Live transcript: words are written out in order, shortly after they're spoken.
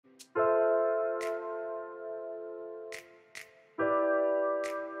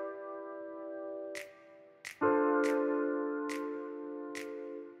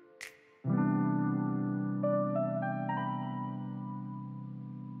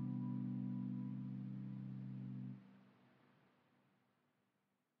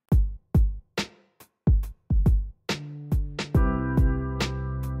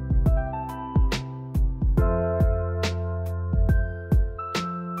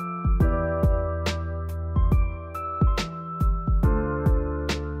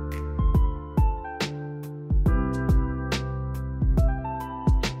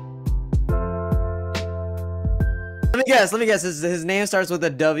guess. Let me guess. His name starts with a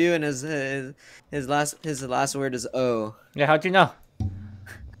W and his last word is O. Yeah, how'd you know?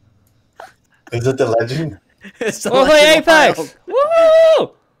 Is it the legend? It's the We'll play Apex!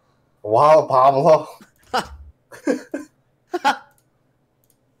 Woo! Wow, Pablo.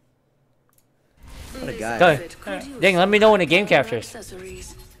 What a guy. Go. Dang, let me know when the game captures.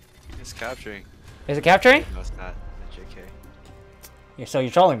 It's capturing. Is it capturing? No, it's not. JK. So you're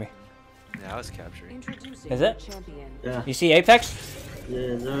trolling me. Now it's capturing. Is it? Yeah. You see Apex?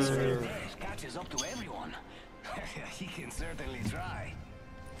 Yeah, no. Catches up to everyone. He can certainly try.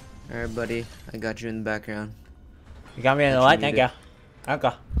 Alright, buddy. I got you in the background. You got me in the light? Thank you.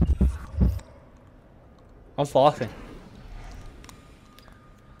 Okay. I'm flossing.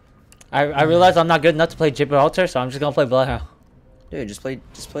 I realize I'm not good enough to play Gibraltar, so I'm just gonna play Bloodhound. Dude, just play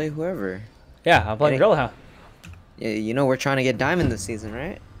whoever. Yeah, I'm playing Bloodhound. Yeah, you know we're trying to get diamond this season,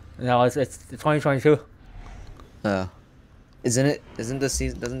 right? No, it's 2022. Isn't the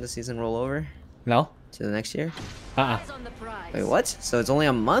season? Doesn't the season roll over No. to the next year? Wait, what? So it's only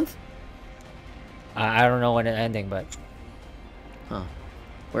a month? I don't know when it's ending, but Huh?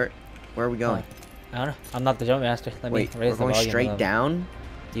 Where are we going? I don't know. I'm not the jump master. Let Wait, me we're raise the going volume a straight little. down?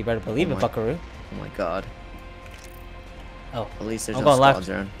 You better believe it, Buckaroo. Oh my god. Oh, At least there's I'm no going left. squads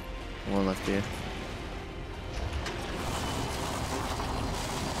around. I'm going left too.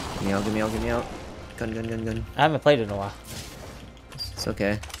 Get me out. Gun. I haven't played it in a while. It's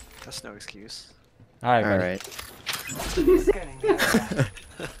okay. That's no excuse. Alright, Alright.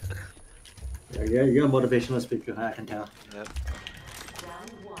 Yeah, you're a motivational speaker, I can tell. Yep.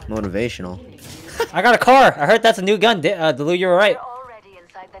 Motivational. I got a car. I heard that's a new gun. Delu, you were right.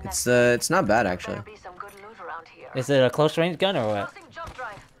 It's not bad actually. Is it a close range gun or what?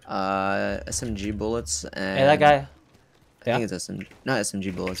 SMG bullets and Hey, that guy. I think it's SMG, not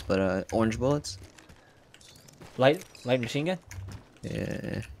SMG bullets, but orange bullets. Light machine gun?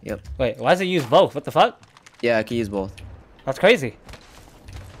 Yeah. Yep. Wait, why does it use both? What the fuck? Yeah, I can use both. That's crazy.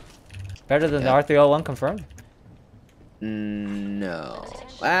 Better than the R301 confirmed? No.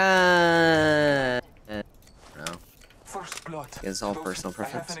 No. First blood. It's all personal I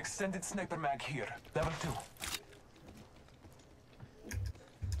have preference. an extended sniper mag here. Level 2.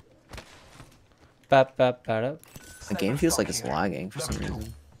 The game feels like it's lagging for some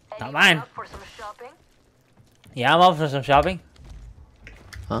reason. Not mine. Yeah, I'm up for some shopping.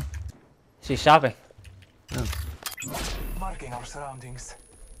 Huh? She's shopping. Oh. Marking our surroundings.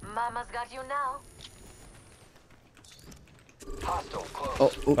 Mama's got you now. Oh,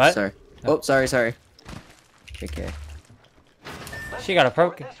 oops, What? sorry. Oh, sorry. Okay. She got a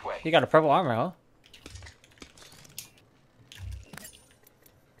purple. She got a purple armor, huh?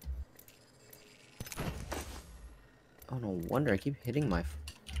 Oh, no wonder I keep hitting my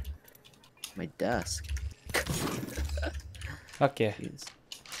desk. Fuck yeah. Jeez.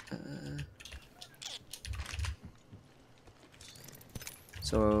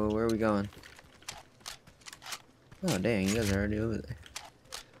 So where are we going? Oh dang, you guys are already over there.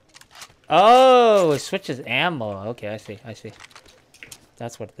 Oh, it switches ammo. Okay, I see.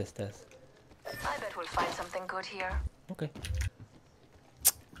 That's what this does. I bet we'll find something good here. Okay.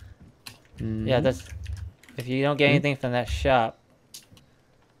 Mm-hmm. Yeah, that's. If you don't get anything from that shop.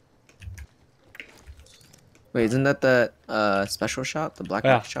 Wait, isn't that the special shop? The black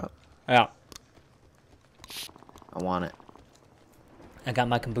market shop? Yeah. I want it. I got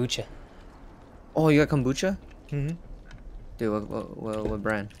my kombucha. Oh, you got kombucha? Mm-hmm. Dude, what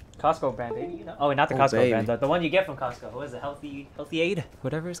brand? Costco brand, baby. You know? Oh, not the Oh, Costco baby. brand. The one you get from Costco. What is it? Healthy Aid?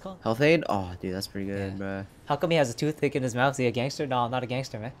 Whatever it's called. Health Aid? Oh, dude, that's pretty good, bruh. How come he has a toothpick in his mouth? Is he a gangster? No, I'm not a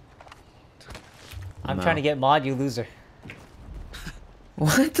gangster, man. I'm No. trying to get mod, you loser.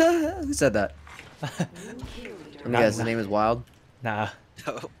 What the hell? Who said that? Let me guess, his name is Wild? Nah.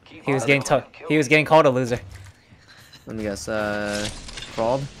 No. He was getting called a loser. Let me guess,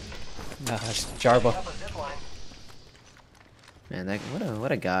 Crawled? No, it's Jarbo. Man, that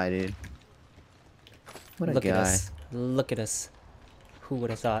what a guy, dude. What a Look at guy. us. Look at us. Who would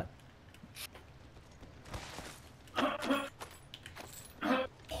have thought?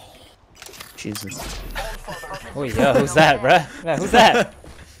 Jesus. Oh yeah, who's that, bruh? Man, who's that?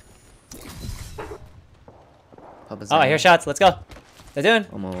 Oh, I hear shots. Let's go. They're doing.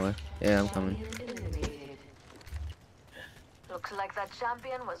 On my way. Yeah, I'm coming. Looks like that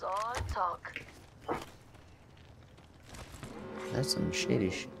champion was all talk. That's some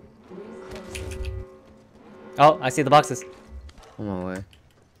shady shit. Oh, I see the boxes. On my way.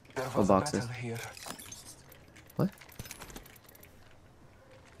 There What was a boxes? battle here. What?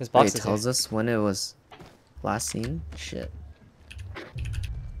 There's Wait, boxes it tells us when it was last seen? Shit.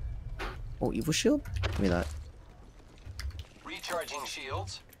 Oh, Evil Shield? Give me that.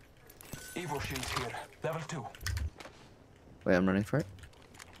 shields. Evo shields here. Level 2. Wait, I'm running for it.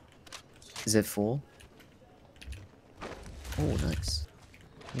 Is it full? Oh, nice.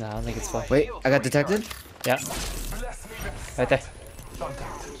 No, I don't think it's full. Wait, I got detected? Yeah. Right there.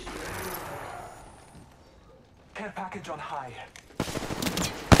 Contact. Care package on high.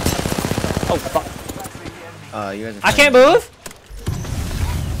 Oh, fuck. You guys are I can't move!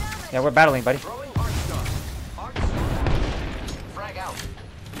 Yeah, we're battling, buddy. Frag out.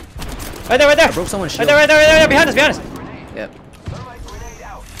 Right there, right there! I broke someone's Right shield. there, right there, right there, behind us, behind us! Yep, Thermite grenade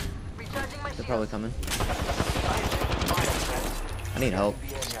out. Recharging my they're shield. probably coming. I need help.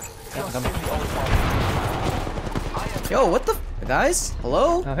 Yeah, I'm coming. Yo, what the guys?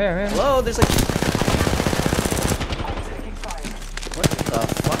 Hello? Oh, here. Hello? There's like Taking fire. what the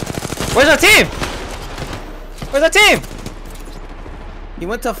fuck? Where's our team? Where's our team? You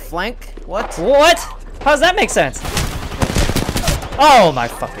went to flank? What? What? How does that make sense? Oh my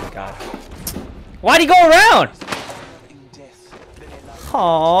fucking god. Why'd he go around?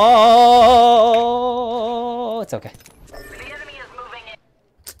 Oh, it's okay. The enemy is moving in.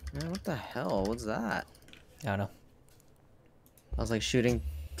 Man, what the hell? What's that? I don't know. I was like shooting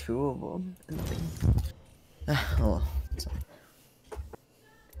 2 of them. Oh, sorry.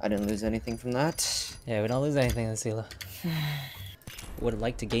 I didn't lose anything from that. Yeah, we don't lose anything in Sila. Would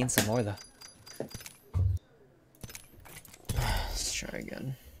like to gain some more though. Let's try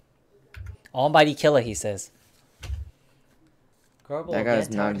again. Almighty killer, he says. That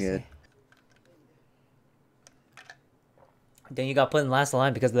guy's not good. Then you got put in last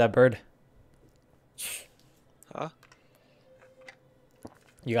line because of that bird. Huh?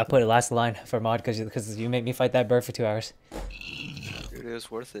 You got put in last line for mod because you made me fight that bird for 2 hours. Dude, it was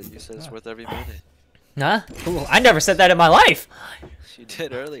worth it. You said it's worth every minute. Huh? Ooh, I never said that in my life. You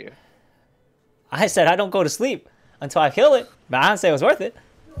did earlier. I said I don't go to sleep until I kill it, but I didn't say it was worth it.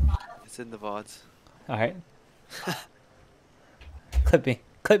 It's in the VODs. All right. Clip me.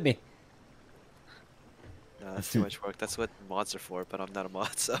 Clip me. No, that's too much work. That's what mods are for, but I'm not a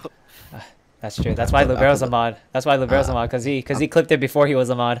mod, so. That's true. That's why Libero's a mod. That's why Libero's a mod, because he clipped it before he was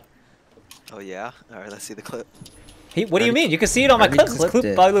a mod. Oh, yeah? Alright, let's see the clip. What do you mean? You can see it on my already clips. It's clipped clipped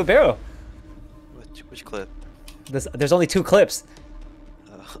it. by Libero. Which clip? There's only 2 clips.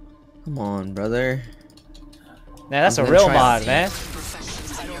 Come on, brother. Man, that's I'm a gonna real try mod, and- man.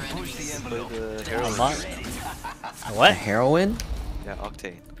 Play the A heroin. mod. The What? heroin? Yeah,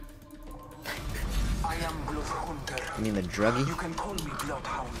 Octane. I am Blood Hunter. You mean the druggie? You can call me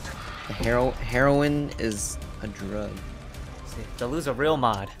Bloodhound. The heroin is a drug. Dalu's a real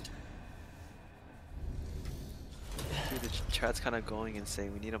mod. Dude, the chat's kind of going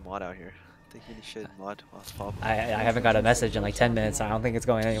insane. We need a mod out here. I think we should mod Pop. I haven't got a message in like 10 minutes. So I don't think it's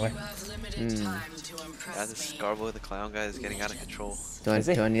going anywhere. Yeah, this Garbo the clown guy is getting out of control. Do Is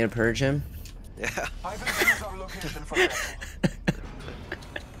he? I need to purge him? Yeah. I will choose our location for battle.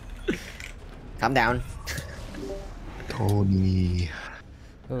 Calm down. Tony.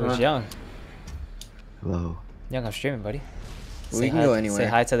 Ooh, it's Young. Hello. Young, I'm streaming, buddy. We can go anywhere. Say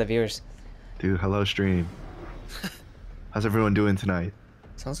hi to the viewers. Dude, hello stream. How's everyone doing tonight?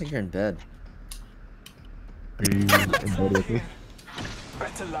 Sounds like you're in bed. Are you in bed with me?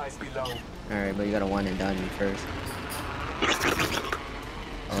 Better lies below. Alright, but you gotta wine and dine me first.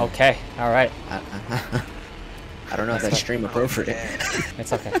 Okay, all right. I don't know if that's stream appropriate.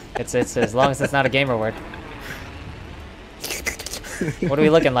 It's okay. It's as long as it's not a gamer word. What are we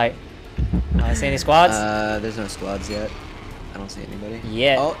looking like? See any squads? There's no squads yet. I don't see anybody.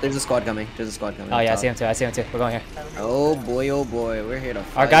 Yeah. Oh, there's a squad coming. There's a squad coming. Oh up yeah, I top. see him too. I see him too. We're going here. Oh boy, we're here to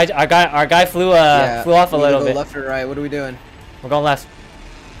Our fight. guy flew Yeah, flew off a we need to little go bit. left or right? What are we doing? We're going left.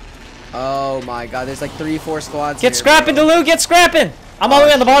 Oh my god, there's like 3-4 squads. Get here, scrapping, bro. Dalu. Get scrapping. I'm all the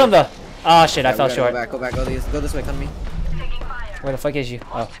way on the bottom though. Oh shit, I Yeah, fell we gotta short. Go back, go this way, come to me. Taking fire. Where the fuck is you?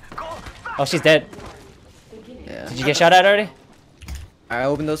 Oh. Oh, she's dead. Yeah. Did you get shot at already? I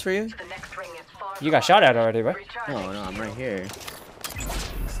opened those for you? The next ring is far. You got shot at already, right? Recharging. Oh no, I'm right here.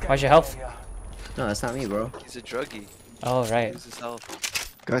 Why's your health? No, that's not me, bro. He's a druggie. Oh right. Use his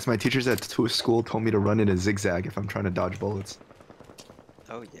health. Guys, my teachers at school told me to run in a zigzag if I'm trying to dodge bullets.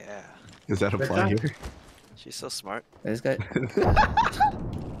 Oh, yeah. Does that apply here? She's so smart. Wait, this guy. Is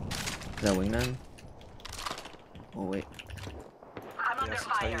that wingman? Oh wait. I'm Yeah, under so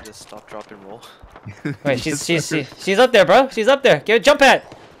tell you fire. to stop, drop, and roll. Wait, she's up there, bro. She's up there. Get a jump pad.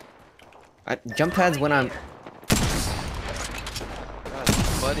 Jump pads when I'm. God,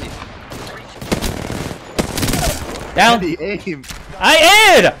 buddy. Down. The aim. I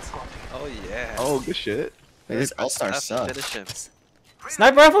ate. Oh, yeah. Oh, good shit. Wait, this all-star Have to sucks. Finish him.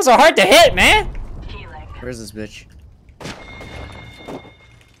 Sniper rifles are hard to hit, man. Healing. Where's this bitch?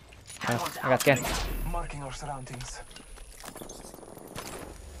 I got scan. Marking our surroundings.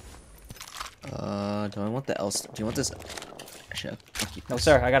 Do I want the else? Do you want this? Actually, I'll keep No this.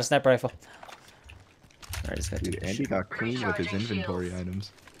 sir, I got a sniper rifle. Alright, just got Dude, two. Andy got clean with his inventory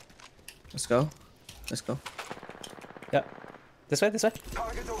items. Let's go. Let's go. Yep. This way, this way.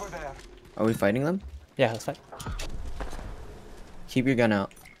 Target over there. Are we fighting them? Yeah, let's fight. Keep your gun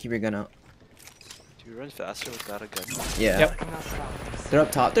out. Keep your gun out. Do you run faster without a gun? Yeah. Yep. Marking our surroundings. They're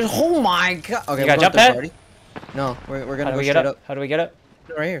up top. There's. Oh my god. Okay, You we're got going jump third pad? party. No, we're How gonna do go we straight get up? up. How do we get up?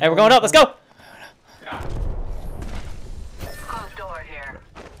 Right here. Hey, we're going up. Let's go. Closed door here.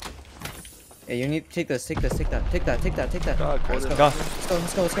 Hey, you need to take this. Take this. Take that. Take that. Take that. Take that. God, Alright, let's Gordon. go. Go.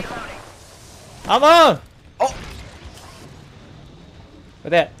 Let's go. Let's go. Let's go. I'm on. Oh.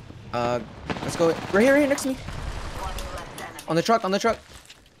 Where that? Let's go. Right here. Right here. Next to me. One left enemy. On the truck. On the truck.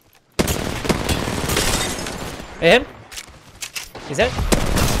 Hit him. He's hit.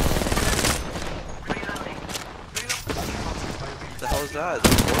 Reloading. What the hell is that?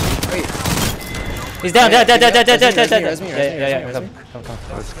 Wait. He's down. Dead. Res me, Yeah. res me. Come.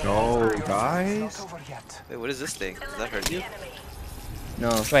 Let's go, guys. Not over yet. Wait, what is this thing? Does that hurt you? No.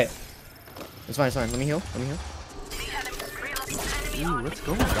 Wait. It's fine. It's fine. Let me heal. Let me heal. Ooh, let's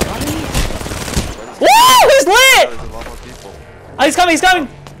go. Woo! He's lit. There's a lot more people. Oh, he's coming. He's coming.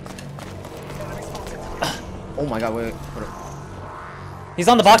 Oh my god. Wait. What up? He's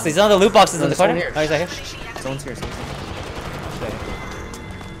on the boxes. He's on the loot boxes No, in the there's corner. someone here. Oh, he's right here. Someone's here. Someone's here.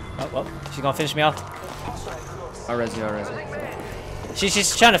 Oh, well, she's gonna finish me off. I'll res you. I'll res you.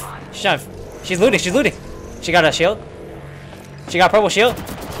 She's trying to. She's looting. She's looting. She got a shield. She got a purple shield.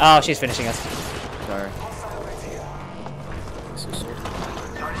 Oh, she's finishing us. Sorry.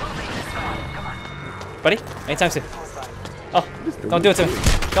 Buddy, anytime soon. Oh, don't do it to me.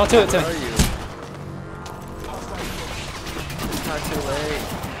 Don't do it to Where are me. you? It's not too late.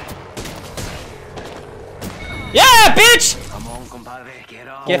 Yeah, bitch! Come on, compadre. Get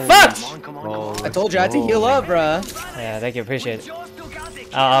up. Get fucked! Come on. I told you I had to heal up, bruh. Yeah, thank you. Appreciate it.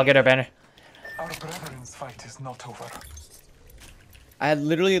 I'll get her banner. Our brethren's fight is not over. I had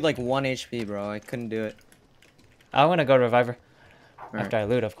literally like 1 HP, bro. I couldn't do it. I want to go to revive her. Alright. After I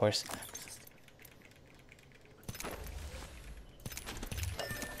loot, of course.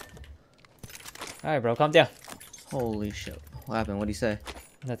 Alright, bro. Calm down. Holy shit. What happened? What'd he say?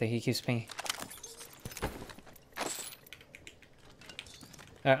 Nothing. He keeps pinging.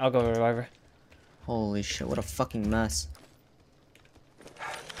 Alright, I'll go revive her. Holy shit. What a fucking mess.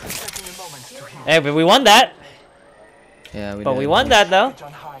 Taking a moment to heal. Hey, but we won that. Yeah, we But did. we won that, though.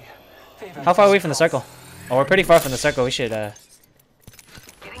 John high. Favor How far are we from the circle? Oh, we're pretty far from the circle. We should,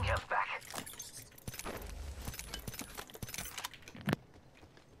 Getting health back.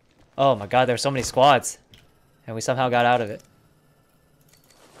 Oh my god, there's so many squads. And we somehow got out of it.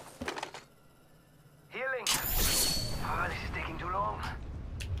 Healing. Ah, this is taking too long.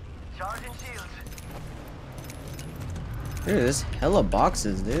 Charging shields. Dude, there's hella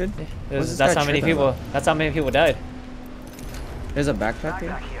boxes, dude. What's this That's guy how many tripping people. about? That's how many people died. There's a backpack here.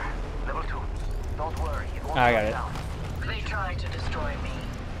 Back here. Level 2. Don't worry. It won't I got slow it. down. They tried to destroy me,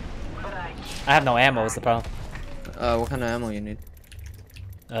 but I I have no ammo. Is the problem? What kind of ammo you need?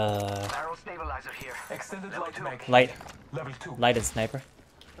 Barrel stabilizer here. Extended light mag. Light, Level 2. light and sniper.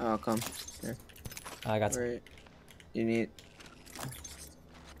 Oh, come. Here. I got some. Wait. You need.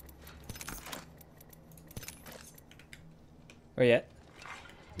 Where you at?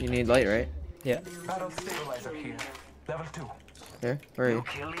 You need light, right? Yeah. Barrel stabilizer here. Level 2. Here. Where are you?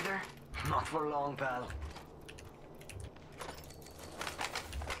 Kill leader? Not for long, pal.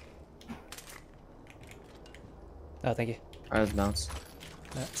 Oh, thank you. Alright, let's bounce.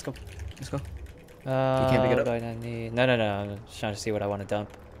 Let's go. Let's go. Can't pick it up? I need... No. I'm just trying to see what I want to dump.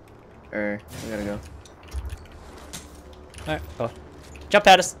 We gotta go. Alright, go. Jump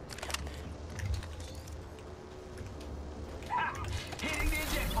at us. Hitting the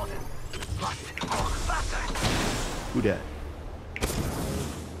eject button. Faster. Who dat?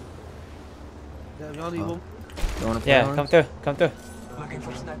 You wanna play Yeah, on? come through. Come through. Looking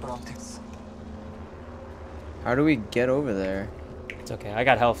for sniper optics. How do we get over there? It's okay. I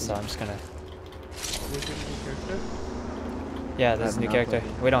got health, so I'm just gonna... Yeah, this is a new not character.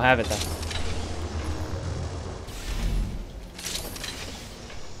 played. We don't have it, though.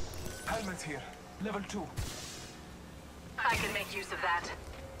 Helmet here. Level 2. I can make use of that.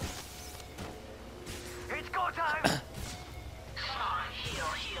 It's go time.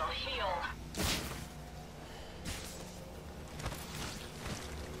 Heal.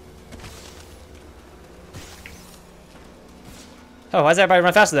 Oh, why does everybody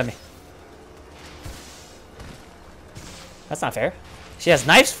run faster than me? That's not fair. She has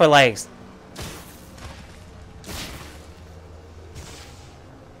knives for legs.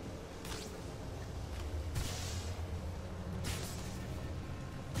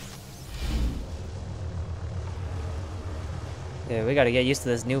 Yeah, we gotta get used to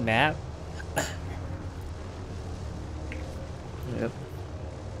this new map. Yep.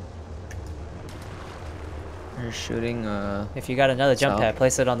 We're shooting. If you got another jump South. pad,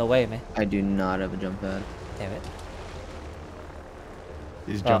 place it on the way, man. I do not have a jump pad. Damn it.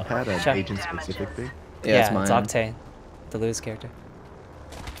 Is jump pad an shut- agent specific thing? Yeah, it's it's mine. Octane, the Luz character.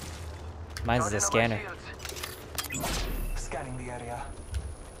 Mine's the Charging on my scanner. shields. Scanning the area.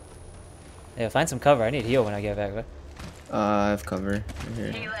 Yeah, find some cover. I need heal when I get back. But I have cover. Right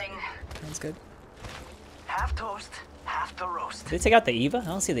here. Healing. that's good. Half toast, half the roast. Did they take out the Eva? I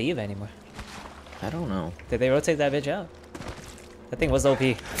don't see the Eva anymore. I don't know. Did they rotate that bitch out? That thing was OP.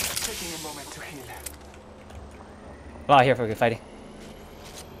 Taking a moment to heal. Wow, here for good fighting.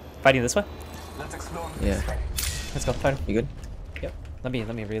 Fighting this way? Let's explore Yeah. this way. Let's go. Fight him. You good? Yep. Let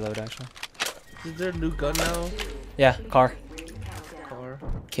me reload actually. Is there a new gun now? Yeah, car. Car.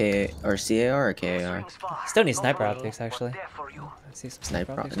 K or CAR or KAR? Swing spot. Still need No sniper problem, optics actually. but there for you. I see some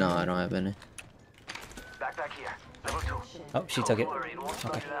Sniper? optics. No, I don't have any. Backpack here. Level 2. Oh, she took it. Don't worry, it won't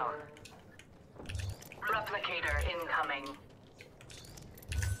slow Okay. you down. Replicator incoming.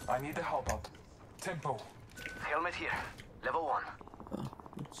 I need the help up. Tempo. Helmet here. Level 1.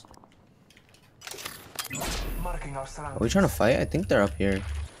 Oops. Marking our Are surroundings. we trying to fight? I think they're up here.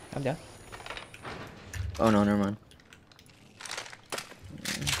 I'm down. Oh no, never mind.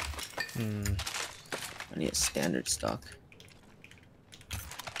 Hmm. I need a standard stock.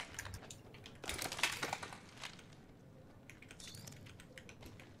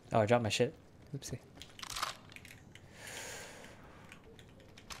 Oh, I dropped my shit. Oopsie.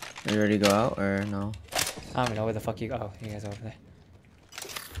 Are you ready to go out or no? I don't even know where the fuck you go. Oh, you guys are over there.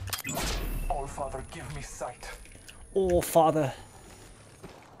 All Father, give me sight. Oh, father.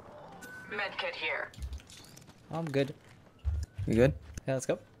 Medkit here. I'm good. You good? Yeah, let's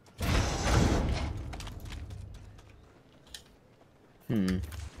go.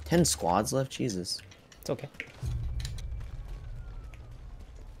 10 squads left? Jesus. It's okay.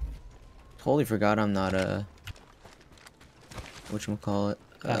 Totally forgot I'm not a... Whatchamacallit?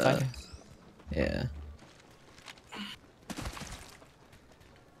 Fighter? Yeah.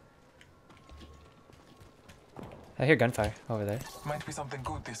 I hear gunfire over there. Might be something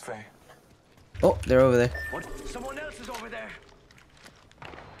good this way. Oh, they're over there. What? Someone else is over there.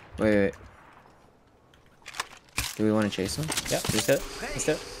 Wait. Do we want to chase them? Yep, let's do it. Let's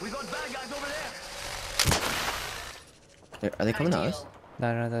do it. We got bad guys over there. Are they coming to us?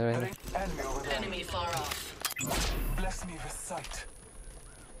 No, they're right there. Enemy over there. Enemy far off. Bless me with sight.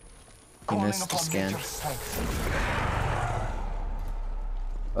 He Calling missed the upon scan. nature's strength.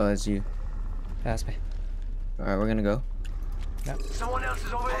 Oh, it's you. That's me. Alright, we're gonna go. Someone else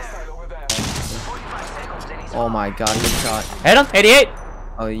is over there. Side over there. 45 seconds and he's Oh my god, he shot. Hit him! 88!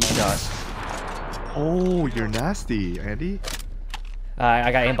 Oh, you shot. Oh, you're nasty, Andy.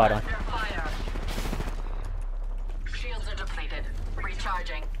 I got aimbot on. Fire. Shields are depleted.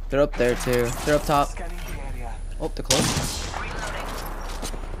 Recharging. They're up there too. They're up top. Scanning the area. Oh, they're close. reloading.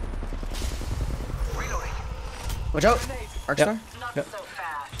 Reloading. Watch out! Arcstar? Not Yep. so fast.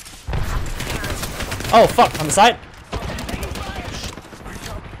 Oh, fuck! On the side!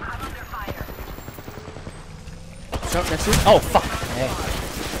 I'm under fire. Watch out, next to you. Oh, fuck! Hey.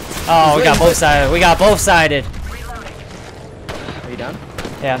 Oh, we got both sided. We got both sided. Are you down?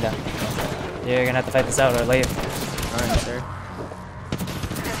 Yeah, I'm down. You're gonna have to fight this out or leave. Alright, sir.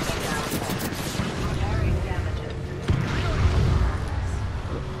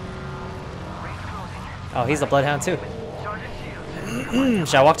 Oh, he's the bloodhound too.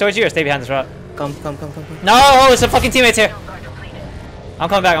 Should I walk towards you or stay behind this rock? Come. No! Oh, it's a fucking teammates here! I'm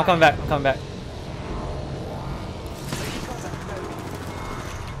coming back.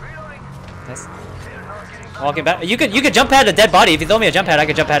 Nice. Walking back. You could jump pad a dead body. If you throw me a jump pad, I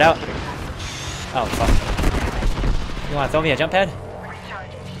could jump pad out. Oh, fuck. You wanna throw me a jump pad?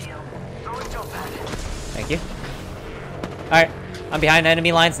 Thank you. Alright. I'm behind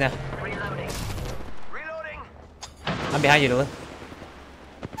enemy lines now. Reloading. I'm behind you, Dylan.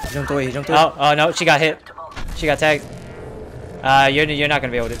 He jumped away, Oh, no, she got hit. She got tagged. You're not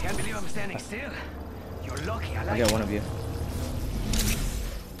gonna be able to. Can't believe I'm standing still. You're lucky. I I like got one of you.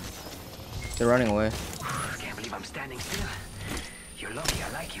 They're running away. Can't believe I'm standing still. You're lucky. I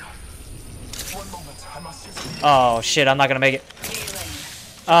like you. One moment. I must use it. Oh, shit, I'm not gonna make it.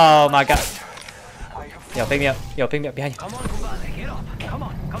 Oh, my god. I have Yo, pick me up. Behind you. Come on, Kumbale. Get up. Come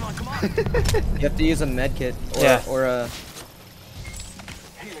on. You have to use a med kit or, Yeah. or a...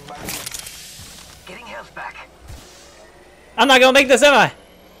 Recharging my shields. Getting health back. I'm not gonna make this, am I?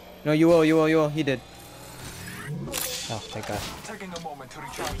 No, you will. You will. You will. He did. Oh, thank God. Taking a moment to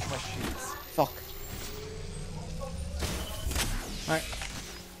recharge my shields. Fuck. Alright.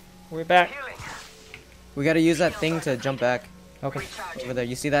 We're back. Healing. We gotta use that thing to jump back Okay. over there.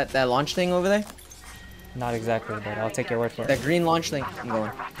 You see that launch thing over there? Not exactly, but I'll take your word for it. That green launch thing. I'm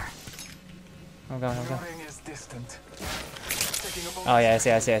going. I'm going. The ring is distant. Taking a moment. Oh yeah, I see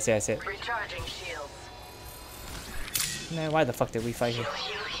it. Recharging shields. Man, why the fuck did we fight here?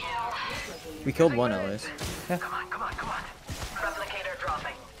 We killed one at least. Come on. Replicator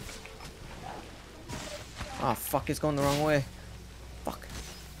dropping. Oh fuck! It's going the wrong way. Fuck.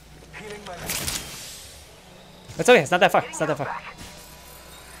 Healing my It's okay, it's not that far.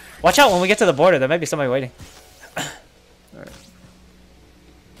 Watch out when we get to the border, there might be somebody waiting. Alright.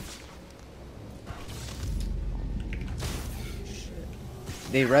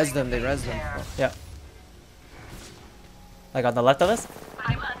 They rezzed them. Fuck. Yeah. Like on the left of us?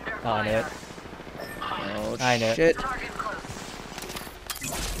 I'm under Oh, I knew it. Oh I know. shit. Target close.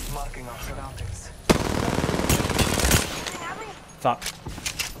 marking our surroundings. Fuck.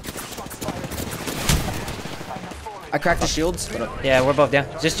 I cracked the shields. What up? Yeah, we're both down.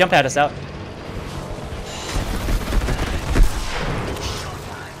 Just jump at us out.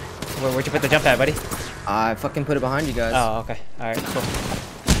 Where'd you put the jump pad, buddy? I fucking put it behind you guys. Oh, okay. Alright, cool.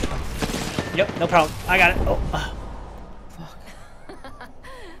 Yep, no problem. I got it. Oh.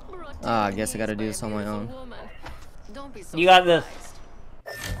 I guess I gotta do this on my own. You got this.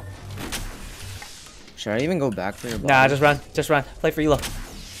 Should I even go back for your body? Nah, just run. Just run. Play for Elo.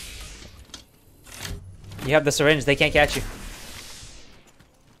 You have the syringe. They can't catch you.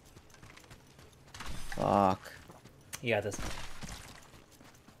 Fuck. You got this.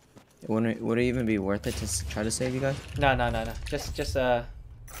 Would it even be worth it to try to save you guys? No.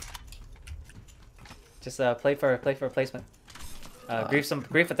 Just play for placement.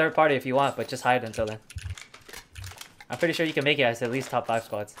 Grief a third party if you want, but just hide until then. I'm pretty sure you can make it as at least top 5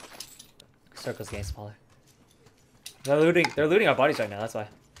 squads. Circle's getting smaller. They're looting our bodies right now. That's why.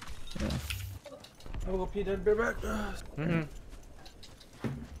 Yeah. I will go pee then be back.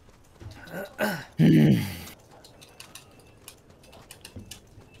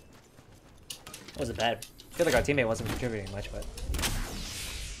 Wasn't bad. I feel like our teammate wasn't contributing much, but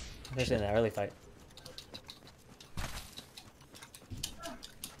especially in the early fight.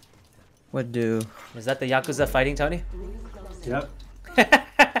 What do? Is that the Yakuza fighting, Tony? Yep.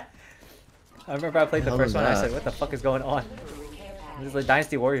 I remember I played the Hell first is one. I that? said, "What the fuck is going on?" This is like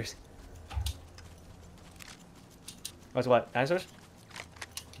Dynasty Warriors. What's what? Dinosaurs?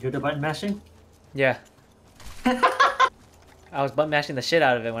 You hear the button mashing? Yeah. I was butt mashing the shit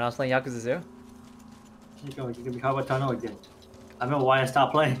out of it when I was playing Yakuza 0. You can be carpal tunnel again. I don't know why I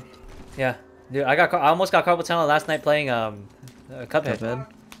stopped playing. Yeah, dude, I almost got carpal tunnel last night playing Cuphead.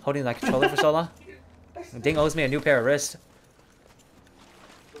 Holding that controller for so long. Ding owes me a new pair of wrists.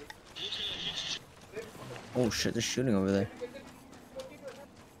 Oh shit! There's shooting over there.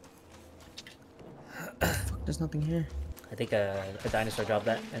 Fuck! There's nothing here. I think a dinosaur dropped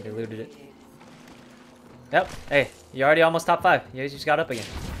that and they looted it. Yep. Hey, you're already almost top 5. You just got up again.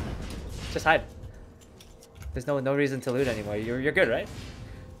 Just hide. There's no reason to loot anymore. You're good, right?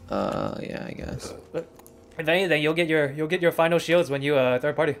 Yeah, I guess. If anything, you'll get your final shields when you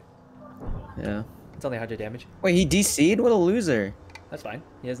third party. Yeah. It's only 100 damage. Wait, he DC'd? What a loser. That's fine.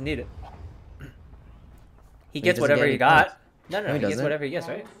 He doesn't need it. He He gets doesn't whatever get he any got. points. No, No, he he gets doesn't. whatever he gets,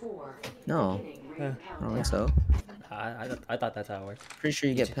 right? No, Yeah. I don't think so. I thought that's how it works. Pretty sure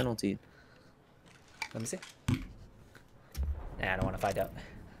you get penalty. Let me see. Nah, I don't want to find out.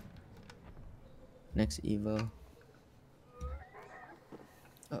 Next Evo.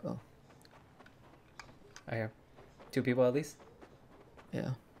 Uh-oh. I hear 2 people at least.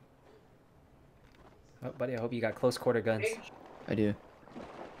 Yeah, Oh, buddy, I hope you got close quarter guns. I do.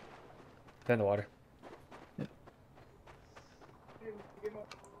 They're in the water. Yep.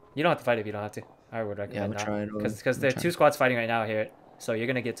 You don't have to fight if you don't have to. I would Yeah, recommend I'm trying to. because there are 2 squads fighting right now here, so you're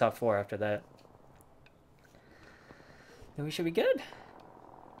gonna get top 4 after that. Then we should be good.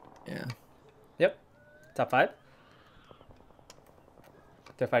 Yeah. Yep. Top 5.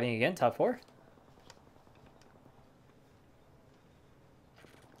 They're fighting again. Top 4.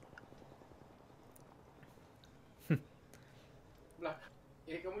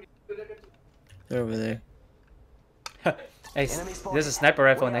 They're over there. Hey, there's a sniper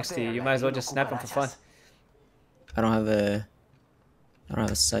rifle next to you. You might as well just snap them for fun. I don't have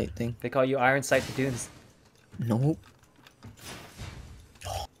a sight thing. They call you Iron Sight the Dunes. Nope.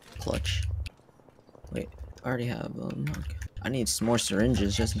 Clutch. Wait, I already have okay. I need some more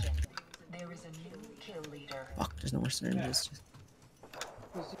syringes. Just There is a new kill leader. fuck. There's no more syringes.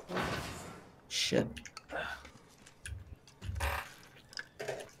 Shit.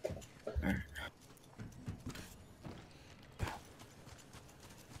 Alright.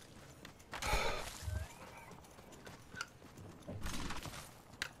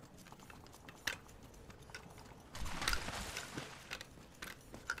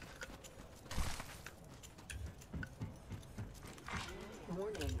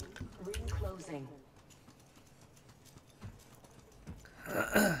 Warning. Ring closing.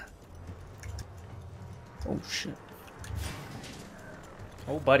 Oh shit.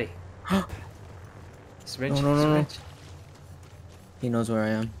 Oh, buddy. Syringe. No. Syringe. He knows where I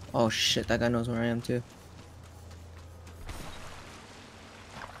am. Oh shit, that guy knows where I am too.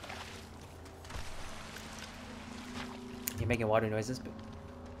 You're making water noises, but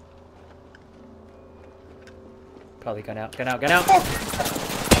probably gun out. Gun out. Gun out.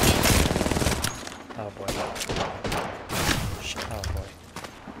 Oh boy. Shit. Oh boy.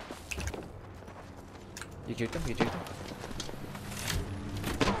 You juked him. You juked him.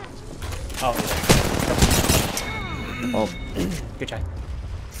 Oh. Oh, Good try.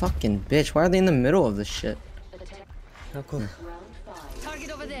 fucking bitch. Why are they in the middle of this shit? Oh, cool.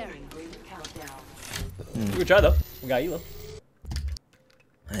 Target over there. Good try though. We got you.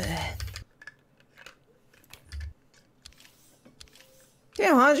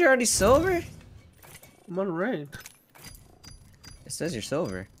 Damn, Hans, you're already silver? I'm on rank. It says you're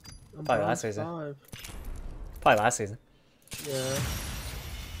silver. I'm Probably bronze last season. 5. Probably last season. Yeah.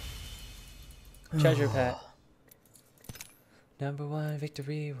 Treasure pet. Number 1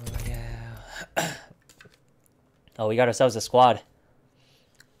 victory royale. Oh, we got ourselves a squad.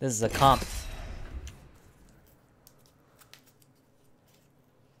 This is a comp.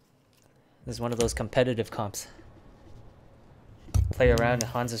 This is one of those competitive comps. Play around in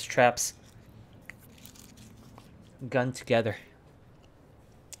Hans's traps. Gun together.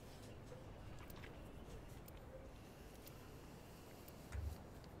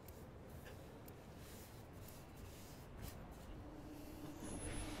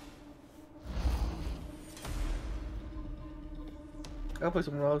 I'll play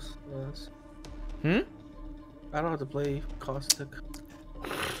somewhere else. Yes. Hmm? I don't have to play Caustic. You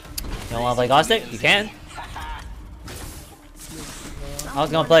don't want to play Caustic? You can. I was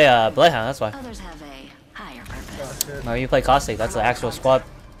gonna play Bloodhound, that's why. Others have a higher purpose. Oh, shit. No, you play Caustic, that's the actual squad.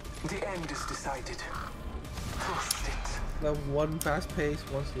 The end is decided. Trust it. Level 1 fast pace,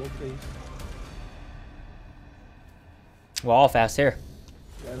 1 slow pace. We're all fast here.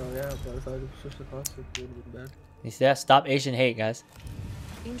 Yeah, I know, yeah, but if I could switch to Caustic, it would have been bad. You see that? Stop Asian hate, guys.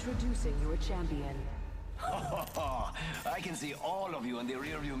 Introducing your champion. I can see all of you in the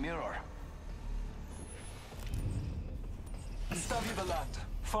rearview mirror. Study the land.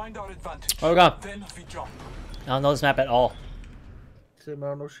 Find our advantage. Where we going? Then we jump. I don't know this map at all. Same, I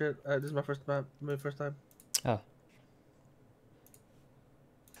don't know shit. This is my first map, my first time. Oh.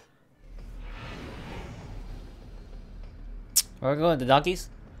 Where are we going? The donkeys?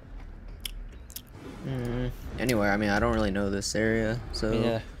 Anywhere. I mean, I don't really know this area, so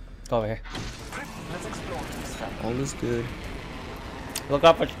Yeah. Go over here. Let's explore this time. all is good. Look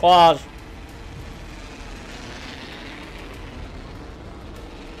up for squads.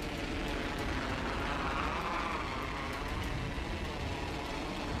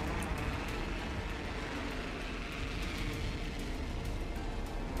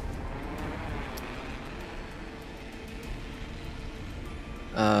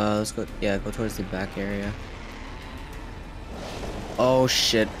 Let's go. Yeah, go towards the back area. Oh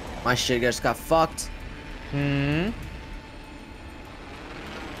shit, my shit just got fucked. Hmm.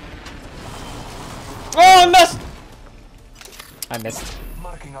 Oh, I missed! I missed.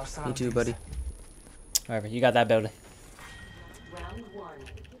 Marking our Me surroundings. too, buddy. Whatever, you got that building. Round 1.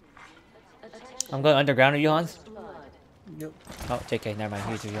 I'm going underground with you, Hans. Blood. Yep. Oh, JK, never mind.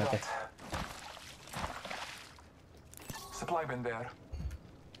 Here's you right there. Supply bin there.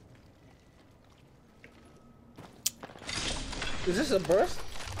 Is this a burst?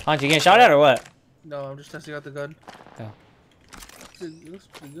 Hans, you getting shot at or what? No, I'm just testing out the gun. Oh. It looks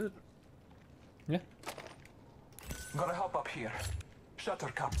pretty good. Yeah. Gotta help up here. Shutter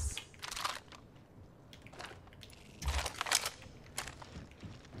comes.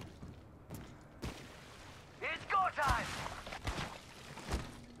 It's go time!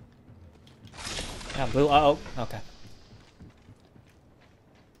 Yeah, blue. Uh oh. Okay.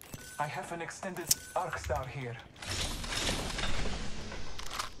 I have an extended arc star here.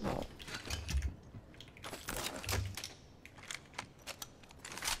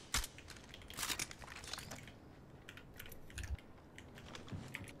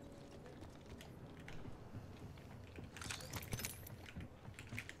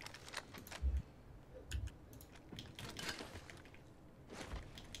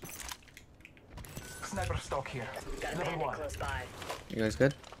 sniper stock here. Got a Level bandit 1. close by. You guys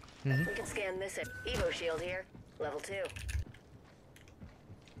good? We can scan this. Evo shield here. Level 2.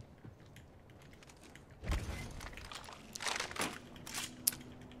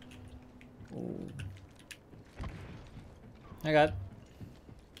 Ooh. I got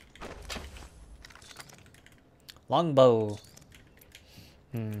longbow.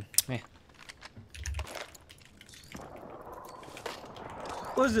 Yeah.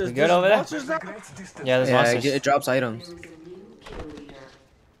 What is this? We good over there? Monsters now? Great distance. Yeah, there's Yeah, monsters. it drops items.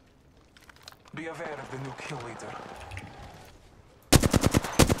 Be aware of the new kill leader.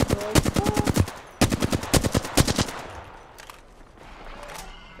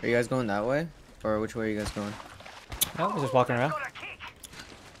 Are you guys going that way? Or which way are you guys going? Oh, we're just walking around.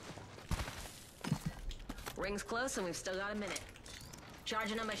 Ring's close and we've still got a minute.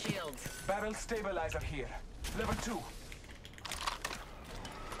 Charging on my shields. Barrel stabilizer here. Level 2.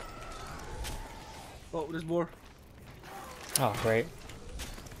 Oh, there's more. Oh, great.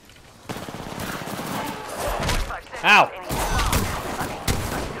 Ow!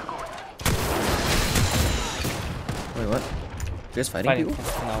 Wait, what? You guys fighting Fighting,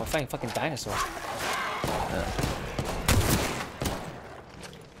 people? no, we're fighting fucking dinosaurs.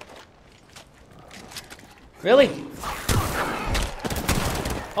 Really?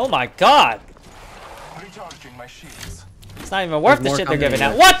 Oh my god! Recharging my shields. It's not even worth the more shit they're coming giving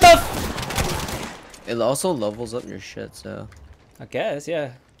in. out. What the f— It also levels up your shit, so. I guess,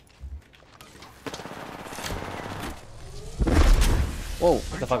 yeah. Whoa,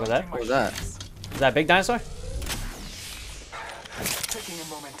 What the fuck was that? what was that? Is that a big dinosaur? Taking a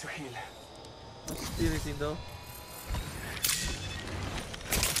moment to heal. I don't see anything though.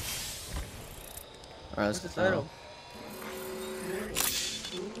 Alright, What's let's this item? go.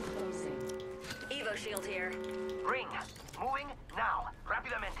 Evo shield here. Ring. Moving now.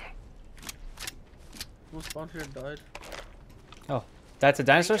 Rapidamente. Who spawned here and died? Oh, that's a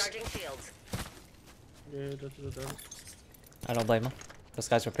dinosaurs? Recharging shields. Yeah, that's what it does. I don't blame them. Those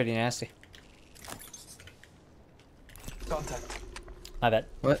guys were pretty nasty. Contact. My bad.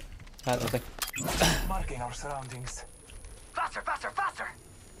 What? Nothing. Marking our surroundings. Faster, faster, faster.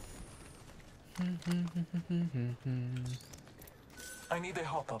 I need a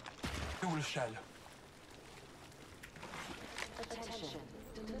hop up. Dual shell.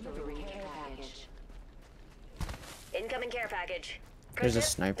 Incoming care package. There's a Chris,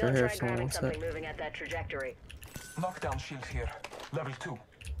 sniper don't here try if someone grabbing wants it. something moving at that trajectory. Knockdown shield here. Level 2.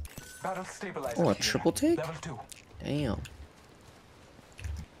 Barrel stabilizer Oh, a here. triple take? Level 2. Damn.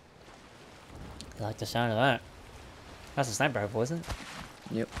 I like the sound of that. That's a sniper rifle, isn't it?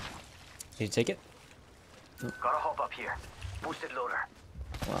 Yep. Did you take it? Gotta hop up here. Boosted loader.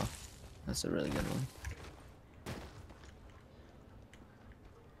 Wow. That's a really good one.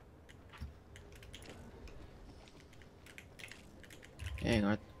 Dang,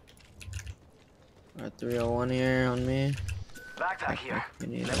 our 301 here on me. Backpack here. You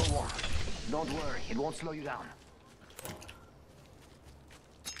need it. Level 1. Don't worry, it won't slow you down.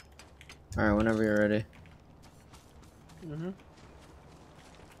 Alright, whenever you're ready.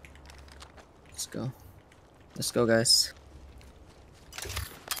 Let's go. Let's go, guys.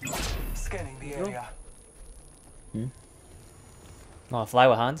 Scanning the area. Oh, fly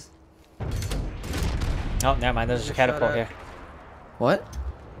with Hans? Oh, never mind. There's a catapult here. What?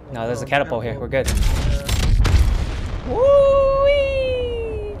 No, there's a catapult here. We're good.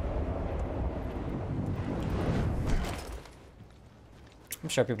 I'm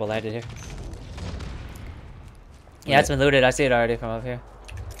sure people landed here. Yeah, it's been looted. I see it already from up here.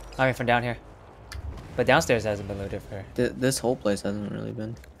 I mean, from down here. But downstairs hasn't been looted for. This whole place hasn't really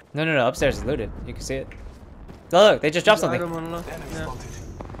been. No, no, no. Upstairs is looted. You can see it. Oh, look, they just dropped something. Item on the left. Enemy Yeah. spotted.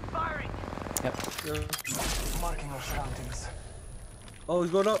 Firing. Yep. Yeah. Marking our surroundings. Oh,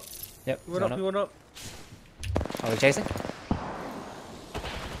 he's going up. Yep. He went up. He went up. Are we chasing?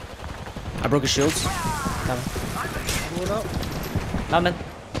 I broke his shields. Coming. He went up. Coming.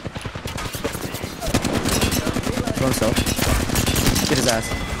 For himself. Get his ass.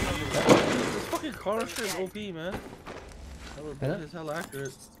 This fucking car shit is OP, man. That Yeah. is hella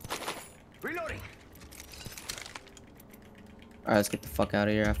accurate. Reloading. Alright, let's get the fuck out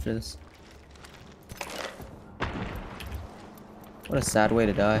of here after this. What a sad way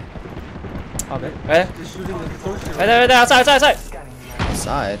to die. Oh, good. Right there. Just shooting the torch. Right there, right there. Outside, outside, outside. Scanning the area.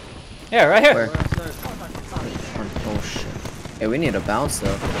 Outside? Yeah, right here. Where? Oh shit. Hey, we need to bounce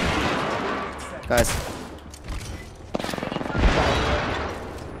though. Guys.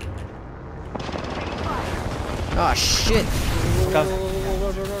 Oh shit. Come.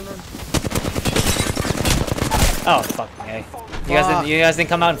 Oh, fuck me. You guys didn't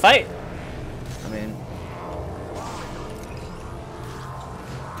come out and fight? I mean,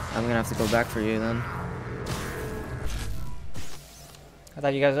 I'm gonna have to go back for you then. I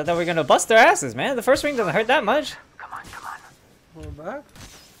thought we were gonna bust their asses, man. The first ring doesn't hurt that much. Come on, come on. Going back?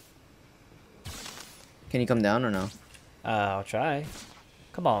 Can you come down or no? I'll try.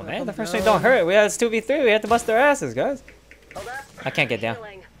 Come on, man. The first ring don't hurt. It's 2v3. We have to bust their asses, guys. I can't get down.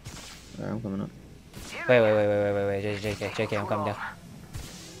 Alright, I'm coming up. Wait. JK, I'm coming down.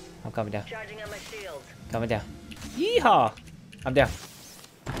 I'm coming down. Charging on my shield. Coming down. Yeehaw! I'm down.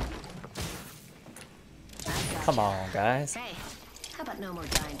 Come on, guys. Hey, how about no more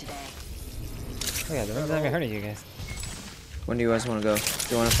dying today? Oh yeah, the ring's not even hurting you guys. When do you guys want to go? Do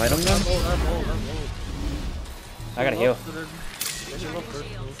you want to fight them then? I'm old. I gotta heal.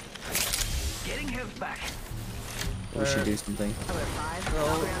 Getting health back. We should do something. Alert 5, we're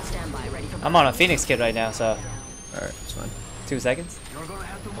on standby, ready for I'm on a Phoenix kit right now, so Alright, it's fine. 2 seconds. You're gonna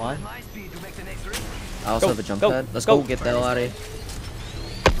have to move One. at my speed to make the next ring. I also Go, have a jump go, pad. Let's go. go get the hell out of here.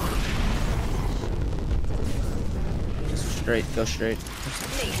 Straight, go straight.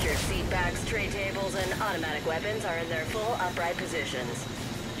 Make sure seat backs, tray tables, and automatic weapons are in their full upright positions.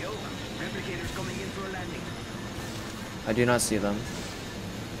 Yo, replicators coming in for a landing. I do not see them.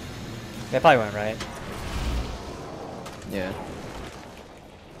 They probably went right. Yeah.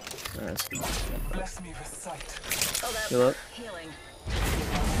 Alright, let's go. Bless me with sight. Hold up. Heal up. Healing.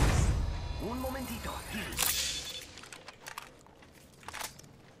 Un momentito.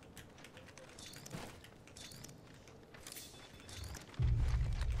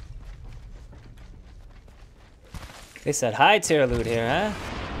 They said hi tier loot here, huh?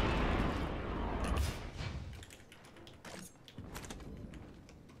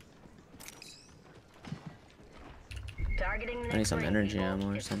 Targeting the I need some next energy ring, ammo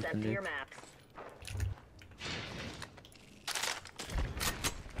or it's set something, to dude. your maps.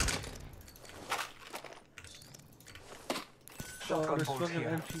 Shotgun there's bolt fucking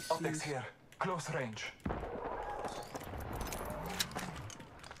here. NPCs. Optics here. Close range.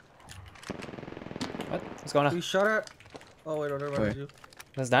 What? What's going We on? shot at. Oh wait, no, never mind. Where? You.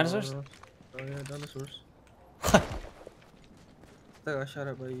 Those dinosaurs? Oh yeah, dinosaurs. I think I shot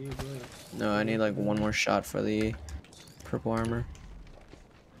at by you, bro. No, I need like one more shot for the purple armor.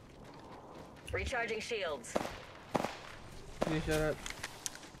 Recharging shields. You shot at.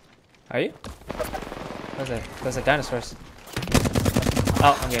 Are you? Those are dinosaurs.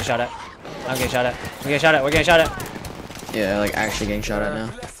 Oh, I'm getting shot at. I'm getting shot at. I'm getting shot at. We're getting shot at. Yeah, like actually getting shot at now.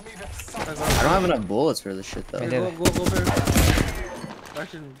 Bless me with sight. I don't have enough bullets for this shit though. Me Hey, neither. go, bear.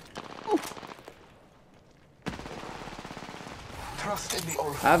 Actually, Trust in the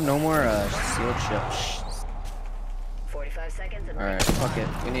old. I have no more sealed chips. 45 seconds and Alright, fuck it.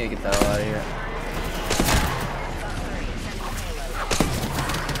 We need to get the hell out of here.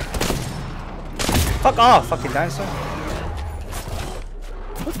 Fuck off, fucking dinosaur.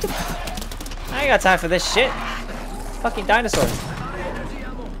 What the? I ain't got time for this shit. Fucking dinosaurs.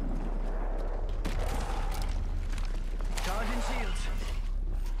 Charging shields.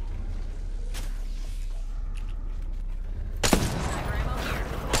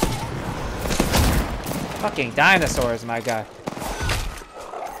 Fucking dinosaurs, my guy.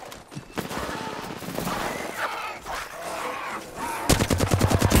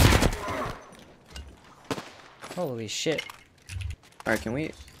 Holy shit. Alright, can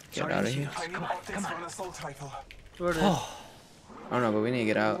we get out of here? I need optics for an assault rifle. where it is? Oh, I don't know, but we need to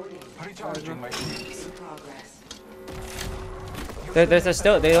get out. Recharging my shields. they're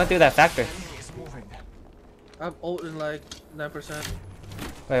still, they went through that factory. Enemy is moving. I'm ult in like 9%.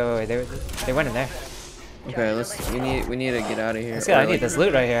 Wait, they went in there. Okay, we need to get out of here. Let's go, I need this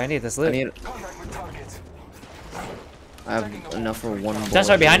loot right here, I need this I loot. need Contact with target. I have enough for one bullet.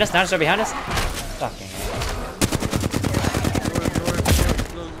 Dinosaur behind us, dinosaur behind us. Fucking hell.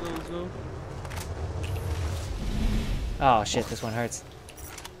 Go. Oh shit, this one hurts.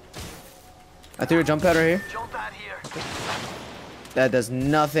 I threw a jump pad right here. Jump pad here. That does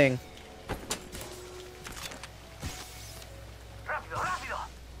nothing. Rápido, rápido.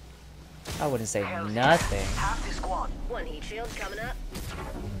 I wouldn't say nothing. Half the squad. one heat shield coming up.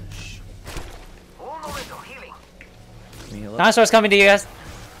 Un momento, healing. Can you heal up? Dinosaur's coming to you guys.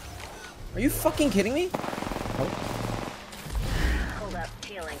 Are you fucking kidding me? Hold up.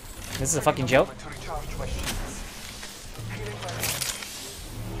 Healing. This is a fucking joke. To recharge my shields. Healing my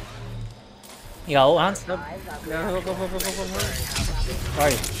You got ult, Hans? Yeah, go. Where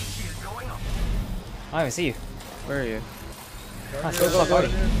are you? I don't even see you. Where are you? Hans, where the fuck are you?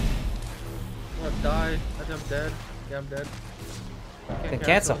 I'm gonna die. I think I'm dead. Yeah, I'm dead. Then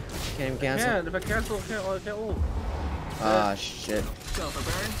cancel. Can't even cancel. Yeah, if I cancel, I can't ult. Ah, shit.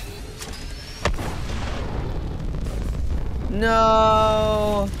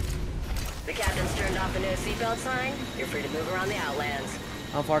 No. the no seatbelt sign, you're free to move around the Outlands.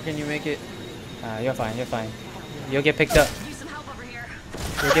 How far can you make it? You're fine. You're fine. You'll get picked up. Use some help over here.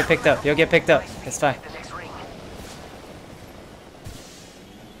 You'll get picked up. You'll get picked up. It's fine. The next ring.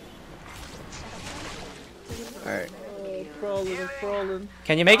 Alright. Crawling.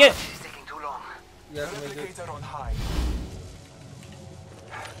 Can you make it? She's taking too long. Yeah, I can make it. Replicator on high.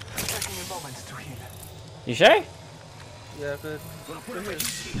 Taking a moment to heal. You sure? Yeah, good.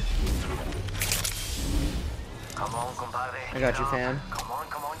 Come on, compadre. I got you, fam. Come on,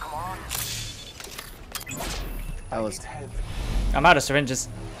 come on, come on. That was I'm out of syringes.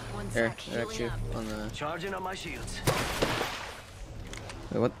 there. I got you on the. Charging on my shields.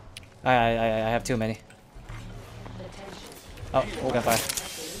 Wait, what? I have too many. Oh, gunfire.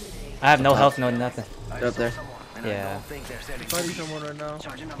 I have no health, no nothing. They're up there. Yeah. Fighting someone right now.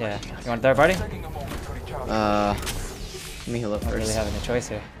 Yeah. You want a third party? Taking a moment to recharge. Let me heal up Not really first. having a choice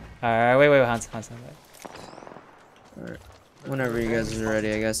here. Alright, wait, Hans. Alright. Whenever you guys are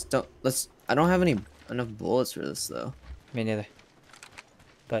ready, I guess. I don't have enough bullets for this though. Me neither.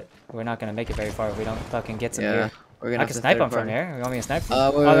 But we're not gonna make it very far if we don't fucking get some Yeah. gear. We're gonna I have can to snipe third them from party. here. You want me to snipe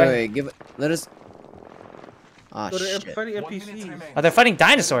them? Wait. Give it. Let us. Ah, So they're shit. fighting 1 minute NPCs. remains. Oh, they're fighting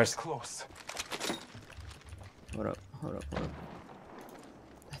dinosaurs. Close. Hold up.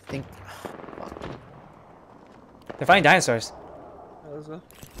 I think. Fuck. They're fighting dinosaurs. Let's go.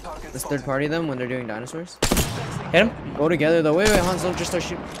 Target Let's third party them when they're doing dinosaurs. Hit them. Go together though. Wait, Hans, don't just start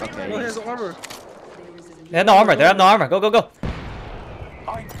shooting. Okay. Oh, he has armor. They have no armor. They have no armor. Go. I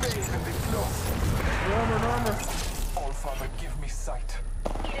bathe in the flow. No armor. All Father, give me sight.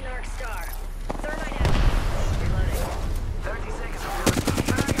 Need an arc star. Thermite out. Reloading. 30 seconds.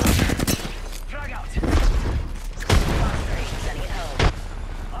 Drag out. Concentrate. Sending it home.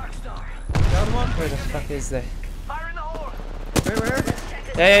 Arc star. Down one. Where the fuck is they? Fire in the hole. Right here.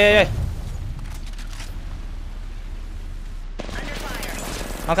 Yeah. Under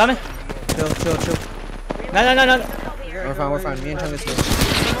fire. I'm coming. Chill. No. We're fine. Me and Chungus here.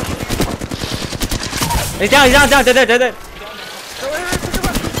 He's down. They're there.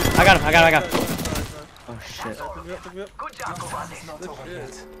 I got him. Oh shit. Pick me up. Good job, compadre. Not over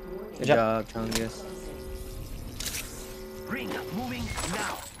yet. Good job, Chungus. Ring moving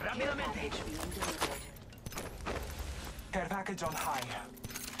now. Rápidamente. Care package on high.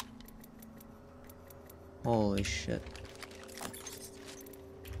 Holy shit.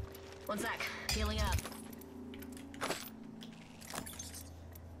 One sec. Healing up.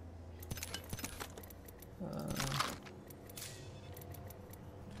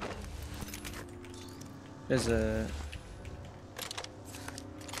 There's a.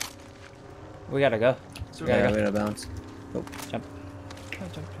 We gotta go. We gotta bounce. Jump.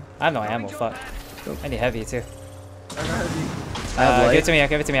 I have no ammo. Fuck. Go. I need heavy too. I got heavy. I have light. Give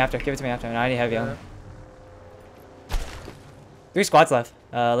it to me after. No, I need heavy ammo. 3 squads left.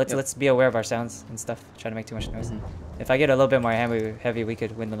 Let's be aware of our sounds and stuff. Try to make too much noise. If I get a little bit more heavy, we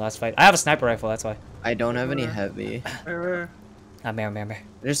could win the last fight. I have a sniper rifle. That's why. I don't have any heavy. Where? I'm here.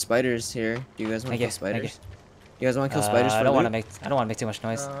 There's spiders here. Do you guys want to kill spiders? You guys want to kill spiders? I don't want to make too much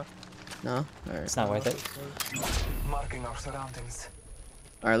noise. No. Alright. It's not worth it. Marking our surroundings.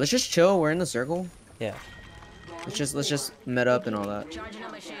 Alright. Let's just chill. We're in the circle. Yeah. Let's just met up and all that. Charging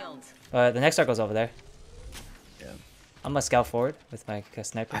on my shields. The next circle's over there. Yeah. I'm gonna scout forward with my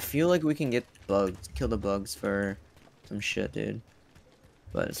sniper. I feel like we can get bugs. Kill the bugs for some shit, dude.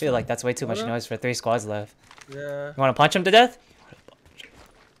 But I feel like that's way too much noise for 3 squads left. Yeah. You want to punch him to death?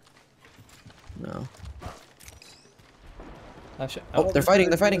 No. Oh shit. Oh, they're fighting.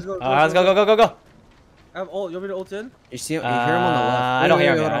 Let's go. I have ult. You want me to ult in? You see him? You hear him on the left. I don't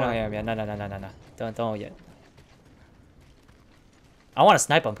hear him yet. No. Don't yet. I want to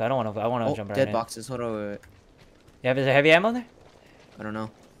snipe him. I don't want to. I want to jump right in. Dead boxes. Hold on. Wait. Yeah, is there heavy ammo there? I don't know.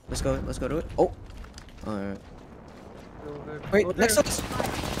 Let's go to it. Oh. Alright. Wait, Oh, next there. to us.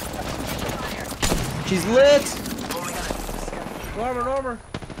 She's lit. No armor.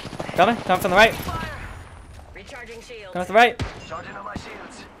 Coming from the right. Recharging shields. Coming from the right. Charging on my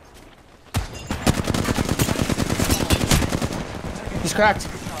shields. He's cracked.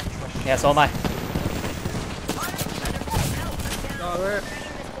 Yeah, so am I. No, where?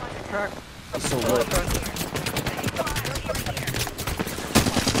 Crack. He's so lit.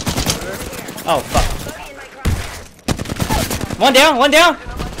 Oh fuck. One down.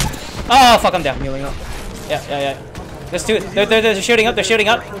 Oh fuck, I'm down. Healing up. Yeah. There's 2. They're shooting up. It's 2.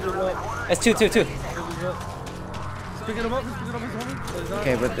 Picking him up. He's homie.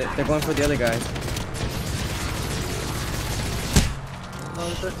 Okay, but they're going for the other guys.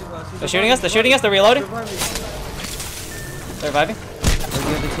 They're shooting us. They're reloading. They're reviving.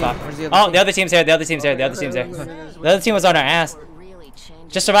 other team? Fuck. Where's the other Oh, team? the other team's here. The other team's here. The other team's here. The other team was on our ass.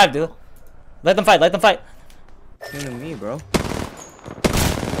 Just survive, dude. Let them fight. Let them fight. Team to me, bro.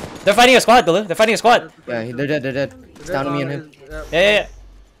 They're fighting a squad, Dulu. They're fighting a squad. Yeah, they're dead. They're dead. It's down to me and him. Yeah.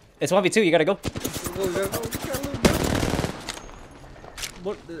 It's 1v2. You gotta go.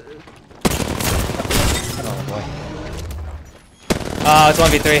 What the? Oh boy. Oh, it's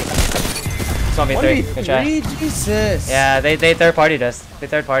 1v3. It's 1v3. Good try. Jesus. Yeah, they third partied us. They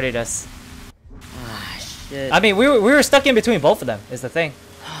third partied us. Ah, shit. I mean, we were stuck in between both of them. Is the thing.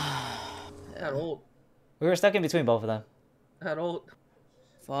 At old. We were stuck in between both of them. At old.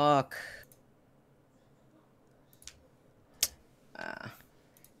 Fuck.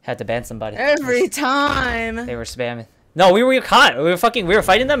 Had to ban somebody. Every time. They were spamming. No, we were caught. We were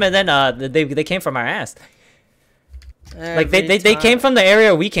fighting them, and then they came from our ass. Like they came from the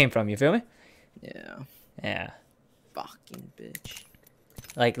area we came from. You feel me? Yeah. Yeah. Fucking bitch.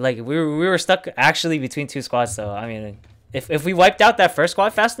 Like we were stuck actually between two squads. So I mean, if we wiped out that first squad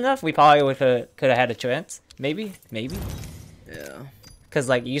fast enough, we probably could have had a chance. Maybe. Yeah. Cause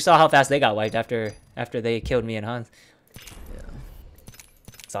like you saw how fast they got wiped after they killed me and Hans. Yeah.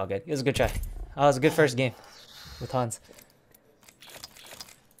 It's all good. It was a good try. Oh, it was a good first game with Hans.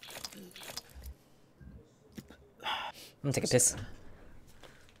 I'm gonna take a piss.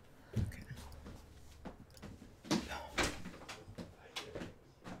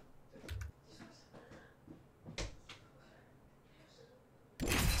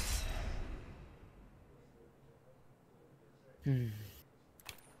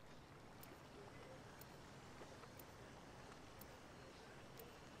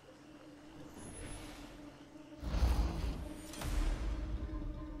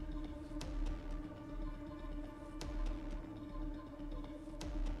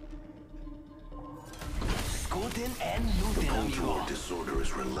 The culture of disorder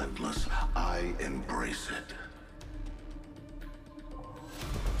is relentless. I embrace it.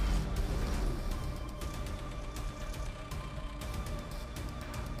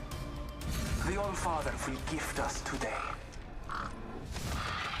 The All-Father will gift us today.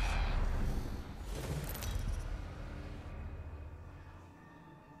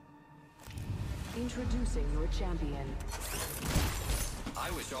 Introducing your champion. I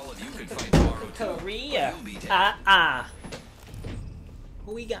wish all of you could fight tomorrow too. Korea. You'll be dead.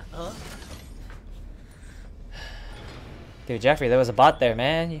 Who we got? Dude, Jeffrey, there was a bot there,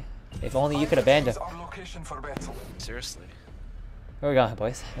 man. If only you could have banned him. Seriously. Where we going,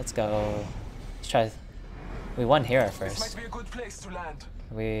 boys? Let's go. Let's try. We won here at This first. might be a good place to land.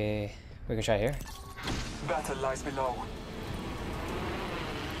 We could try here. Battle lies below.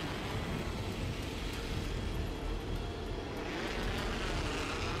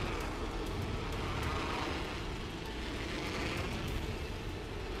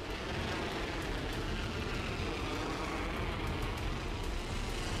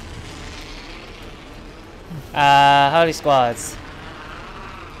 How many squads?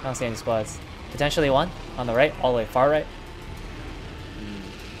 I don't see any squads. Potentially one on the right, all the way far right.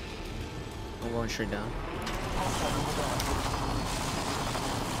 I'm going straight down.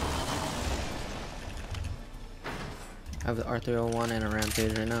 I have the R301 and a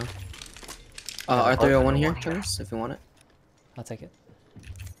Rampage right now. R301 here, cheungus, if you want it. I'll take it.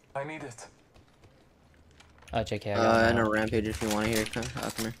 I need it. Oh, JK, I got And my a own. Rampage if you want to hear. Come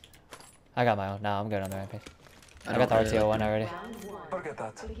here. I got my own. Nah, I'm good on the rampage. I don't got the really RTO like one already. Forget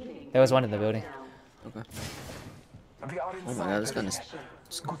that. There was one in the building. Okay. We are Oh my god, this gun is...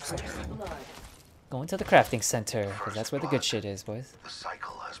 good place. Going to the crafting center, because that's where the good shit is, boys. The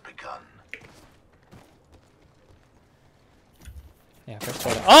cycle has begun. Yeah, first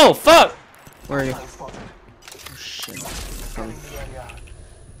photo. Oh, fuck! Where are you? Oh, shit.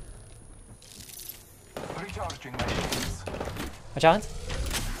 Recharging my shields. Watch out.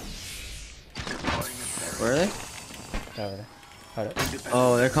 Where are they? They're over there. Hold up.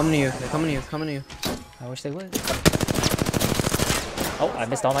 Oh, they're coming to you. They're coming to you. Coming to you. I wish they would. Oh, I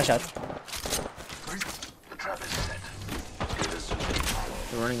missed all my shots.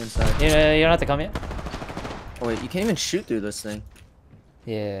 They're running inside. You don't have to come yet. Oh wait, you can't even shoot through this thing.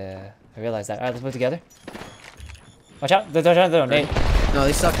 Yeah, I realized that. Alright, let's move together. Watch out. They're trying to throw a nade. No,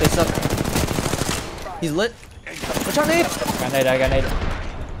 they suck. They suck. He's lit. Watch out, nade! I got nade.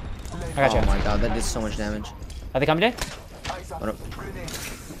 I got you. Oh my god, that did so much damage. Are they coming in? What up?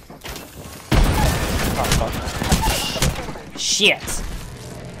 Oh, fuck. Shit.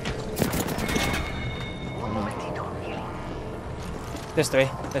 There's three.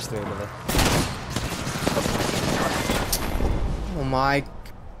 There's three, I believe. Oh my.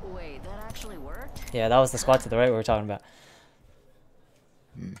 Wait, that actually worked? Yeah, that was the squad to the right we were talking about.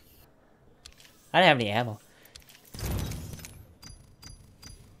 I didn't have any ammo.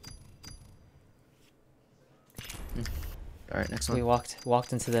 Alright, next We one.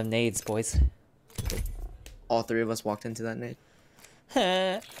 walked into them nades, boys. All three of us walked into that nade.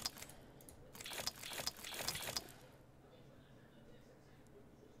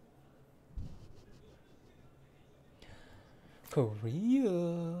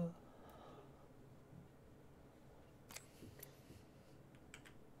 Korea.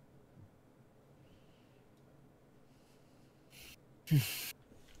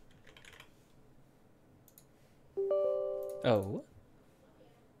 Oh.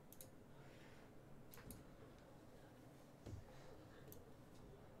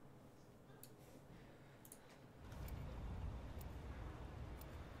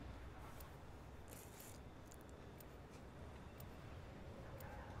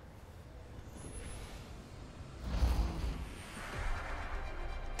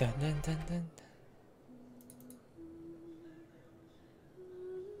 Dun dun dun dun.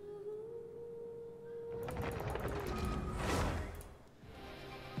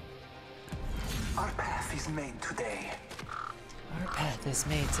 Our path is made today. Our path is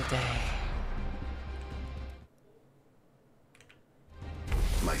made today.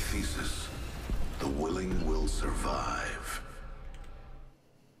 My thesis: the willing will survive.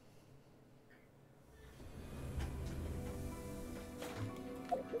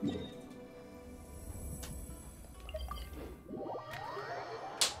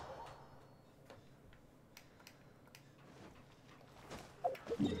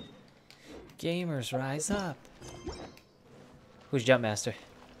 Gamers, rise up. Who's Jump Master?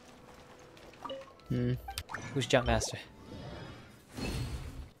 Who's Jump Master?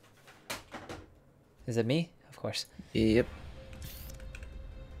 Is it me? Of course. Yep.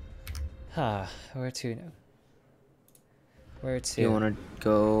 Where to now? Where to? You wanna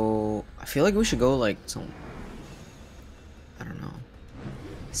go? I feel like we should go like some. I don't know.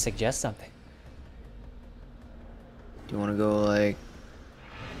 Suggest something. Do you wanna go like?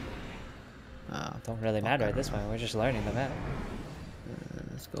 Don't really matter at this point. We're just learning the map.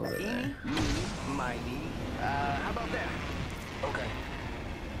 Let's go over there. Mighty. How about that? Okay.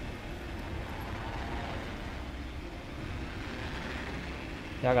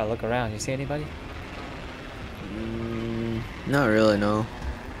 Y'all gotta look around. You see anybody? Not really, no.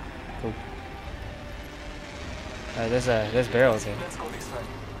 Cool. There's barrels here. Let's go this way.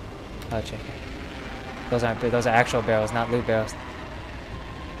 Oh, check it. Those are actual barrels, not loot barrels.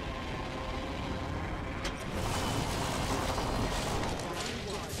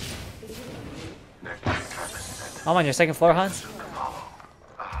 I'm on your second floor, Hans.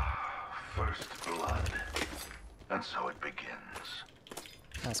 First blood. And so it begins.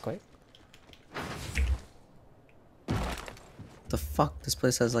 That's quick. The fuck? This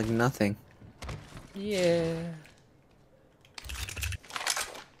place has like nothing. Yeah.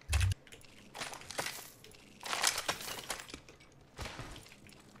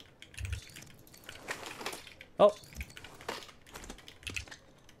 Oh.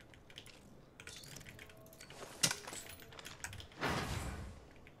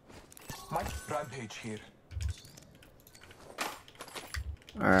 My rampage here.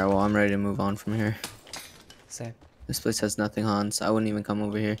 Alright, well, I'm ready to move on from here. Same. This place has nothing, Hans. I wouldn't even come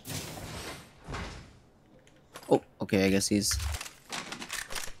over here. Oh, okay, I guess he's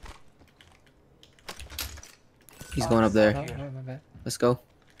going up there. Oh, my bad. Let's go.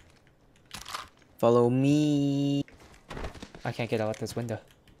 Follow me. I can't get out this window.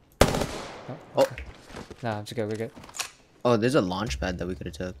 Oh. No, I'm just good. We're good. Oh, there's a launch pad that we could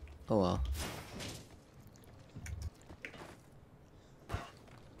have took. Oh well.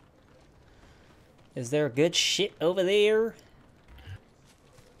 Is there good shit over there?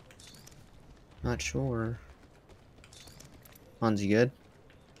 Not sure. Hans, you good?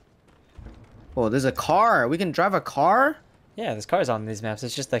 Oh, there's a car. We can drive a car? Yeah, there's cars on these maps.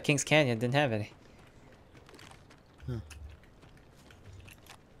 It's just that Kings Canyon didn't have any. Huh.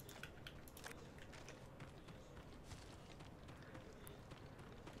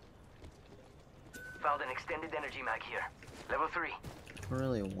 Found an extended energy mag here. Level 3.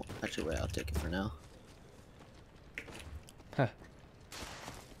 Really? Actually, wait. I'll take it for now. Huh.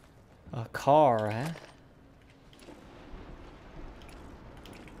 A car, huh?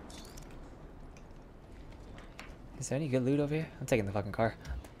 Is there any good loot over here? I'm taking the fucking car.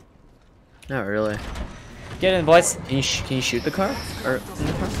 Not really. Get in, boys. Can you shoot the car? Or in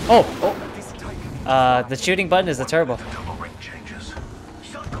the car? Oh! The shooting button is the turbo.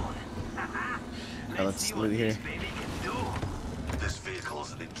 Oh, let's loot here. This vehicle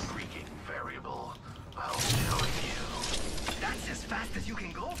is an intriguing variable. I'll show you. That's as fast as you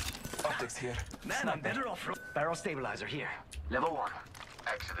can go? Optics here. Man, I'm better off. Barrel stabilizer here. Level 1.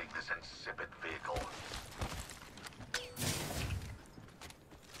 Exiting this insipid vehicle.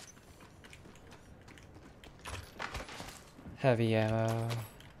 Heavy ammo.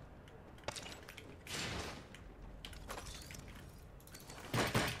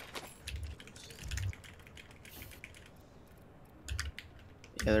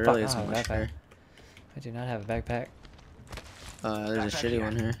 Yeah, there really Fuck, isn't oh, much backpack. there. I do not have a backpack. There's a shitty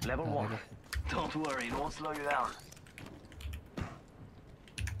one here. Level Oh, 1. okay. Don't worry, it won't slow you down.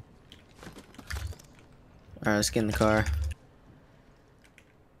 Alright, let's get in the car.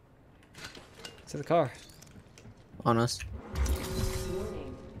 To the car. On us.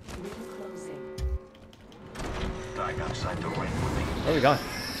 Dying outside the ring would be Where are we going?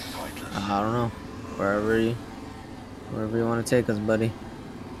 pointless. I don't know. Wherever you want to take us, buddy.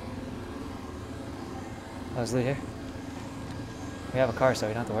 Oh, there's loot here. We have a car, so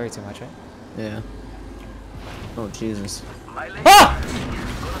we don't have to worry too much, right? Yeah. Oh Jesus. Ah!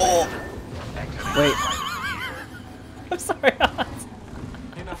 Oh. Wait. I'm sorry, Hans.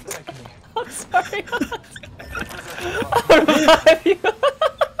 Enough taking me. I'm sorry, Hans. I'm alive, you.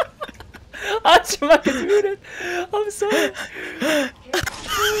 Hans, your mic is muted. I'm sorry.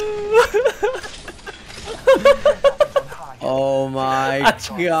 Oh my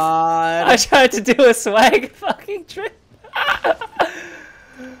god. I tried to do a swag fucking trick. I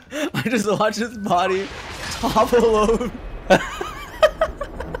just watched his body topple over.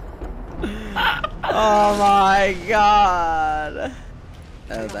 Oh my god.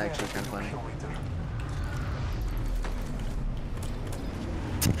 That was actually kind of funny.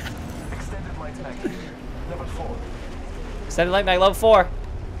 Extended light mag here. Level 4. Extended light mag level 4.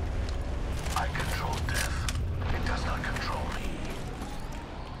 I control death. It does not control me.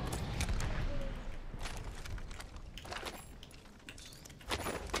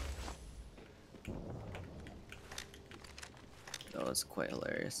 That was quite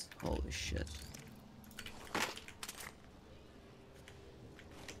hilarious. Holy shit.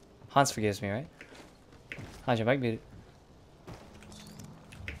 Hans forgives me, right? Hans, your mic muted.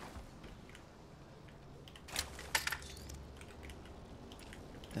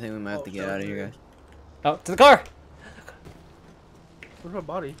 I think we might have to get out of here, guys. Oh, to the car! Where's my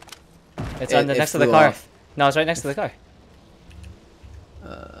body? It's on the next to the flew car. off. No, it's right next to the car.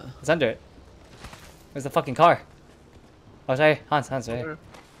 It's under it. Where's the fucking car? Oh, it's right here. Hans, right here.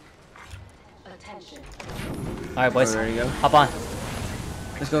 Alright, boys. Ready to go? Hop on.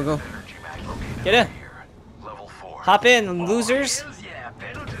 Let's go. Get in. Level 4. Hop in, losers.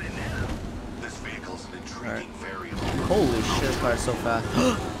 This vehicle's an intriguing variable. Holy shit, this car is so fast.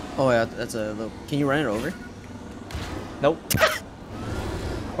 Oh yeah, that's a little... Can you run it over? Nope.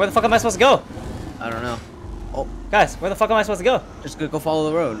 Where the fuck am I supposed to go? I don't know. Oh, Guys, where the fuck am I supposed to go? just go follow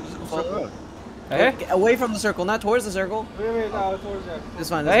the road. Just go follow the road. Right here? Get away from the circle, not towards the circle. Wait, no, towards that. It's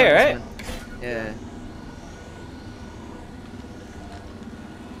fine. Right here, right? Yeah.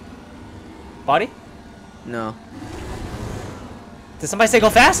 Body? No. Did somebody say go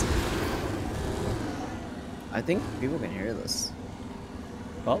fast? I think people can hear this.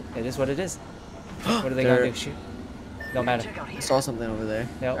 Well, it is what it is. What are they gonna do? Shoot? Don't matter. I saw something over there.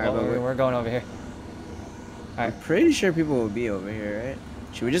 Yeah, Alright, well, but we're going over here. I'm pretty sure people will be over here, right?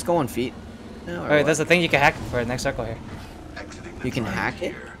 Should we just go on feet? No, or Alright, what? there's a thing you can hack for the next circle here. You can hack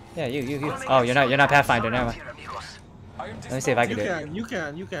it? Yeah, you. Oh, you're not Pathfinder, never mind. Let me see if I can do it.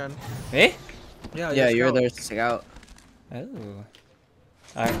 You can. Me? Yeah, Yeah, you're there to stick out. Oh.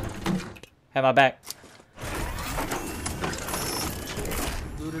 Alright. Have my back.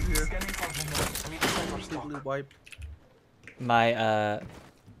 Looted here. Completely wiped. My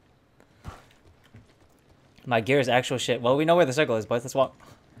gear is actual shit. Well, we know where the circle is, boys. Let's walk.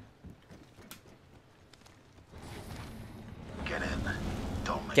 Get in.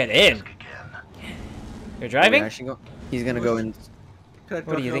 Don't make Get me in? ask again. You're driving? He's gonna go in.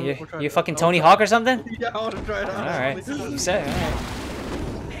 What do you think? You fucking Tony Hawk or something? Yeah, I want to try it out. Alright. You said it.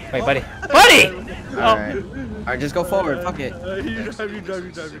 Alright. Wait, buddy. Buddy! Alright. Alright, just go forward. Fuck it. You drive. I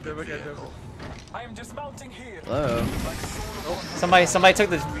can't drive. I am dismounting here. Hello. Somebody took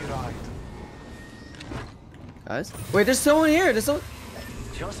the... Guys? Wait, there's someone here. There's someone...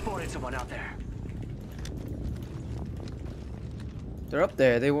 Just spotted someone out there. They're up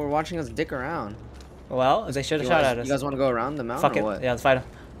there. They were watching us dick around. Well, they should have shot at us. You guys want to go around the mountain Fuck or it. what? Yeah, let's fight them.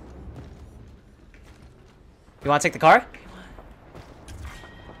 You want to take the car?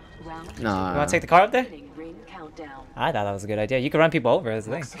 Nah. You want to take the car up there? I thought that was a good idea. You can run people over, that's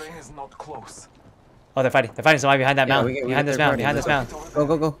the thing. Next ring is not close. Oh, they're fighting. They're fighting somebody behind that Yeah, mountain. we Behind get this their mountain. party. Behind this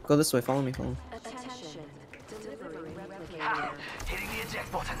mountain. Go this way. Follow me. Hitting the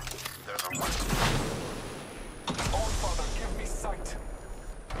eject button.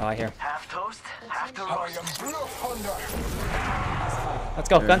 Oh, I hear him. Half toast, half to I roast. am blue thunder. Let's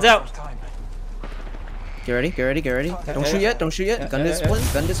go. Guns out. Get ready, get ready, get ready. Don't shoot yet, don't shoot yet. Gun discipline,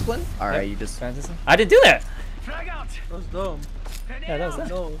 gun discipline. Alright, you just... I didn't do that. Frag out. That was dumb. Yeah, that was that.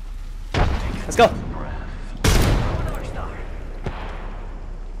 No. Let's go.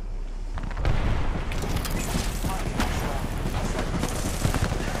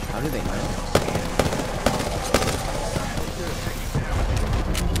 How do they know?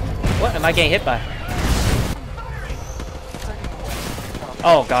 What am I getting hit by?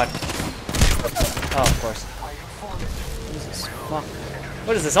 Oh god. Oh, of course. What is this? Fuck.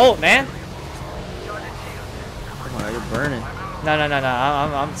 What is this ult, man? Come on, you're burning. No.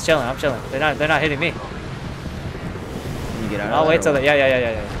 I'm chilling. I'm chilling. They're not hitting me. Can you get out of I'll wait till that?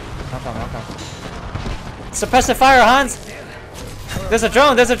 yeah. I'll come. Suppress the fire, Hans. There's a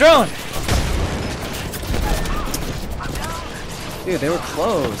drone. There's a drone. Dude, they were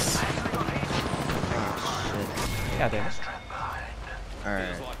close. Oh, God damn it.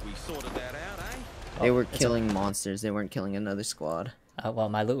 Alright. They were killing monsters. They weren't killing another squad. Well,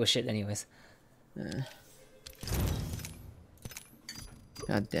 my loot was shit anyways.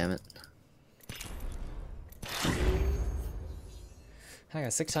 God damn it. I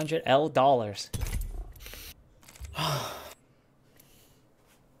got $600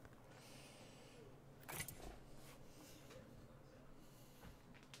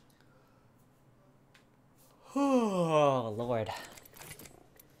 Oh, Lord.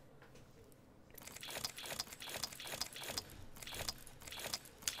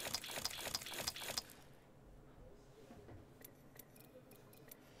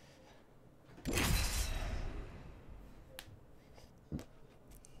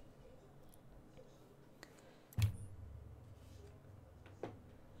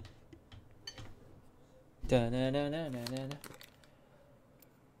 Da-na-na-na-na-na.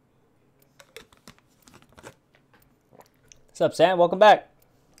 What's up, Sam? Welcome back.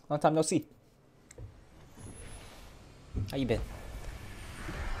 Long time no see. How you been?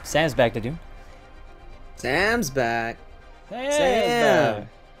 Sam's back, Dadune. Sam's back. Sam's Sam! back.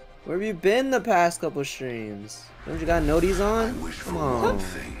 Where have you been the past couple streams? Don't you got noties on? Come on.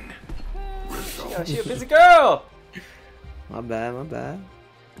 Yo, she a busy girl. My bad, my bad.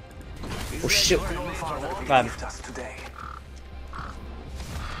 Oh shit. Bye.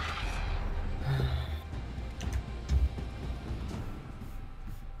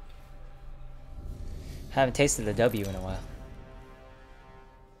 Haven't tasted the W in a while.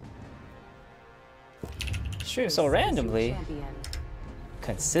 Stream so randomly.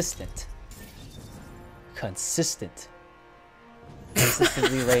 Consistent. Consistently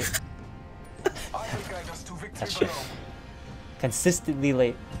late. That's shit. Consistently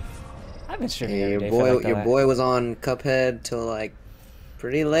late. I've been streaming Hey, every day. your boy was on Cuphead till like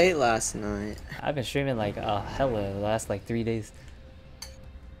pretty late last night. I've been streaming like hella the last like 3 days.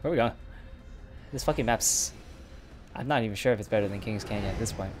 Where we going? This fucking map's... I'm not even sure if it's better than King's Canyon at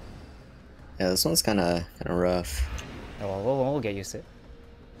this point. Yeah, this one's kind of rough. Oh, well, we'll get used to it.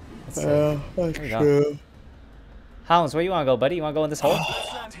 Where we going? Hounds, where you want to go, buddy? You want to go in this hole?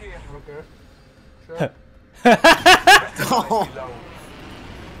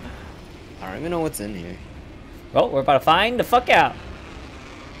 I don't even know what's in here. Well, we're about to find the fuck out.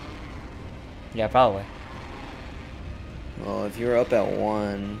 Yeah, probably. Well, if you were up at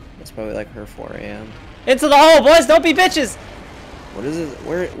 1, it's probably like her 4 a.m. Into the hole, boys! Don't be bitches! What is it?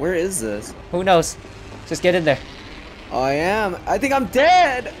 Where is this? Who knows? Just get in there. Oh, I am. I think I'm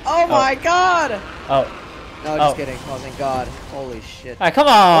dead! Oh my god! Oh. No, just kidding. Oh, thank god. Holy shit. Alright, come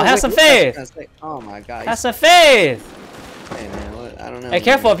on! Have some faith! Oh my god. Have some faith! Hey man, what? I don't know. Hey,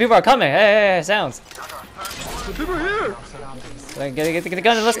 careful! People are coming! Hey, sounds! People are here! Get the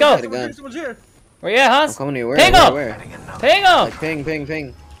gun and let's go! Someone's here! Where you at, Hans? I'm coming to you. Where? Ping him! Where? Ping him! Like,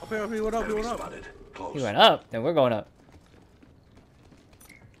 ping. Up here, he went up. He went up, then we're going up.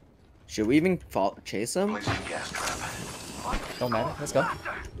 Should we even chase him? Don't matter. Let's go.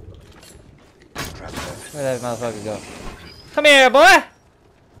 Where'd that motherfucker go? Come here, boy!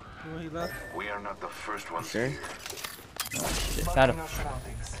 He left. We are not the first ones. Sure. Found him.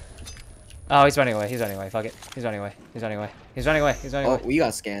 Oh, he's running away. He's running away. Fuck it. He's running away. He's running away. He's running away. He's running away. Oh, we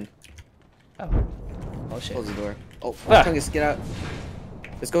got scanned. Oh. Oh shit. Close the door. Oh, Ah. Chungus, get out.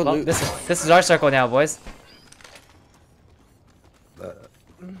 Let's go Well, loot. this is our circle now, boys.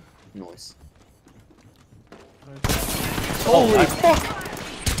 Noise. Holy fuck!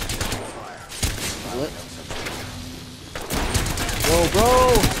 What? Whoa,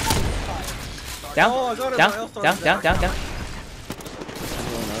 bro! Down, Oh, I got him. down, My L-star down, is down, down, down. I'm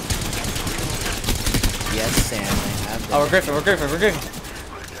blowing up. Yes, Sam, I have Oh, we're griffing, we're griffing, we're griffing.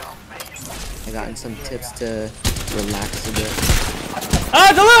 I gotten some tips to relax a bit.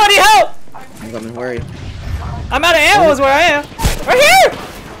 Ah, Galoo, I need help! I'm coming, where are you? I'm out of ammo is where I am. Right here!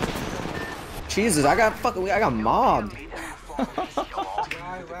 Jesus, I got mobbed.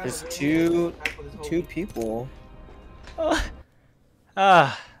 There's two people.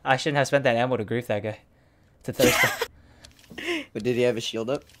 I shouldn't have spent that ammo to grief that guy. To thirst him. But did he have a shield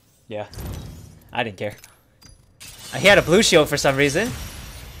up? Yeah. I didn't care. He had a blue shield for some reason.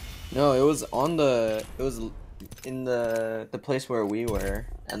 No, it was in the place where we were,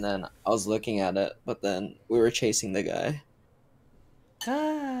 and then I was looking at it, but then we were chasing the guy.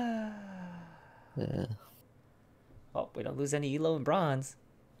 Yeah. Oh, we don't lose any elo and bronze.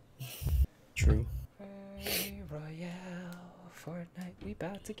 True. Royale, Fortnite, we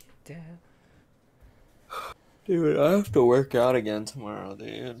about to get down. Dude, I have to work out again tomorrow,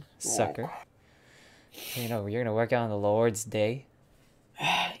 dude. Sucker. You know, you're gonna work out on the Lord's day.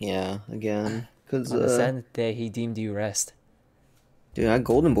 Yeah, again. Cause on the 7th day, he deemed you rest. Dude, I had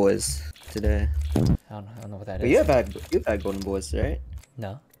Golden Boys today. I don't know what that but is. You've had Golden Boys, right?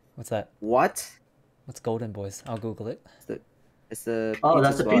 No. What's that? What? What's Golden Boys? I'll Google it. It's the oh,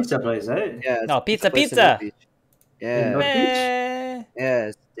 that's the spot. pizza place, eh? Yeah. No, pizza. Yeah. Man. Yeah,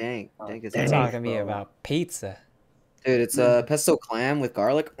 it's dank. Dank as You're talking to me about pizza. Dude, it's a pesto clam with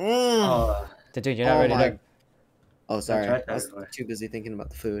garlic. Oh. Dude, you're not ready to... Oh, sorry. I was too busy thinking about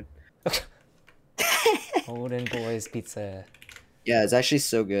the food. Golden Boys pizza. Yeah, it's actually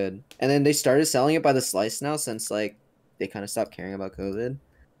so good. And then they started selling it by the slice now since, like, they kind of stopped caring about COVID.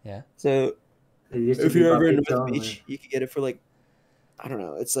 Yeah. So, if you're ever in the beach, you could get it for, like, I don't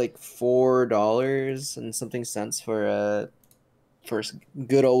know, it's like $4 and something cents for a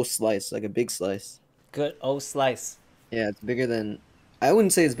good old slice, like a big slice. Good old slice. Yeah, it's bigger than... I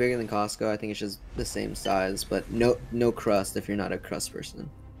wouldn't say it's bigger than Costco. I think it's just the same size, but no crust if you're not a crust person.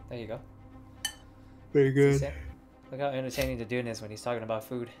 There you go. Very good. Look how entertaining Dadune is when he's talking about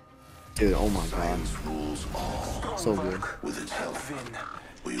food. Dude, oh my god. So good.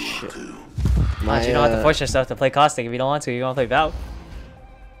 Shit. You don't have to force yourself to play Caustic if you don't want to. You want to play Valve.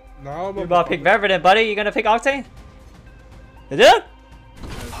 No, you're about to pick Revenant, buddy. You gonna pick Octane? Dadune?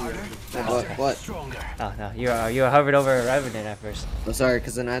 What? Oh no, you were hovered over Revenant at first. I'm sorry,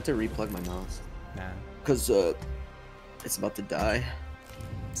 because then I had to replug my mouse. Nah. Because it's about to die.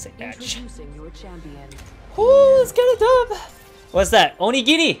 Introducing your champion. Ooh, let's get it done. What's that?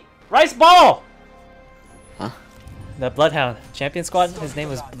 Onigiri! Rice Ball! Huh? The Bloodhound champion squad, his name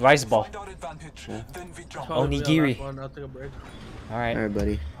was Rice Ball. Yeah. Onigiri. I'll take a break. Alright. Alright,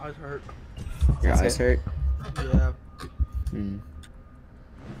 buddy. Eyes hurt. Your eyes hurt? Yeah. Hmm.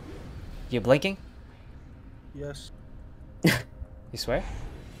 You blinking? Yes. You swear?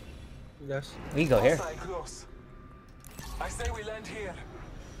 Yes. We go here. I say we land here.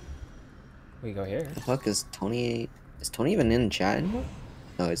 We go here. The fuck is Tony? Is Tony even in chat anymore?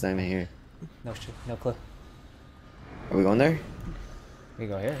 No, he's not even here. No clue. Are we going there? We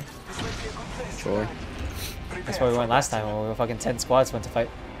go here. Sure. That's where we went last time when we were fucking 10 squads went to fight.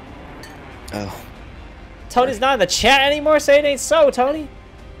 Oh. Tony's not in the chat anymore? Say it ain't so, Tony.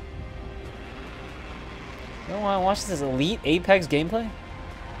 You don't want to watch this elite Apex gameplay?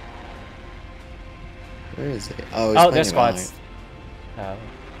 Where is it? Oh, there's squads.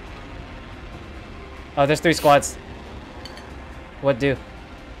 Oh, there's 3 squads. What do?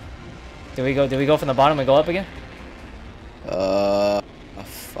 Do we go from the bottom and go up again?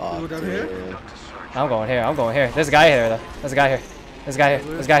 Fuck. Here? I'm going here. There's a guy here though. There's a guy here.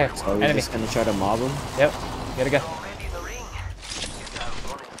 So we're Enemy. just gonna try to mob him? Yep. Gotta go.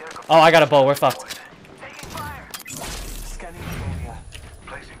 Oh, I got a bow. We're fucked.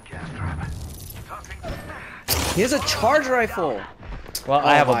 He has a charge rifle! Well,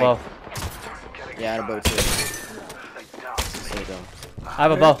 I have a bow. Yeah, I had a bow too. So dumb. I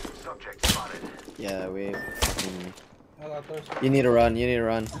have a bow. Yeah, we fucking... You need to run.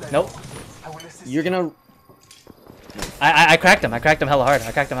 Nope. You're gonna... I cracked him. I cracked him hella hard.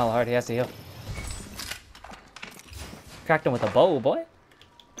 He has to heal. Cracked him with a bow, boy.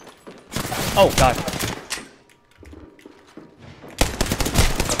 Oh, God.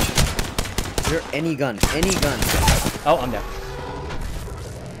 You're any gun. Oh, I'm down.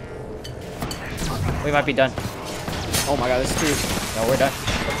 We might be done. Oh my god, there's 2. No, we're done.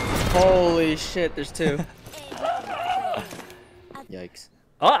 Holy shit, there's 2. Yikes.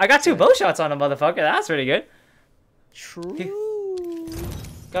 Oh, I got 2 bow shots on a motherfucker. That's pretty good. True.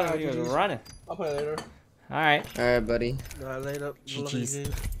 God, he was running. I'll play later. Alright. Alright, buddy. Later. GG's.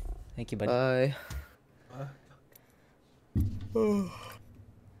 Thank you, buddy. Bye.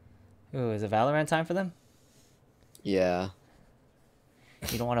 Ooh, is it Valorant time for them? Yeah.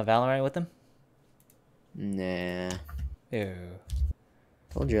 You don't want to Valorant with them? Nah. Ew.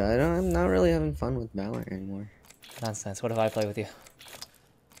 Told you, I'm not really having fun with Valorant anymore. Nonsense. What if I play with you?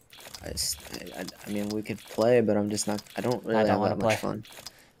 I mean, we could play, but I'm just not. I don't really have that much fun.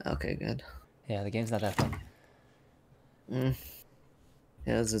 Okay, good. Yeah, the game's not that fun. Yeah,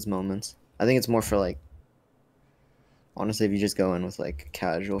 there's its moments. I think it's more for like. Honestly, if you just go in with like a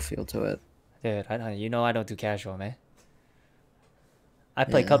casual feel to it. Dude, you know I don't do casual, man. I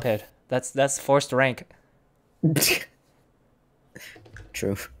play Cuphead. That's forced rank.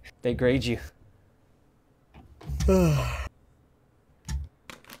 True. They grade you.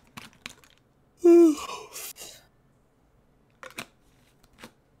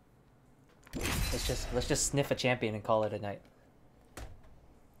 Let's just sniff a champion and call it a night.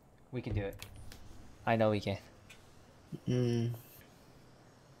 We can do it. I know we can. Alright,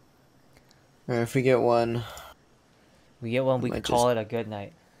 if we get one. We can call it a good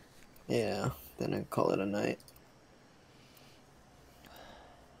night. Yeah, then I call it a night.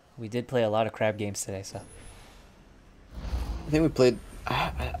 We did play a lot of crab games today, so. I think we played.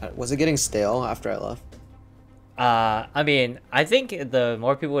 Was it getting stale after I left? I mean, I think the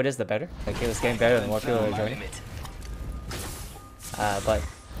more people it is, the better. Like, it was getting better the more people were joining. But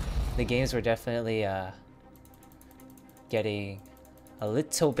the games were definitely getting a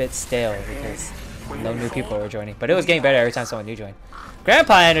little bit stale because no new people were joining. But it was getting better every time someone new joined.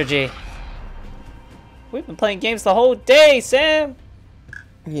 Grandpa energy! We've been playing games the whole day, Sam!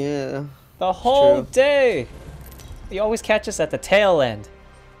 Yeah. The whole day! You always catch us at the tail end.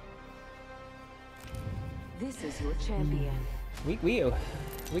 This is your champion. We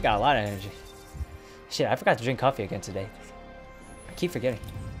got a lot of energy. Shit, I forgot to drink coffee again today. I keep forgetting.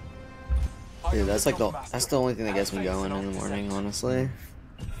 Dude, that's the only thing that gets me going in the morning, honestly.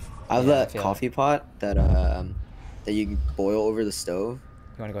 I have that coffee pot that that you boil over the stove.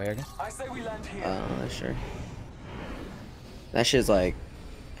 You wanna go here again? Sure. That shit's like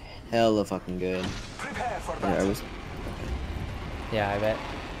hella fucking good. Yeah, I bet.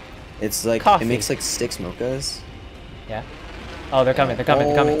 It's like coffee. It makes like 6 mochas. Yeah. Oh, they're coming. They're coming.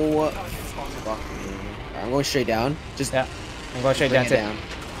 They're coming. Fuck me. I'm going straight down. Just yeah. I'm going straight down too.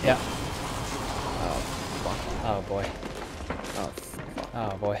 Yeah. Oh fuck. Oh boy. Oh fuck.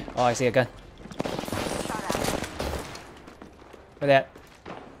 Oh boy. Oh, I see a gun. Where that?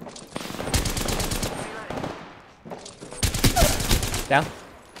 Down.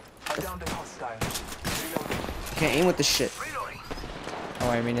 Can't aim with this shit. Oh,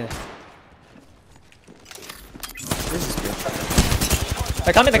 I mean it. This is good.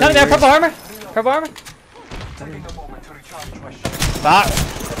 They're coming. They're coming. They're purple armor. Purple armor. Ah.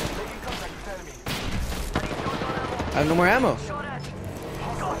 I have no more ammo.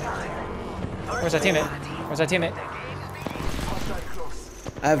 Where's our teammate? Where's our teammate?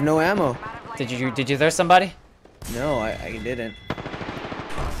 I have no ammo. Did you thirst somebody? No, I didn't.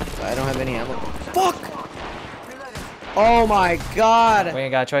 I don't have any ammo. Fuck! Oh my god! We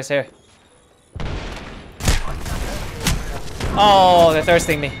ain't got a choice here. Oh, they're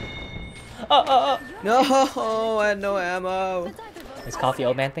thirsting me. Oh. No, I had no ammo. Is coffee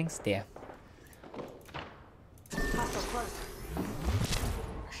old man things? Damn.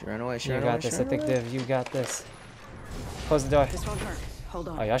 Should run away. You got this, Addictive. You got this. Close the door. Hold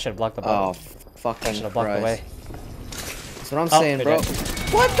on. Oh, y'all should have blocked the door. Oh, fucking I should have blocked the way. That's what I'm saying, bro. Dead.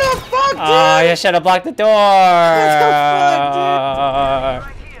 What the fuck, dude? Oh, you should have blocked the door.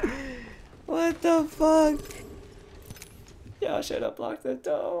 What the fuck? Y'all should have blocked the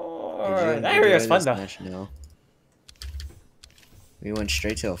door. That area was fun, though. No. We went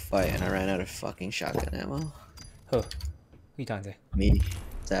straight to a fight, and I ran out of fucking shotgun ammo. Who you talking to? Me.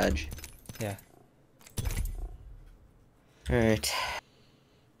 Sag. Yeah. Alright.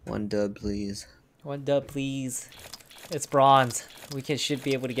 1 dub, please. 1 dub, please. It's bronze. We should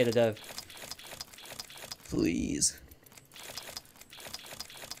be able to get a dub. Please.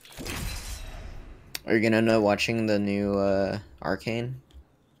 Are you gonna end up watching the new Arcane?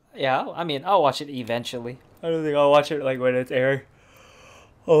 Yeah, I mean, I'll watch it eventually. I don't think I'll watch it like when it's airing.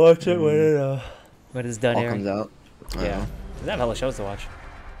 I'll watch it when it's done airing. Comes out. Yeah. There's not hella shows to watch.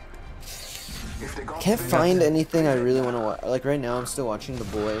 Can't find anything I really want to watch. Like right now, I'm still watching The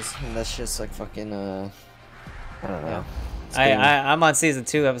Boys, and that's just like fucking I don't know. Yeah. I'm on season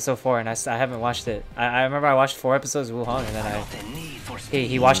 2, episode 4, and I haven't watched it. I remember I watched 4 episodes of Wuhan, and then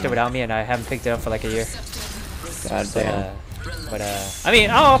he watched it without me, and I haven't picked it up for like a year. God damn. But I mean,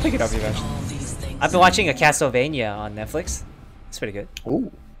 I'll pick it up eventually. I've been watching a Castlevania on Netflix. It's pretty good.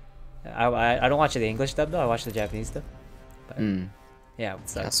 Ooh. I don't watch the English dub though. I watch the Japanese dub. But, yeah.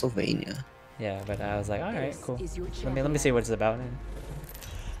 So, Castlevania. Yeah, but I was like, all right, cool. Let me see what it's about.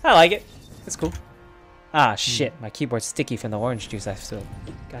 I like it. It's cool. Ah, shit. My keyboard's sticky from the orange juice I spilled.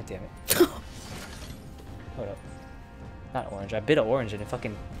 God damn it. Hold up. Not orange. I bit an orange and it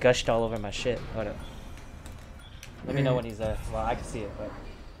fucking gushed all over my shit. Hold up. Let me know when he's there. Well, I can see it, but...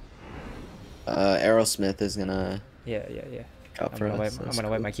 Aerosmith is gonna... Yeah. I'm gonna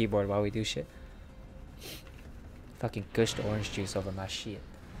wipe my keyboard while we do shit. Fucking gushed orange juice over my shit.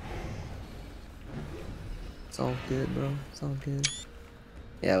 It's all good, bro. It's all good.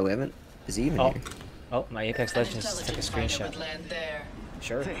 Yeah, we haven't... Is he even Oh. here? Oh, my Apex Legends just took a screenshot.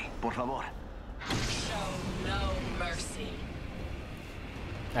 Sure. Por favor. No mercy.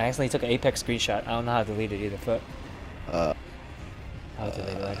 I accidentally took an Apex screenshot. I don't know how to delete it either, but... I'll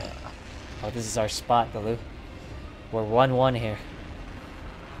delete it later. Oh, this is our spot, Dalu. We're 1-1 here.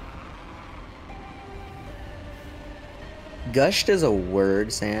 Gushed is a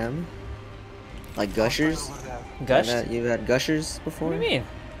word, Sam. Like gushers? Gushed? You've had gushers before? What do you mean?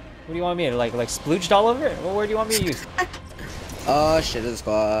 What do you want me to, like splooged all over it? What word do you want me to use? Oh, shit, the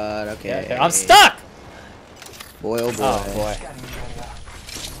squad. Okay. Yeah, I'm stuck! Boy, oh boy. Oh, boy.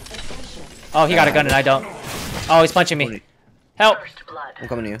 Oh, he got a gun and I don't. Oh, he's punching me. Help! I'm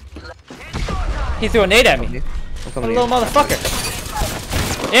coming to you. He threw a nade at me. I'm What coming a to little you.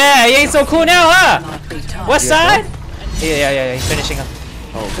 motherfucker. Yeah, he ain't so cool now, huh? West side? Yeah, he's finishing him.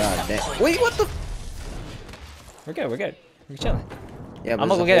 Oh, god damn. Wait, what the? We're good. We're chilling. Yeah, I'm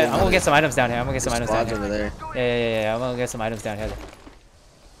gonna get some items down here. I'm gonna get some items down here. Over there. Yeah. I'm gonna get some items down here.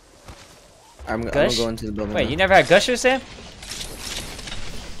 I'm gonna go into the building. Wait, you never had gushers, Sam?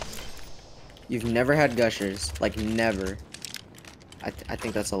 You've never had gushers, like never. I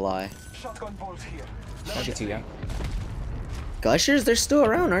think that's a lie. Shotgun bolt here. Don't be too young. Gushers? They're still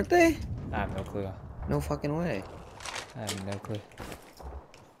around, aren't they? I have no clue. No fucking way. I have no clue.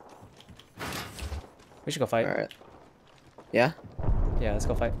 We should go fight. Alright. Yeah? Yeah, let's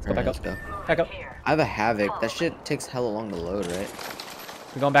go fight. Let's go back Alright, up. let's go. Back up. I have a Havoc. That shit takes hella long to load, right?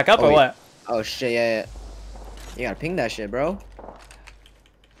 We going back up or what? Oh shit, yeah. You gotta ping that shit, bro.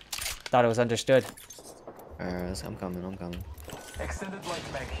 Thought it was understood. Alright, I'm coming. Extended light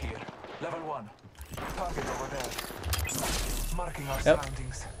mag here. Level 1. Target over there. Marking our Yep.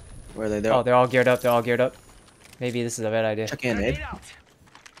 surroundings. Where are they? Oh, they're all geared up. Maybe this is a bad idea. Check in, eh?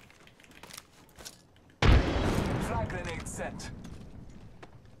 Flag grenade sent.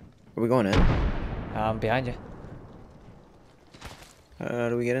 Where we going in? Behind you. How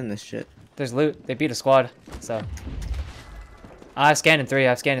do we get in this shit? There's loot. They beat a squad, so. I've scanned in 3.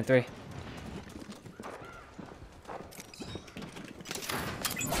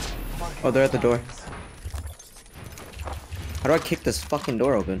 Oh, they're at the door. How do I kick this fucking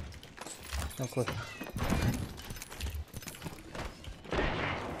door open? No clue.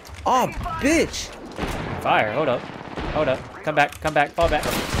 Oh, bitch! Fire. Hold up. Come back. Fall back.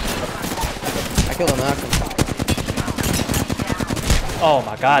 I killed him after. Oh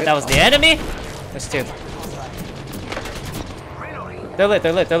my god, that was the enemy? There's 2. They're lit.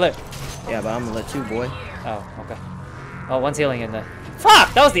 Yeah, but I'm lit too, boy. Oh, okay. Oh, one's healing in there.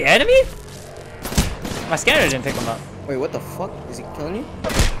 Fuck! That was the enemy? My scanner didn't pick him up. Wait, what the fuck? Is he killing you?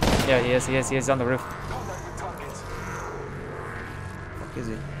 Yeah, he is on the roof. Fuck is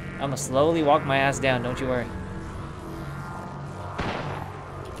he? I'm gonna slowly walk my ass down, don't you worry.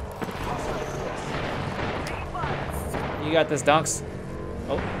 You got this, Dunks.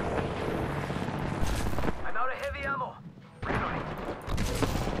 Oh. I'm out of heavy ammo.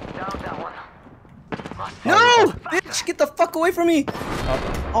 Down that one. No! Bitch, get the fuck away from me!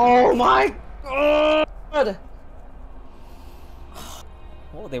 Oh my god!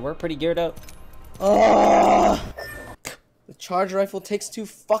 Oh, they were pretty geared up. The charge rifle takes too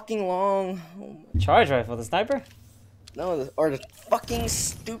fucking long. Oh Charge rifle, the sniper? no, or the fucking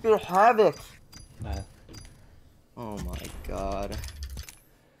stupid Havoc. Nah. Oh my god.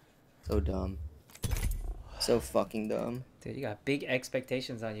 So dumb. So fucking dumb. Dude, you got big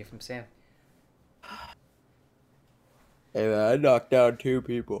expectations on you from Sam. Hey man, I knocked down 2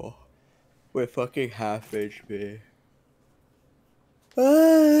 people with fucking half HP.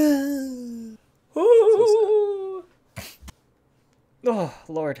 Ooh. Oh,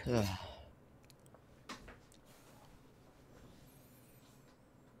 Lord.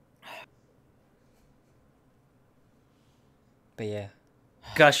 But yeah,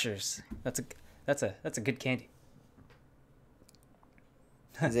 gushers. That's a good candy.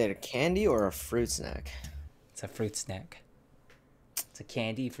 Is it a candy or a fruit snack? It's a fruit snack. It's a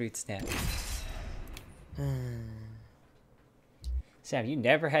candy fruit snack. Sam, you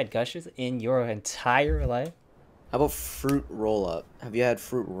never had gushers in your entire life? How about fruit roll-up? Have you had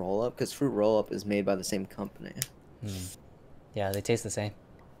fruit roll-up? Because fruit roll-up is made by the same company. Yeah, they taste the same.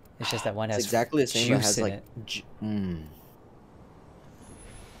 It's just that one has It's exactly the same, but it juice has in like. it.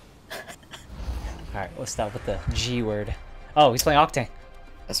 All right, we'll stop with the G word. Oh, he's playing Octane.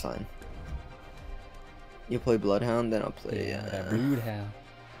 That's fine. You play Bloodhound, then I'll play. Broodhound.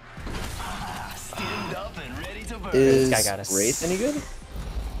 Is This guy got us. Wraith any good?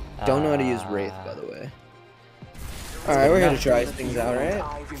 Don't know how to use Wraith, by the way. Alright, we're gonna try things out,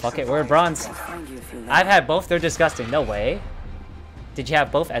 right? Fuck it, we're bronze. I've had both, they're disgusting. No way. Did you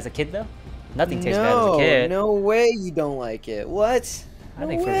have both as a kid, though? Nothing tastes bad as a kid. No way you don't like it. What? I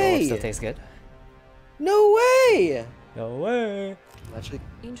think fruit roll still tastes good. No way! No way. I'm actually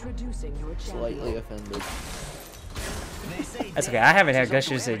Introducing your slightly offended. That's okay, I haven't had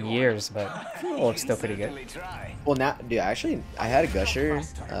gushers in years, but fruit roll is still pretty good. Well, now, dude, actually, I had a gusher,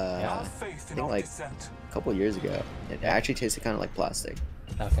 I think like a couple years ago. It actually tasted kind of like plastic.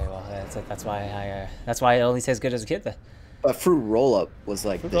 Okay, well, that's why it only tastes good as a kid, then. But fruit roll-up was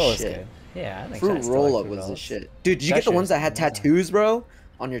like Fruit the roll is shit. good. Yeah, I think Fruit I still roll-up like fruit was the roll-ups. shit. Dude, did you get the ones that had tattoos, bro?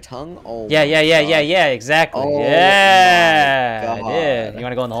 On your tongue? Oh Yeah, my God. exactly. Oh Yeah, my I did. God. You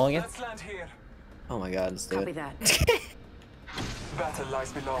want to go in the hole again? Oh my God, let's do Copy it. that. Battle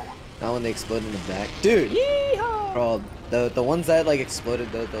lies below. Not when they explode in the back. Dude! Yeehaw! Bro, the ones that like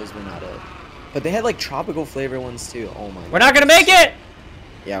exploded, those were not it. But they had like tropical flavor ones too. Oh my God. We're not gonna make it!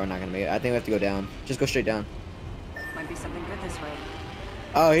 Yeah, we're not gonna make it. I think we have to go down. Just go straight down. Might be something good this way.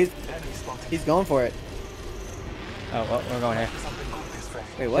 Oh, he's going for it. Oh, well, we're going here.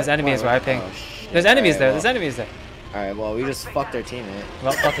 Wait, what? There's enemies where I ping. Oh, shit. There's enemies Alright, there. well- There's enemies there. Alright, well, we just fucked our teammate.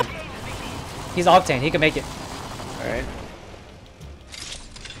 Well, fuck him. He's Octane. He can make it. Alright.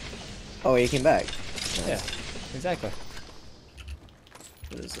 Oh, he came back. Nice. Yeah, exactly.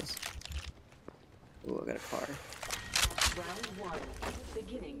 What is this? Ooh, I got a car.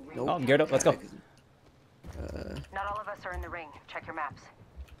 Nope. Oh, I'm geared up. Let's go. Not all of us are in the ring. Check your maps.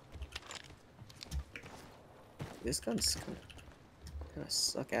 This gun's kind of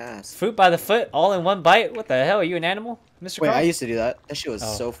suck ass. Fruit by the foot, all in one bite. What the hell? Are you an animal, Mr. Wait, Carl? I used to do that. That shit was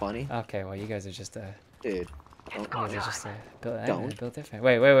Oh. so funny. Okay, well, you guys are just Dude. you guys are just built, Don't. built different.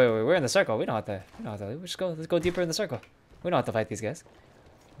 Wait. We're in the circle. We don't have to. We don't have to. Let's go deeper in the circle. We don't have to fight these guys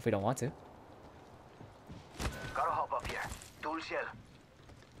if we don't want to. Gotta hop up here. Dual shell.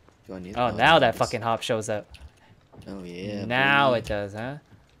 Do I need Oh, now that fucking hop shows up. Oh, yeah. Now boy. it does, huh?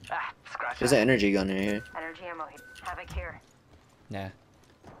 Ah, scratch. There's an energy gun in here. Energy ammo. Havoc here. Yeah.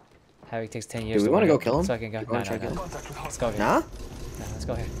 Havoc takes 10 years. Do we want to go kill him? So I can go. You No, wanna try no. kill him? Let's go here. Nah? No, let's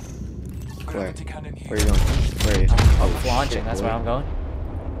go here. Where? Where are you going? Where are you? Oh, Launching. shit, That's boy. where I'm going.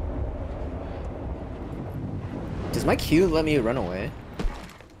 Does my Q let me run away?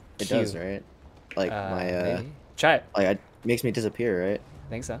 It Q. does, right? Like my Maybe. Try it. like it makes me disappear, right?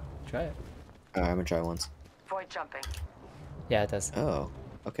 Think so. Try it. Alright, I'm gonna try once. Void jumping. Yeah, it does. Oh,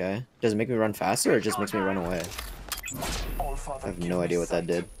 okay. Does it make me run faster or it just makes me run away? I have no idea what that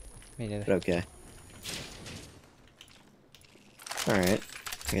did. Me neither. But okay. Alright.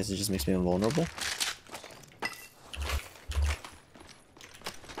 I guess it just makes me invulnerable.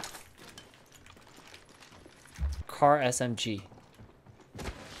 Car SMG.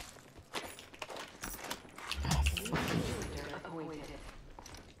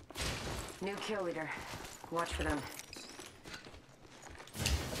 New kill leader. Watch for them.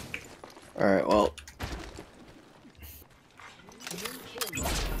 Alright, well.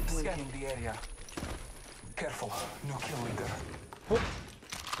 Scanning the area. Careful, new kill leader.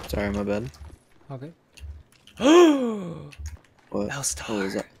 Sorry, my bad. Okay. What? L-Star. What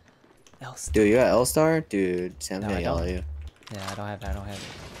was that? L-Star. Dude, you got L-Star? Dude, Sam's No, gonna I yell don't. at you. Yeah, I don't have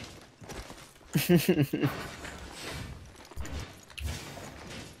it.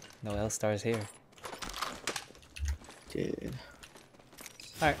 No L-Stars here. Dude.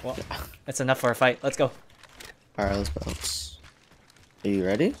 Alright, well, that's enough for a fight. Let's go. Alright, let's bounce. Are you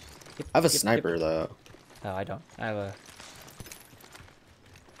ready? I have a sniper, though. No, I don't. I have a...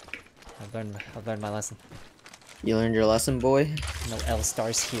 I've learned my lesson. You learned your lesson, boy? No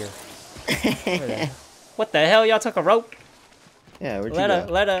L-Stars here. What the hell? Y'all took a rope? Yeah, where'd you Let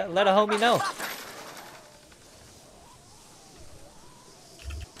go? a homie know.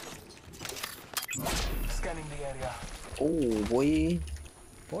 Scanning the area. Oh, boy.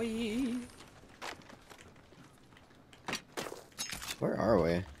 Boy. Where are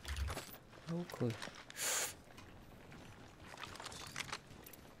we? No clue.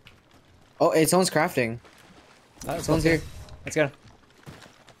 Oh, hey, someone's crafting. Someone's here. Let's get him.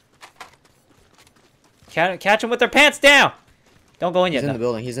 Catch him with their pants down! Don't go in yet. He's in the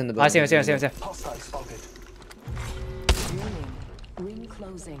building. He's in the building. I see him, I see him, I see him, I see him. Hostile spotted. Ring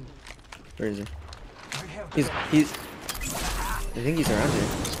closing. Where is he? We have He's I think he's around here.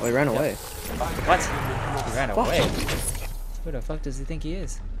 Oh, he ran away. What? He ran away? Who the fuck does he think he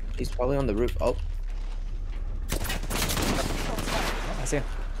is? He's probably on the roof. Oh. I see him.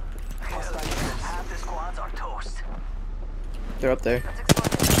 Half the squads are toast. They're up there.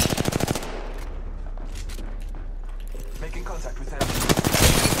 Making contact with them.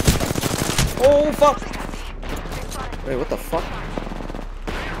 Oh, fuck! Wait, what the fuck?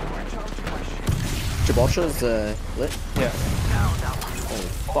 Gibraltar's lit? Yeah.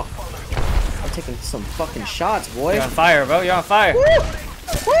 Oh, fuck. I'm taking some fucking shots, boy. You're on fire, bro. You're on fire. Woo!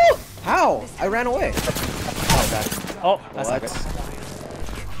 Woo! How? I ran away. Oh, God. Oh, that's not good.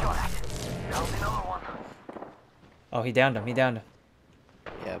 Oh, he downed him. He downed him.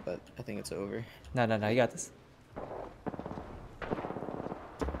 Yeah, but I think it's over. No, no, no. You got this.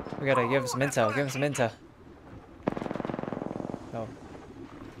 We gotta give him some intel. Give him some intel. Oh.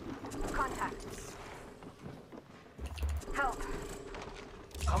 Contact. Help.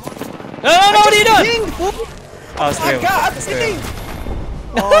 No, no, no, what are you doing? Ding, fool! Oh, it's three of them. God, It's three of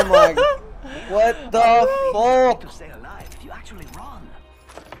them. Oh my god. What the fuck? To stay alive, you actually run.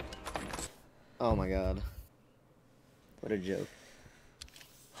 Oh my god. What a joke.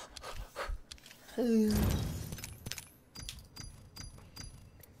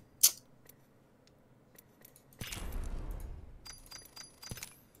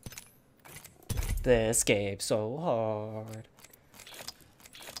 The escape so hard.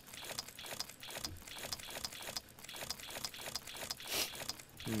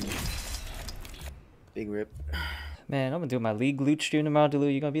 Big rip. Man, I'm gonna do my league loot stream tomorrow.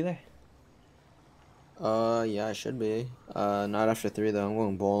 Delu, you gonna be there? Yeah, I should be. Not after 3 though. I'm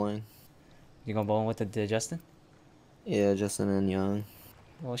going bowling. You gonna bowling with the Justin? Yeah, Justin and Young.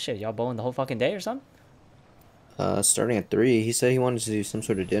 Well, shit, y'all bowling the whole fucking day or something? Starting at 3. He said he wanted to do some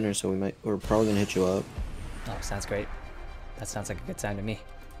sort of dinner, so we're probably gonna hit you up. Oh, sounds great. That sounds like a good time to me.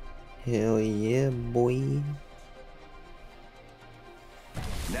 Hell yeah, boy.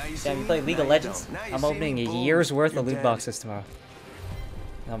 Yeah, we play League of Legends. I'm opening a year's worth of loot boxes tomorrow.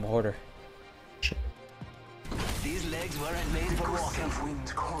 I'm a hoarder. These legs weren't made for walking.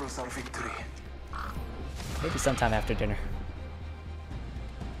 Maybe sometime after dinner.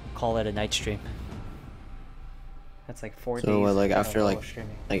 Call it a night stream. That's like 4 days. So like of after like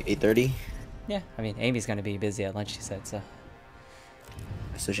streaming. 8:30? Yeah, I mean Amy's gonna be busy at lunch. She said so.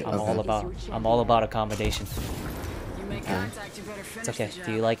 So I'm all about accommodation. Okay. It's okay.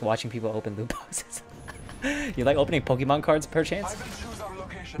 Do you like watching people open loot boxes? You like opening Pokemon cards per chance?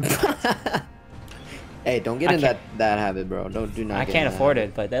 Hey, don't get in that habit, bro. Do not. I can't afford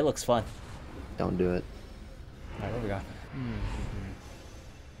it, but that looks fun. Don't do it. Alright, where we go?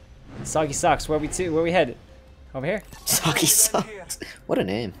 Soggy Socks, where we headed? Over here? Soggy Socks. What a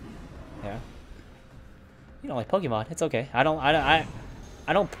name. Yeah. You don't like Pokemon. It's okay. I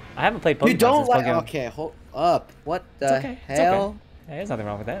haven't played Pokemon You don't since like Pokemon. Okay, hold up. What the It's okay. It's hell? okay. Hey, there's nothing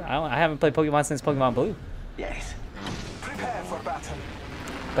wrong with that. I haven't played Pokemon since Pokemon Blue. Yes. Prepare for battle.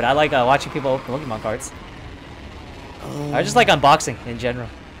 But I like watching people open Pokemon cards. I just like unboxing in general.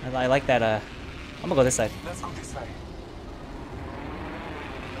 I like that. I'm gonna go this side. Let's go this way.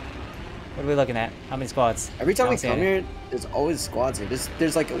 What are we looking at? How many squads? Every time I we don't see come any. here, there's always squads here.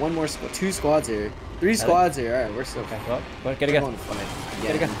 There's like one more squad, 2 squads here, 3 squads here. All right, we're still. Okay, well, get a We're gun. going to fight.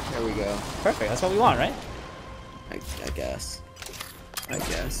 Get a Yeah, gun. there we go. Perfect. That's what we want, right? I guess. I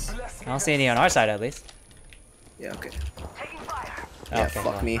guess. I don't see any on our side, at least. Yeah. Okay. Taking fire. Yeah. Okay, Fuck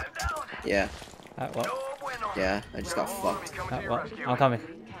well. me. Yeah. Well, Yeah. I just got fucked. well, I'm coming.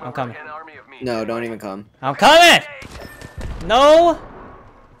 I'm coming. No, don't even come. I'm coming! No!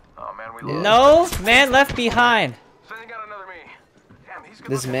 Oh man, we Yeah. No man left behind. sending out another me. Damn, he's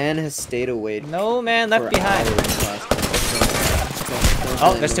This man has stayed awake. No man left for behind. hours last night. Don't Oh,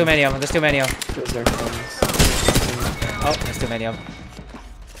 blame there's too him. many of them. There's too many of them. Those are friends. Oh, there's too many of them.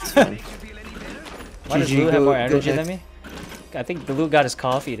 It's fine. Why does GG, Lou have go- more go energy next. than me? I think Lou got his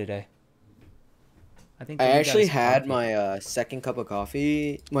coffee today. I Lou got actually his had coffee. my second cup of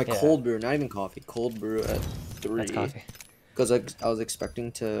coffee, my Yeah. cold brew, not even coffee, cold brew at 3. That's coffee. Because I was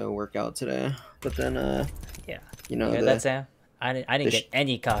expecting to work out today, but then Yeah. you know You heard that, Sam? I didn't the get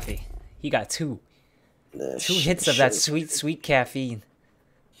any coffee. He got 2 the hits of that sweet caffeine.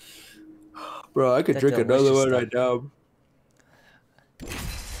 Bro, I could That drink another delicious one stuff. right now.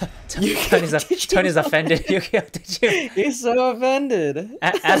 Tony's offended. Did you? He's so offended.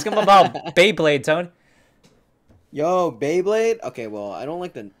 Ask him about Beyblade, Tony. Yo, Beyblade. Okay, well, I don't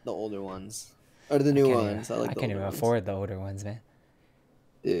like the older ones or the new ones. I like I the can't older even ones. afford the older ones, man.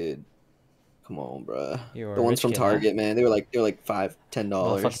 Dude, come on, bro. You were The a ones rich from kid, huh? Target, man. They were like $5, $10.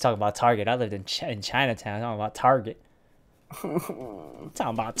 Well, fuck you talking about Target. I lived in Chinatown. I'm talking about Target. Talking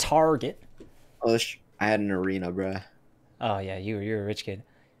about Target. Oh, I had an arena, bruh. Oh yeah, you're a rich kid.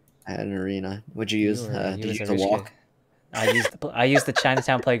 I had an arena. What'd you use? Did you use a rich walk? Kid. I used the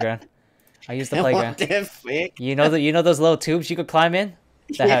Chinatown playground. I used the What playground. the fuck? You know those little tubes you could climb in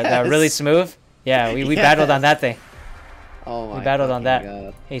that are really smooth. Yeah, we battled on that thing. Oh my. We battled on that.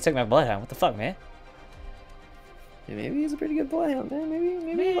 God. Hey, he took my bloodhound. What the fuck, man? Yeah, maybe he's a pretty good bloodhound, man.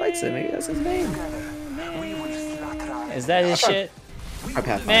 Maybe he likes it. Maybe that's his name. Is that his shit?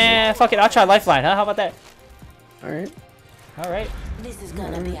 Pathfinder. Man, fuck it. I'll try Lifeline, huh? How about that? Alright. Alright. This is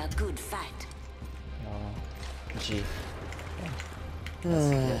gonna be a good fight. Oh, gee.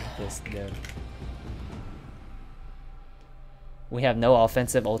 This dude. We have no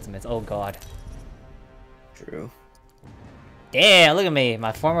offensive ultimates. Oh god. True. Damn, look at me.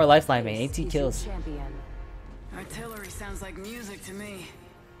 My former Lifeline mate. 18 kills. Artillery sounds like music to me.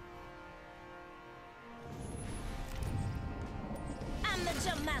 I'm the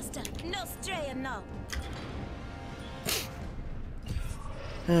jump master. No straying, no.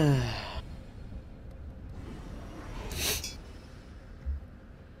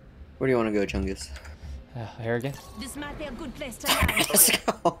 Where do you want to go, Chungus? Here again? This might be a good place to land. Let's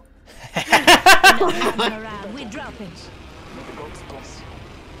go. We're dropping.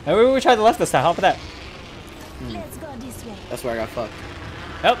 Hey, we tried the left this time. How about that? Let's go this way. That's where I got fucked.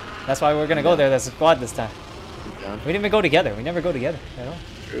 Nope. That's why we're gonna go there. That's a squad this time. Yeah. We didn't even go together. We never go together at all.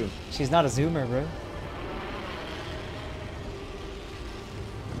 True. She's not a zoomer, bro.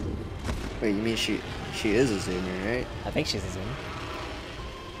 Wait, you mean she is a zoomer, right? I think she's a zoomer.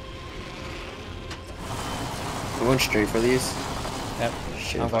 I'm going straight for these. Yep.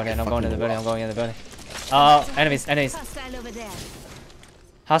 Shit, I'm going in. I'm going in the building. I'm going in the building. Enemies. Hostile over there.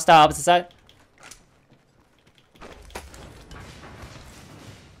 Hostile opposite side.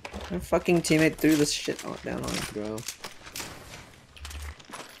 My fucking teammate threw this shit down on me, bro.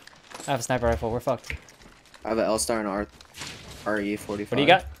 I have a sniper rifle. We're fucked. I have an L-Star and RE45. What do you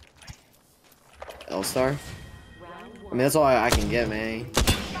got? L-Star? I mean, that's all I can get, man.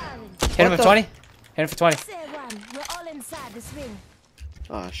 Hit him for 20. Hit him for 20. Say one. We're all inside this ring.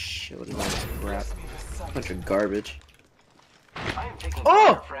 Oh shit, what is all this crap? Bunch of garbage.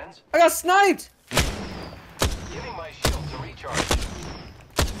 Oh! I got sniped! Giving my shield to recharge.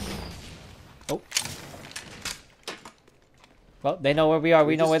 Oh. Well, they know where we are.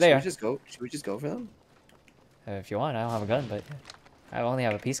 We know where they are. Should we just go for them? If you want, I don't have a gun, but I only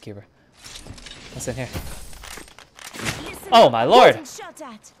have a peacekeeper. What's in here? Listen, Oh my lord! getting shot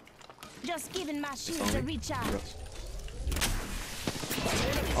at. Just giving my shield a recharge.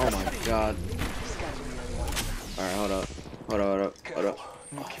 Oh my god. Alright, hold up. Hold up.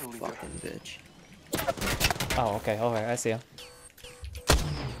 Oh, fucking bitch. Oh, okay. Alright, I see him.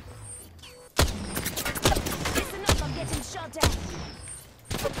 Listen up, I'm getting shot at.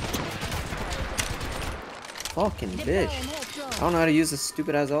 Fucking bitch. I don't know how to use this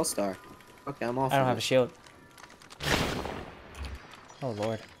stupid ass L-Star. Okay, I'm off. I don't have a shield. Oh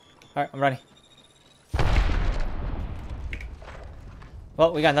lord. Alright, I'm running.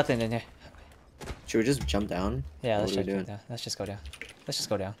 Well, we got nothing in here. Should we just jump down? Yeah, What let's are we just go doing? down. Let's just go down. Let's just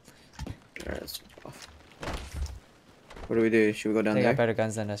go down. Alright, let's jump off. What do we do? Should we go down They there? got better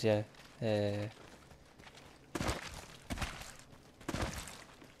guns than us, yeah.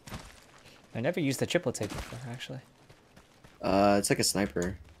 I never used the triple tape before, actually. It's like a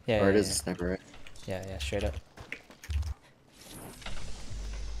sniper. Yeah, Or it yeah, is a sniper, right? Yeah, straight up.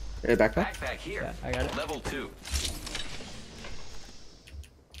 Hey, backpack? Backpack here. Yeah, I got it. Level 2.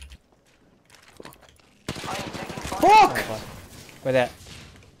 Fuck! Where that?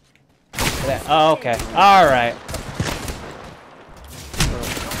 Where that? Oh, okay. Alright.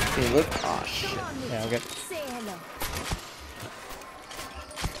 Can you look? Oh shit. Yeah, we're good. Say hello.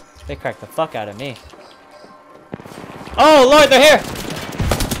 They cracked the fuck out of me. Oh lord, they're here!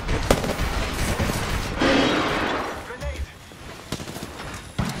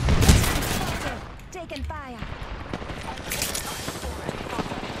 Taking fire.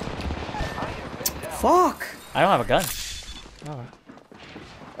 Fuck! I don't have a gun. Oh.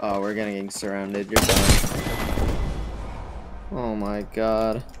 Oh, we're getting surrounded. You're done. Oh my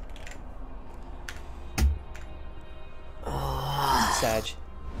god. Sag.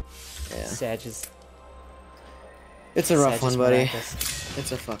 Yeah. Sag is... It's a rough Sag one, is buddy. miraculous.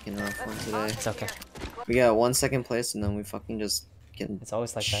 It's a fucking rough one today. It's okay. We got 1 second place and then we fucking just get It's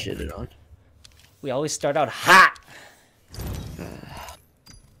always like that. shitted on. We always start out hot!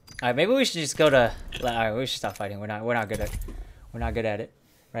 Alright, maybe we should just go to... Alright, we should stop fighting. We're not good at it.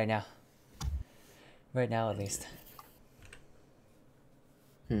 Right now. Right now, at least.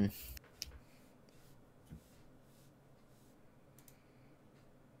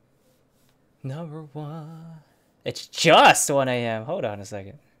 Number 1. It's just 1 a.m. Hold on a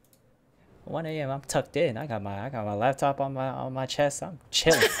second. 1 a.m. I'm tucked in. I got my laptop on my chest. I'm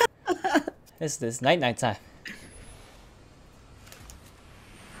chilling. This night time.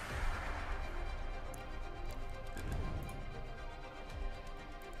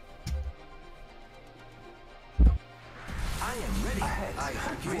 I am ready.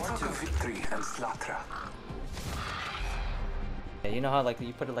 Ahead. We took a victory and slaughter. Yeah, you know how like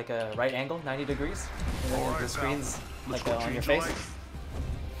you put it like a right angle, 90 degrees, and then the screen's like on your face.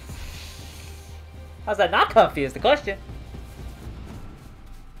 How's that not comfy is the question.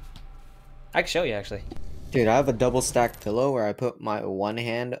 I can show you actually. Dude, I have a double stack pillow where I put my one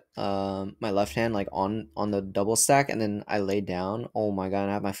hand, my left hand like on the double stack, and then I lay down. Oh my god,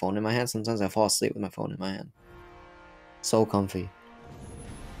 I have my phone in my hand. Sometimes I fall asleep with my phone in my hand. So comfy.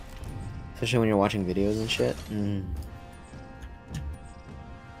 Especially when you're watching videos and shit.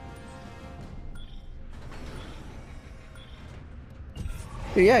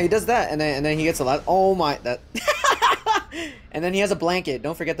 Dude, yeah, he does that, and then he gets a lot. Oh my, that. And then he has a blanket.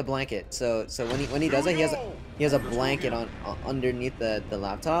 Don't forget the blanket. So when he does it, he has a blanket on underneath the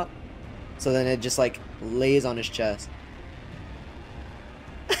laptop. So then it just like lays on his chest.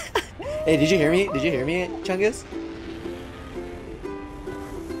 Hey, did you hear me? Did you hear me, Cheungus?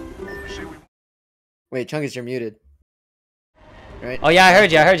 Wait, Cheungus, you're muted. Right? Oh yeah, I heard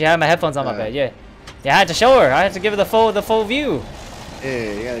you. I had my headphones on my bed. Yeah, I had to show her. I had to give her the full view.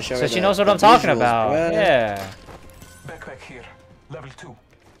 Yeah, you gotta show her so she knows what I'm talking about. Yeah. Backpack here, level 2.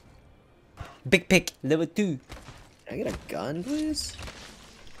 Big pick, level 2. Can I get a gun, please?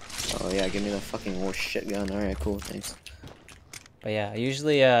 Oh yeah, give me the fucking horse shit gun. All right, cool, thanks. But yeah, I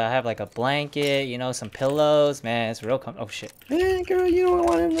usually have like a blanket, you know, some pillows. Man, it's real oh shit. Man, girl, you don't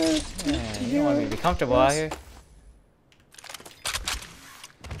want him to. Yeah, you don't want me to be comfortable out here.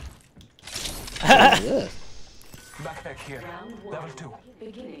 What is this? Backpack here, level 2.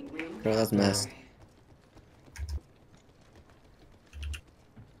 Bro, that's messed.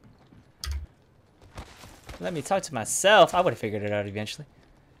 Let me talk to myself. I would have figured it out eventually.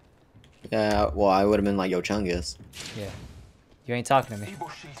 Yeah, well, I would have been like, yo, Cheungus. Yeah. You ain't talking to me.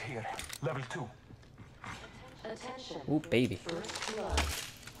 Sheet here, level 2. Ooh, baby.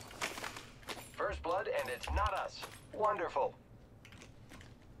 First blood, and it's not us. Wonderful.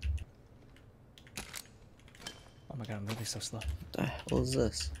 Oh my god, I'm moving so slow. What the hell is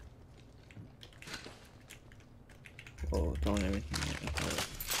this? Oh, don't everything.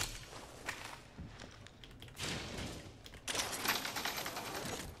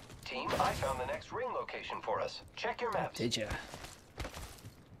 Team, I found the next ring location for us. Check your maps. Did ya?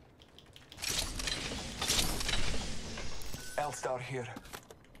 L-Star here.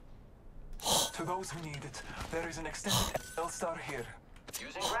 To those who need it, there is an extended L-Star here.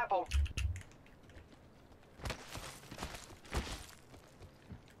 Using grapple.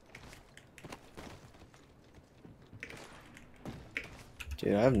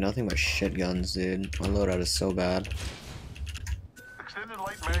 Dude, I have nothing but shit guns, dude. My loadout is so bad. Extended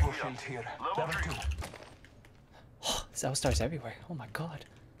light mag here, level 2. There's L-stars everywhere. Oh my god.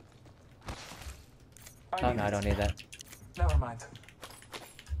 Oh no, I don't need that. Never mind.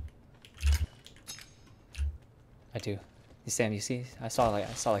 I do. Sam, you see? I saw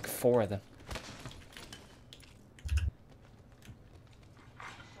like 4 of them.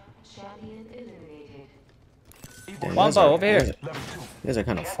 Damn, Wombo, over here. You guys are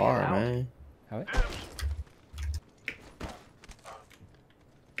kind of far, man. Alright.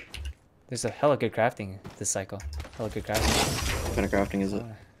 There's a hella good crafting this cycle. Hella good crafting. What kind of crafting is it?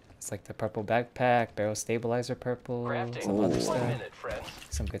 It's like the purple backpack, barrel stabilizer purple, some other stuff.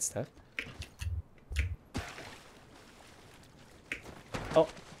 Some good stuff. Oh,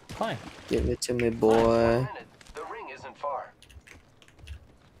 climb. Give it to me, boy. The ring isn't far.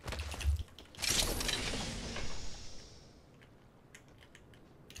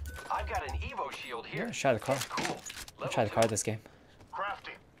 I've got an Evo shield here. Let's try the car. Cool. Let's try the car this game.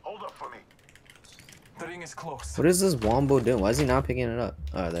 Crafting. Hold up for me. The ring is close. What is this Wombo doing? Why is he not picking it up?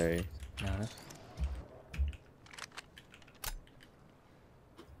 Oh, there he is.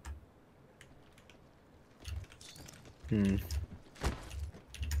 No.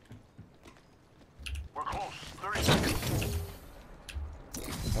 We're close. 30 seconds.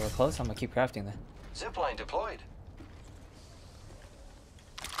 Oh, we're close? I'm gonna keep crafting then. Zipline deployed.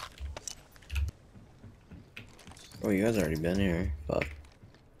 Oh, you guys already been here. Fuck.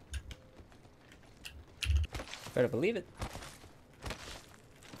 Better believe it.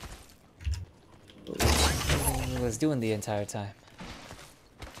 What I was doing the entire time.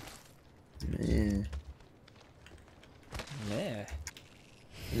 Man. Yeah.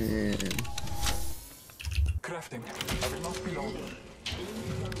 Man.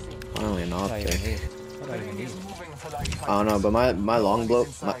 up What do I there. even need? What do I even need? I don't know, but my longbow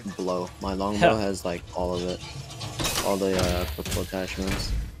has like all of it, all the purple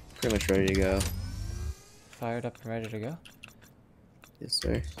attachments, pretty much ready to go. Fired up and ready to go. Yes,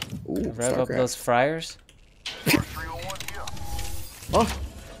 sir. Ooh, Rev up those fryers. Oh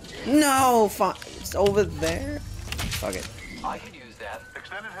no! It's over there. Fuck it. I could use that.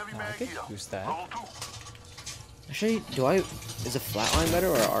 Extended heavy I could use that. Actually, is a flatline better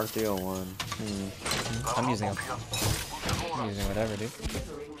or R301? I'm using them. I'm using whatever, dude.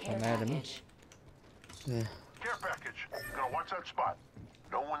 Don't matter to me. Yeah. Care package. Gonna watch that spot.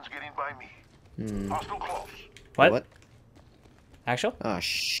 No one's getting by me. Hostile close. What? Actual? Oh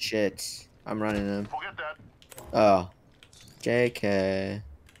shit! I'm running them. Forget that. Oh, JK.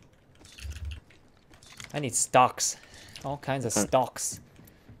 I need stocks. All kinds of stocks.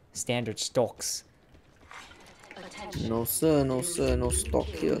 Standard stocks. No sir, no sir, no stock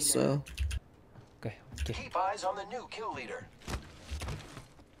here, sir. Okay. Keep eyes on the new kill leader.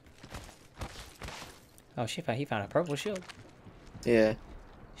 Oh, he found a purple shield. Yeah.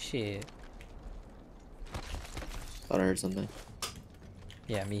 Shit. Thought I heard something.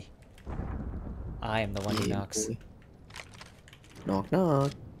 Yeah, me. I am the one who knocks. Boy. Knock,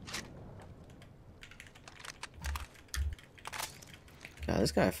 knock. God,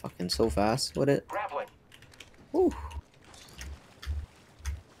 this guy fucking so fast with it. Grappling. Woo.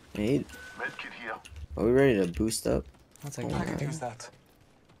 Hey, are we ready to boost up? One second. I could use that.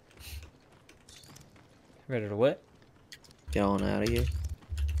 Ready to what? Get on out of here.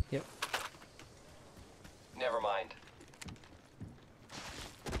 Yep. Never mind.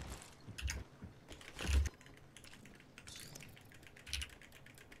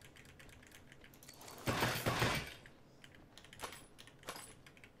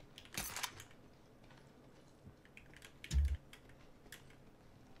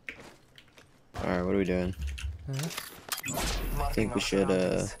 Alright, what are we doing? I think we should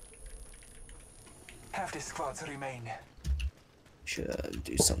Half the squads remain.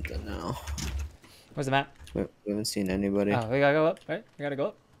 do something now. Where's the map? We haven't seen anybody. Oh, we gotta go up, right? We gotta go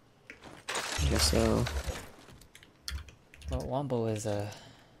up. I guess so. Well, Wombo is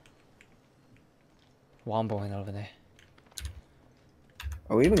Womboing over there.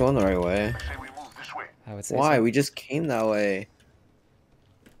 Are we even going the right way? I would say. Why? So. We just came that way.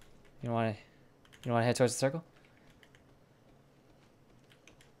 You don't wanna head towards the circle?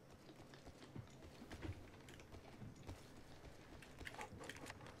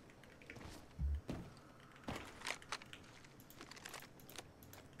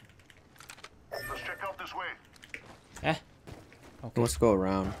 Let's check out this way. Eh. Okay. Let's go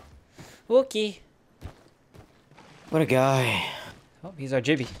around. Wookie. What a guy. Oh, he's our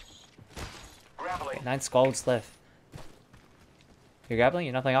Jibby. 9 squads left. You're grappling?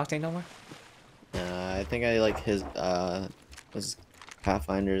 You're not playing Octane no more? I think I like his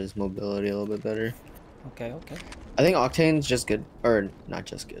Pathfinder's mobility a little bit better. Okay, okay. I think Octane's just good, or not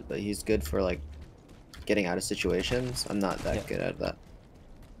just good, but he's good for like getting out of situations. I'm not that good at that.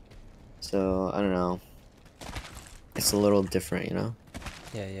 So I don't know. It's a little different, you know?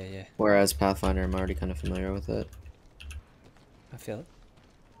 Yeah, yeah, yeah. Whereas Pathfinder, I'm already kind of familiar with it. I feel it.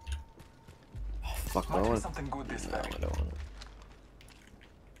 Oh, fuck, I don't want something good this no, I don't want it.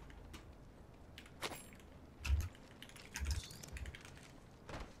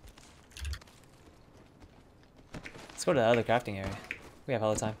 Let's go to the other crafting area. We have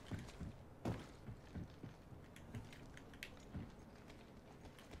all the time.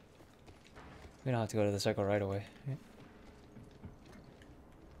 We don't have to go to the circle right away. Right?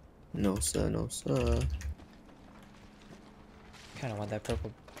 No sir, no sir. Kinda want that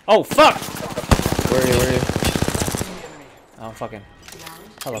purple. Oh fuck! Where are you? Where are you? Oh fucking.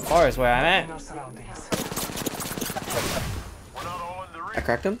 Hella far is where I'm at. I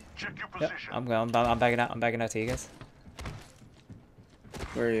cracked him? Yep, I'm backing out. I'm backing out to you guys.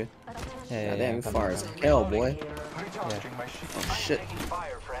 Where are you? Yeah, God yeah, damn, I'm far coming. as hell, boy. Yeah. Oh shit.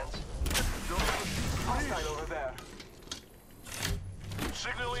 Fire, friends.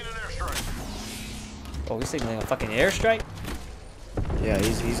 Signaling an airstrike. Oh, we signaling a fucking airstrike? Yeah,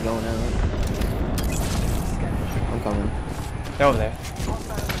 he's going out. I'm coming. They're over there.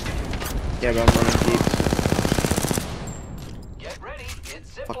 Yeah, bro, I'm running deep. Get ready.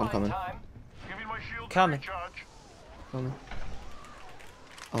 It's zip Fuck, I'm coming. time. Giving my shield Coming. recharge. Coming.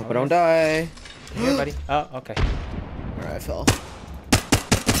 Oh, but don't die. Here, buddy. Oh, okay. Alright, I fell.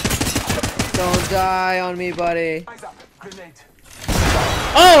 Don't die on me, buddy.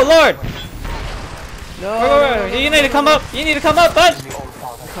 Oh, Lord! No. Wait. You need to come up. You need to come up, bud. I'm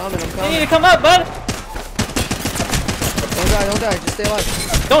coming. You need to come up, bud. Don't die. Just stay alive.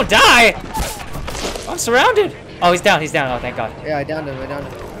 Don't die! I'm surrounded. Oh, he's down. He's down. Oh, thank God. Yeah, I downed him. I downed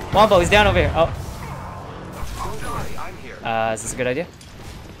him. Wombo, he's down over here. Oh. Is this a good idea?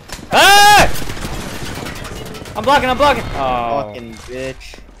 Ah! I'm blocking. I'm blocking. Oh. Fucking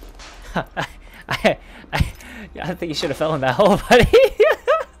bitch. I think you should have fell in that hole, buddy.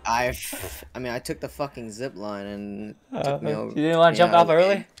 I mean, I took the fucking zip line and it took me over. You didn't want to jump off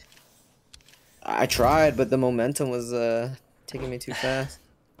early? I tried, but the momentum was taking me too fast.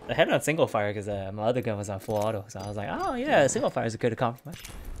 I had it on single fire because my other gun was on full auto, so I was like, oh yeah, single fire is a good compromise.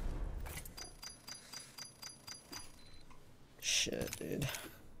 Shit, dude.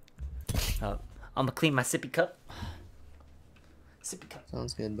 I'm gonna clean my sippy cup. Sippy cup.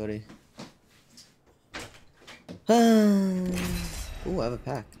 Sounds good, buddy. Ooh, I have a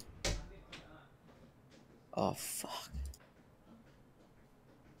pack. Oh, fuck.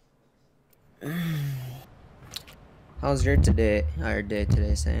 How's your day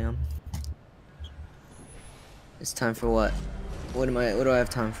today, Sam? It's time for what? What do I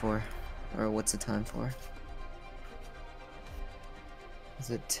have time for? Or what's the time for? Is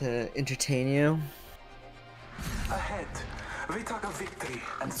it to entertain you? Ahead, we talk of victory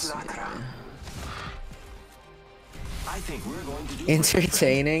and slaughter. I think we're going to do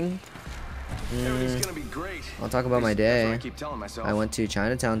Entertaining? Everything's gonna be great. I'll talk about my day. I keep telling myself. I went to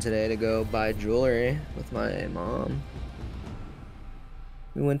Chinatown today to go buy jewelry with my mom.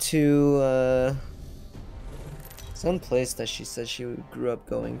 We went to some place that she said she grew up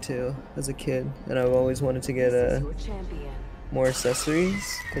going to as a kid, and I've always wanted to get more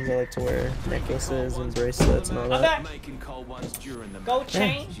accessories because I like to wear necklaces and bracelets and all that. Go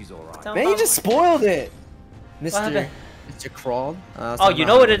change. Man, you just spoiled it, Mr. Crawl. Oh, you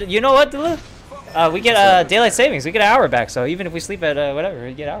know what? You know what, Dulu? We get daylight savings. We get an hour back. So even if we sleep at whatever,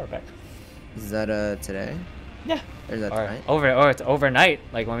 we get an hour back. Is that today? Yeah. Or is that tonight? Or it's overnight.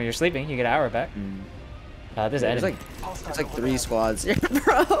 Like when you're sleeping, you get an hour back. There's like 3 squads here,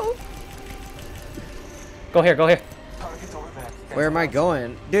 bro. Go here. Go here. Where am I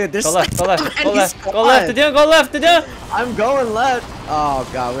going? Dude, there's go left, go left, go left, squads. go left, Dadune, go left, Dadune. I'm going left. Oh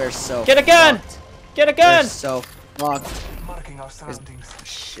god, we're so Get a gun! fucked. Get a gun! We're so fucked. Marking our surroundings.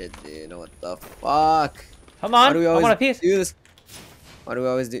 Shit, dude, what the fuck? Come on, Why do we always I want a piece. do this? Why do we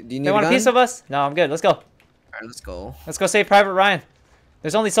always do? Do you need you want a piece of us? No, I'm good. Let's go. Alright, let's go. Let's go save Private Ryan.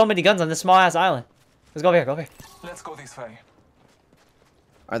 There's only so many guns on this small ass island. Let's go over here. Go over here. Let's go this way.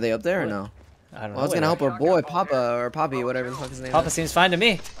 Are they up there or no? I don't know. I was gonna help our boy Papa or Poppy, whatever the fuck his name Papa is. seems fine to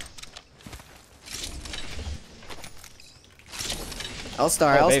me.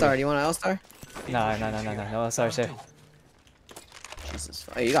 L-Star, Oh, L-Star. baby. Do you want an L-Star? No. Sorry, sir. Jesus.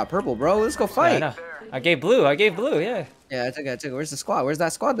 Hey, you got purple, bro. Let's go fight. Yeah, I gave blue. Yeah. Yeah, I took it. Where's the squad? Where's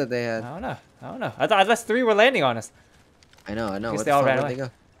that squad that they had? I don't know. I thought 3 were landing on us. I know. Guess What they the all fuck? ran Where'd away. they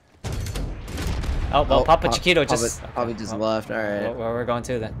go? Oh, well, Papa Chiquito just... Probably just left. Alright. Where we're going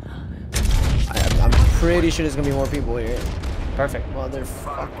to then. I'm pretty sure there's gonna be more people here. Perfect.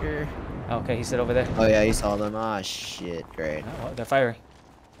 Motherfucker. Okay, he said over there. Oh yeah, he saw them. Ah shit, great. Oh, well, they're firing.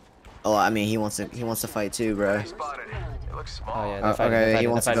 Oh, I mean, he wants to fight too, bro. Oh yeah, they're fighting. Okay, they're he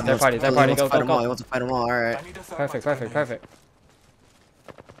wants fighting. to. They're party. Go. He wants to fight them all. All right. Perfect.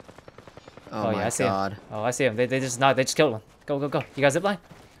 Oh yeah, my god. Oh, I see him. They just killed one. Go. You got zipline?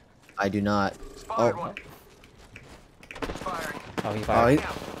 I do not. Oh. Oh, he fired.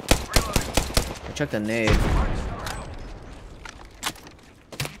 I chucked a nade.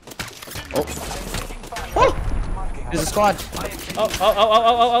 Oh! There's a squad.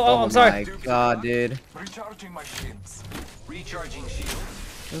 Oh, I'm sorry. Oh my god, dude. Recharging my shields. Recharging shield.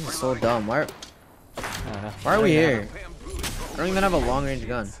 This is so dumb. I don't know. Why are we here? I don't even have a long range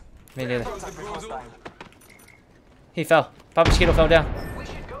gun. Me neither. He fell. Papa Mosquito fell down.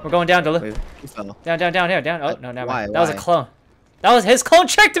 We're going down, Dulu. Wait, he fell. Down here, down. Oh, no, never Why? mind. That was a clone. That was his clone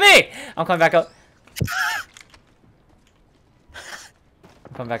tricked me! I'm coming back up.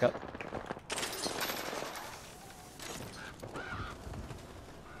 I'm coming back up.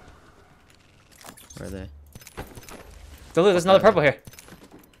 Where are they? Dulu, there's another purple here.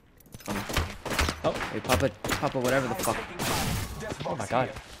 Oh. Hey, Papa, whatever the fuck. Oh my god.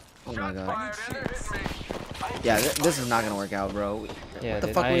 Oh my god. Yeah, this is not gonna work out, bro. Yeah, what the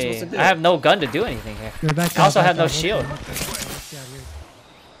dude, fuck are we supposed to do? I have no gun to do anything here. I also have no shield. What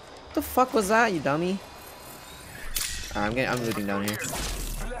the fuck was that, you dummy? Alright, I'm looting down here.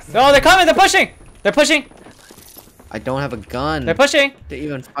 Oh, they're coming! They're pushing! They're pushing! I don't have a gun. They're pushing! To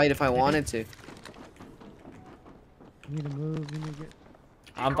even fight if I wanted to.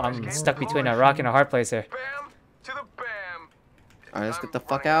 I'm stuck between a rock and a hard place here. Alright, let's get the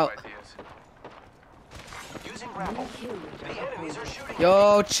fuck out.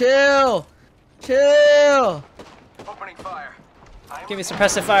 Yo, chill! Chill. Opening fire. Give me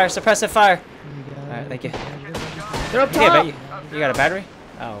suppressive fire, suppressive fire. Alright, thank you. They're up top. You got a battery?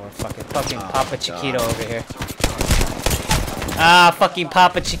 Oh, we're fucking Papa Chiquito over here. Ah, fucking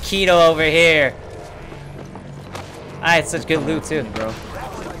Papa Chiquito over here. I had such good loot too, bro.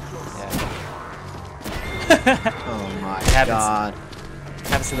 Oh my god.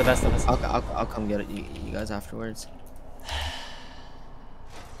 Happens to the best of us. I'll come get it, you guys afterwards.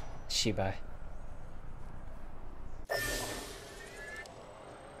 Shibai.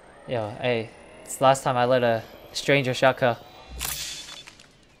 Yo, hey, it's the last time I let a stranger shotgun.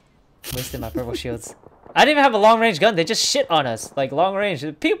 Wasted my purple shields. I didn't even have a long range gun. They just shit on us. Like long range.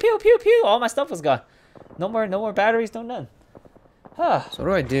 Pew pew pew pew. All my stuff was gone. No more batteries, no none. Huh. So what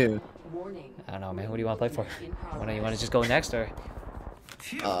do I do? I don't know, man. What do you want to play for? You want to just go next or?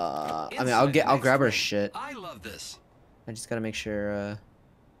 I mean, I'll grab her shit. I love this. I just gotta make sure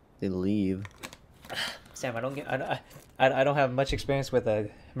they leave. Sam, I don't have much experience with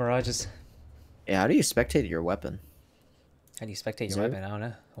mirages. Yeah, how do you spectate your weapon? How do you spectate your weapon? I don't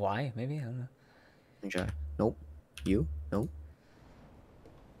know. Why? Maybe I don't know. Okay. Nope. You? Nope.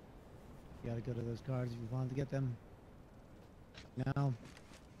 You gotta go to those cards if you want to get them. No.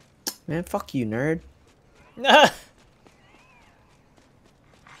 Man, fuck you, nerd.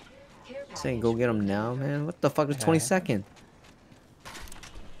 Saying go get them now, man. What the fuck is 22nd?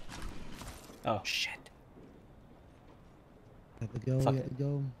 Oh shit. Gotta go. Fuck Gotta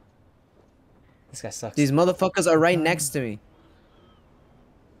go. This guy sucks. These motherfuckers are right next to me.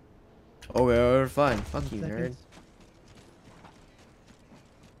 Okay, we're fine. Fuck you, nerd.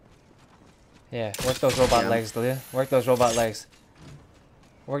 Yeah, work those robot legs, do you? Work those robot legs.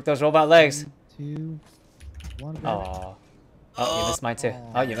 Work those robot legs. 2, 1. Oh. Oh, you missed mine too.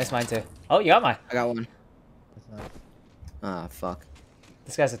 Oh, you missed mine too. Oh, you got mine. I got one. Ah, fuck.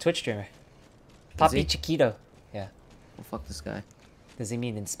 This guy's a Twitch streamer. Papi Chiquito. Yeah. Well, fuck this guy. Does he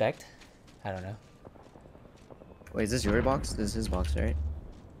mean inspect? I don't know. Wait, is this your box? This is his box, right?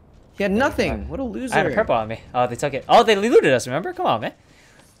 He had nothing. What a loser. I had a purple on me. Oh, they took it. Oh, they looted us, remember? Come on, man.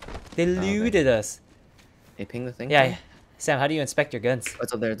 They looted us. They ping the thing? Yeah. Sam, how do you inspect your guns? Oh,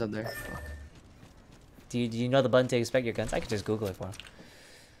 it's up there. It's up there. Fuck. Do you know the button to inspect your guns? I could just Google it for him.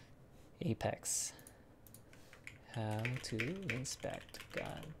 Apex. How to inspect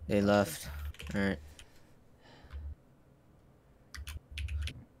gun. They left. Alright.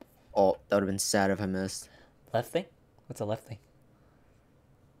 Oh, that would have been sad if I missed. Left thing? What's a left thing?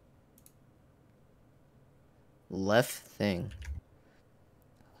 Left thing.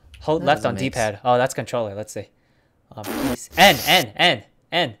 Hold left on D-pad. Oh, that's controller. Let's see. N.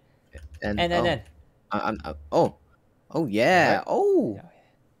 Oh yeah. Oh.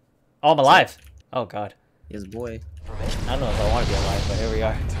 Oh, I'm alive. Oh god. Yes, boy. I don't know if I want to be alive, but here we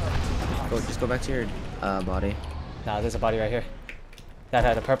are. Just go back to your body. Nah, there's a body right here. That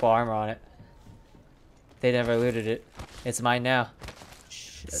had a purple armor on it. They never looted it. It's mine now.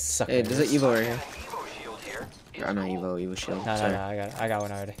 Shit. Hey, there's an Evo right here. I'm not Evo shield. No, I got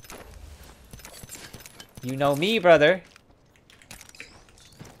one already. You know me, brother.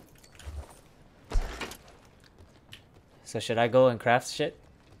 So should I go and craft shit?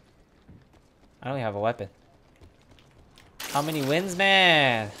 I don't even have a weapon. How many wins,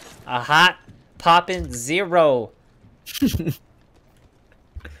 man? A hot poppin' 0.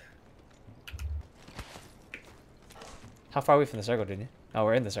 How far are we from the circle, didn't you? Oh,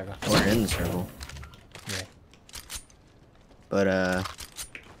 we're in the circle. We're in the circle. Yeah. But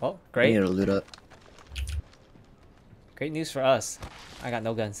oh, great. We need to loot up. Great news for us. I got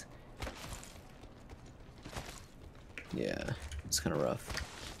no guns. Yeah, it's kind of rough.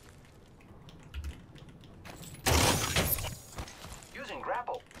 Using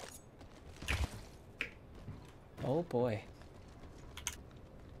grapple. Oh boy.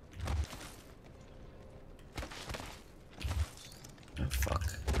 Oh,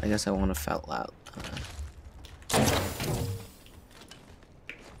 fuck. I guess I want to felt out.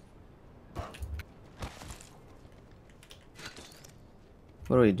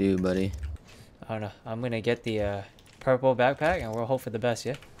 What do we do, buddy? I don't know. I'm gonna get the purple backpack and we'll hope for the best,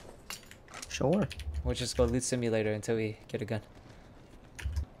 yeah? Sure. We'll just go loot simulator until we get a gun.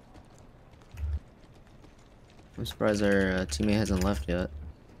 I'm surprised our teammate hasn't left yet.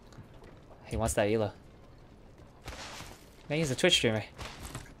 He wants that Elo. Man, he's a Twitch streamer.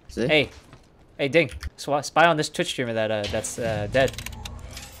 See? Hey, Ding. Spy on this Twitch streamer that's dead.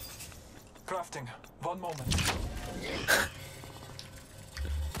 Crafting. 1 moment.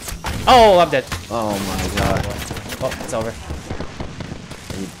 Oh, I'm dead. Oh my god. Oh, it's over.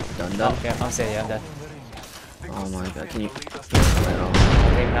 Are you done? Oh, yeah, I'm saying, yeah, I'm dead. Oh my god, can you...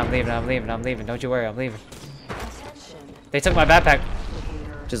 Okay, I'm leaving. Don't you worry, I'm leaving. They took my backpack.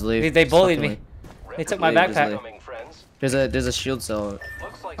 Just leave. They bullied me. Leave. They took my backpack. There's a shield cell.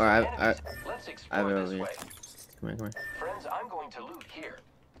 Or I have it over here. Come here. Friends, I'm going to loot here.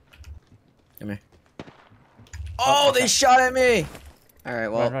 Come here. Oh, they shot at me!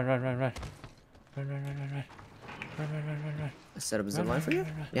 Alright, well. Run. I set up a zip line for you?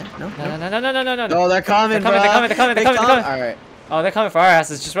 Yeah? No? No. Oh, they're coming, bro. They're coming. Alright. Oh, they're coming for our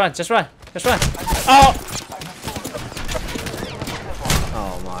asses. Just run. Oh!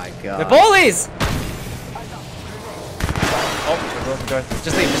 Oh my god. The bullies! Oh, they're the door.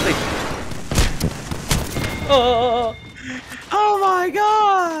 Just leave. Oh! Oh my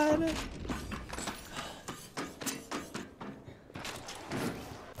god!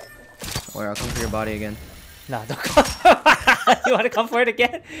 Where I'll come for your body again. Nah, don't come. You want to come for it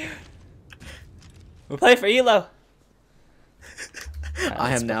again? We're playing for Elo. Right,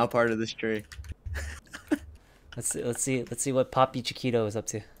 I am now part of this tree. Let's see what Poppy Chiquito is up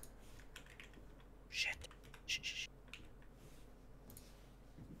to. Shit.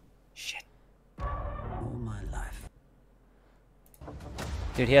 All my life.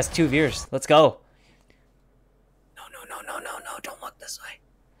 Dude, he has 2 viewers. Let's go. No, don't look this way.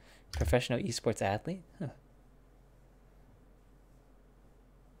 Professional esports athlete? Huh.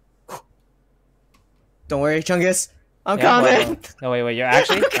 Don't worry, Chungus. I'm coming. Well, no, wait, you're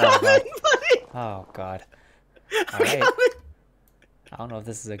actually? Oh god. Alright. I don't know if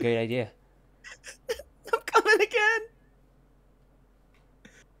this is a great idea. I'm coming again.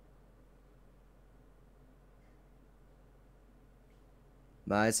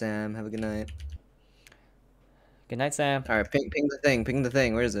 Bye, Sam. Have a good night. Good night, Sam. Alright, ping the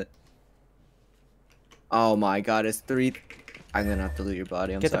thing. Where is it? Oh my god, it's 3. I'm gonna have to loot your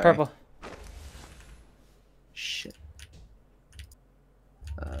body. I'm sorry. Get the purple. Shit.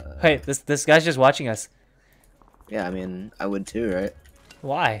 Wait, this guy's just watching us. Yeah, I mean, I would too, right?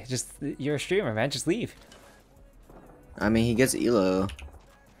 Why? Just, you're a streamer, man. Just leave. I mean, he gets elo.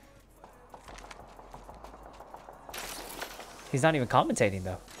 He's not even commentating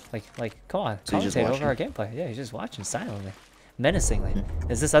though. Like, come on, So he's just commentate over watching? our gameplay. Yeah, he's just watching silently, menacingly.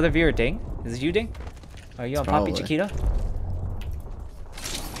 Is this other viewer Ding? Is it you, Ding? Are you on Poppy Probably. Chiquito?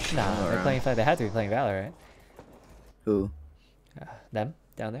 Nah, Sure. they're playing. They had to be playing Valor, right? Who? Them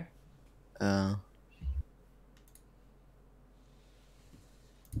down there.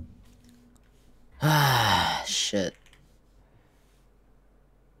 Ah, shit.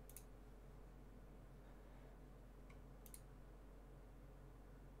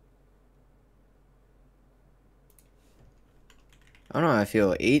 I don't know how I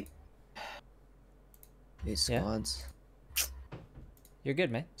feel. 8 squads. You're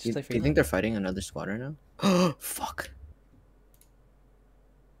good, man. Just Do play for you think they're fighting another squad right now? Oh, fuck.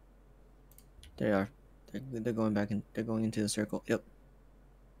 They are. They're going back in. They're going into the circle. Yep.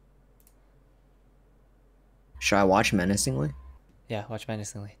 Should I watch menacingly? Yeah, watch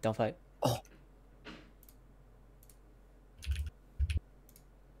menacingly. Don't fight. Oh.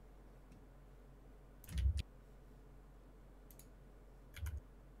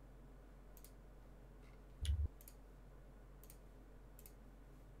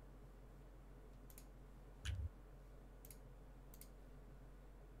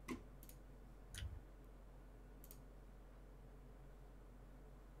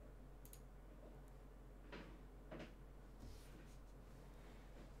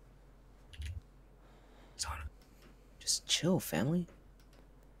 Just chill, family.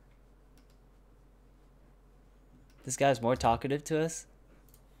 This guy's more talkative to us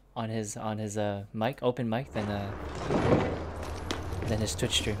on his mic, open mic, than his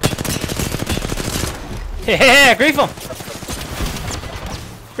Twitch stream. Yeah, grief him!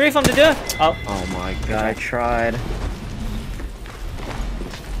 Grief him to do it! Oh. Oh my god, I tried.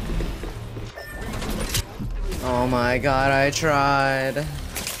 Oh my god, I tried.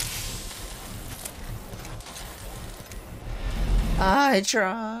 I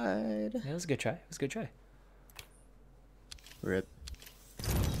tried. Yeah, it was a good try. It was a good try. Rip.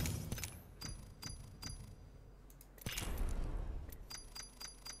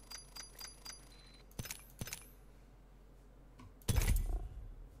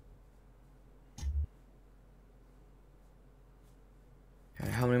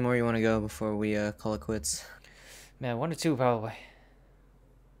 Alright, how many more you want to go before we call it quits? Man, 1 or 2 probably.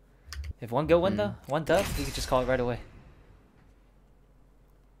 If one go, one though, one dub, we could just call it right away.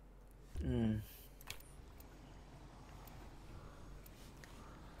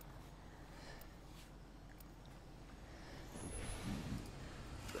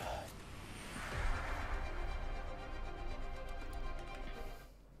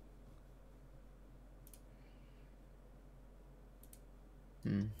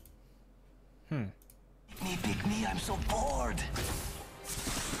 Hmm. Me pick me, I'm so bored.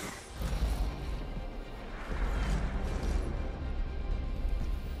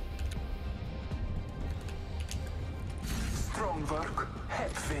 Strong work,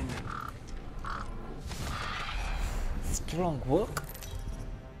 Hepfin. Strong work.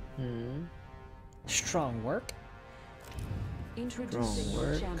 Strong work. Introducing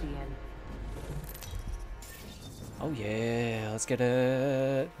your champion. Oh yeah, let's get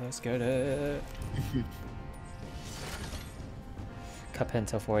it. Let's get it. Cuphead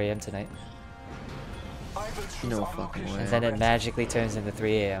until 4 a.m. tonight. No fucking way. And then it magically turns into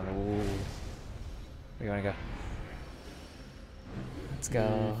 3 a.m. Ooh. Where you wanna go? Let's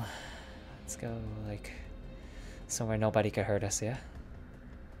go. Let's go, like, somewhere nobody could hurt us, yeah?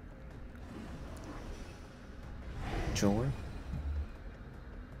 Sure.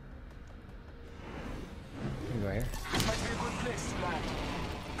 You are here. Might be a good place, lad.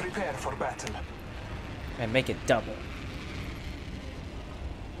 Prepare for battle. And make it double.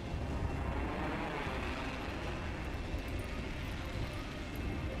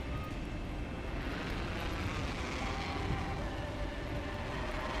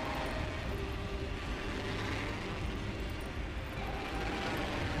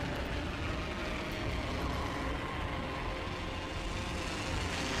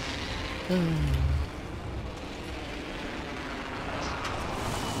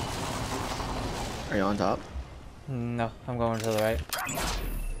 Are you on top? No, I'm going to the right.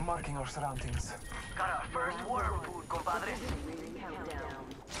 Marking our surroundings. Got our first water food, compadre.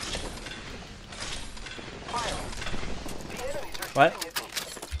 What?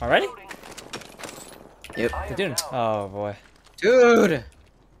 Already? Yep. Dadune. Oh boy. Dude!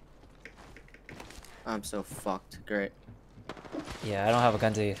 I'm so fucked. Great. Yeah, I don't have a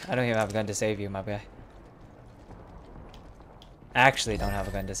gun to. I don't even have a gun to save you, my guy. Actually, don't have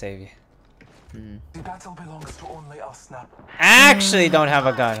a gun to save you. The battle belongs to only us now. Actually, don't have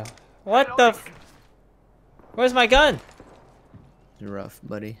a gun. What the? Where's my gun? Rough,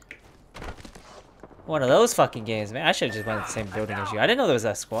 buddy. One of those fucking games, man. I should have just went in the same building as you. I didn't know there was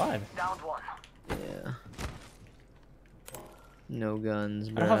that squad. Yeah. No guns,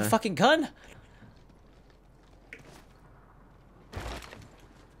 bro. I don't have a fucking gun.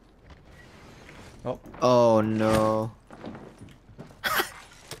 Oh. Oh no.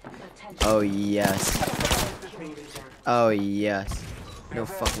 Oh yes. Oh yes. No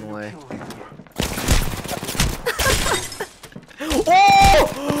fucking way. Oh!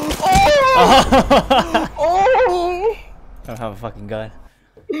 Oh! Oh! I don't have a fucking gun.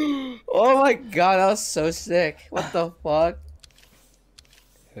 Oh my god, that was so sick. What the fuck?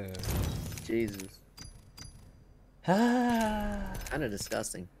 Jesus. Kinda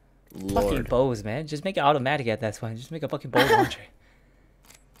disgusting. Lord. Fucking bows, man. Just make it automatic at that point. Just make a fucking bow launcher.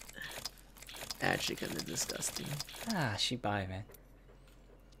 Actually kinda disgusting. Ah, she bye, man.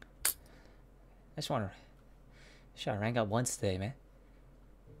 I just wanna rank up once today, man.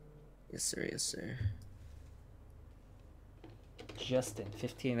 Yes sir, yes sir. Justin,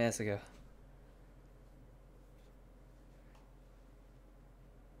 15 minutes ago.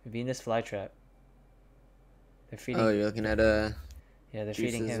 Venus flytrap. They're feeding. Oh, you're looking at Yeah, they're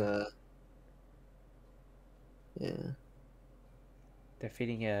feeding him. Yeah. They're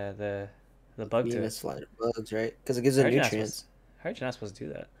feeding the bug to Venus it. fly bugs, right? Because it gives it nutrients. I heard you're not supposed to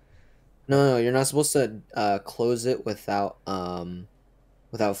do that. No, you're not supposed to close it without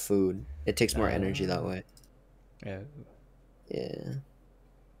food. It takes more energy that way. Yeah. Yeah.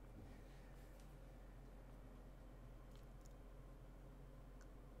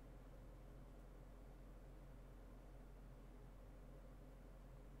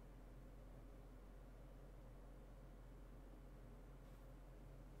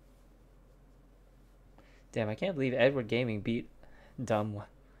 Damn, I can't believe Edward Gaming beat Dumb One.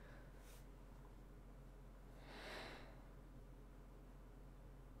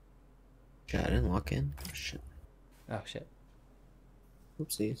 God, I didn't walk in. Oh, shit. Oh shit.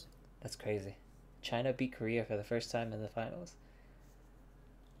 Oopsies. That's crazy. China beat Korea for the first time in the finals.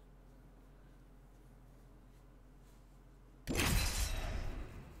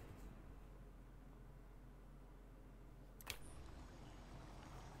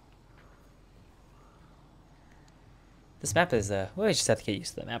 This map is, we just have to get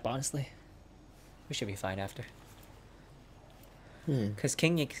used to the map, honestly. We should be fine after. Because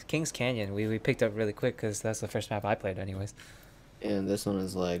King's Canyon, we picked up really quick because that's the first map I played anyways. And this one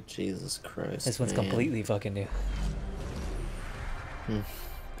is like, Jesus Christ. This one's completely fucking new.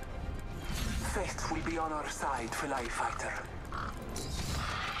 Fate will be on our side, Fly Fighter.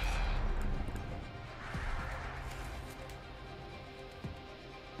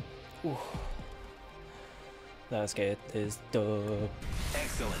 Ooh. Let's get this dub.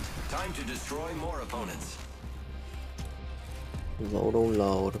 Excellent. Time to destroy more opponents. Load, oh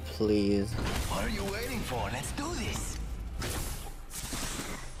load, please. What are you waiting for? Let's do this.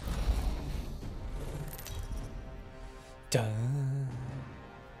 Dun.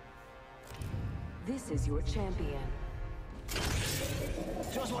 This is your champion.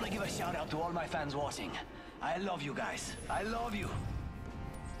 Just want to give a shout out to all my fans watching. I love you guys. I love you.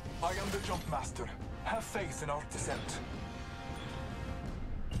 I am the jump master. Have faith in our descent.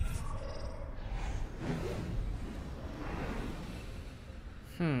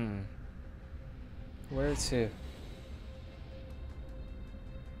 Where to?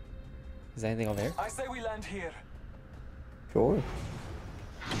 Is there anything over here? I say we land here. Sure.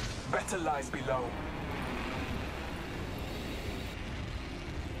 Better lies below.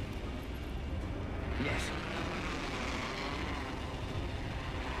 Yes.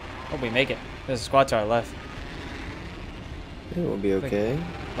 Hope we make it. There's a squad to our left. It will be okay.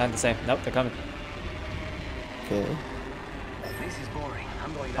 Land the same. Nope, they're coming. Okay. This is boring.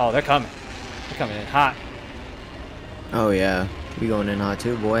 I'm going. Oh, they're coming. They're coming in hot. Oh yeah, we going in hot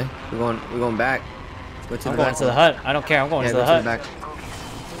too, boy. We're going back. Go to I'm the going back. to the hut. I don't care. I'm going to the hut. back.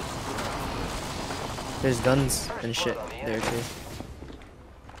 There's guns and shit there too.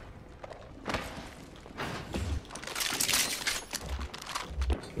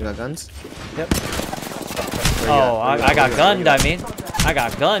 You got guns? Yep. Oh, I got gunned, I mean. I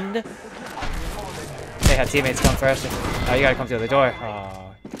got gunned. They had teammates come first. Oh, you gotta come through the door.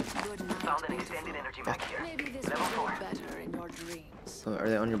 Oh. Found an extended energy mag here. Maybe this will be better in your dreams. Oh, are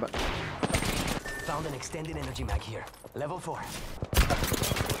they on your butt? Found an extended energy mag here. Level 4.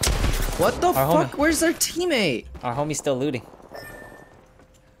 What the Our fuck? homie. Where's their teammate? Our homie's still looting.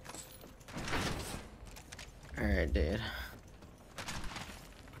 Alright, dude.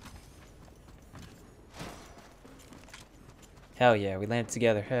 Hell yeah, we landed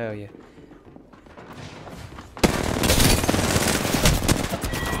together. Hell yeah.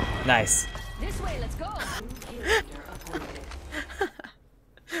 Nice. This way, let's go.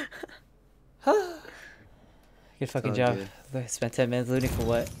 Good fucking Oh, job. dude. Spent 10 minutes looting for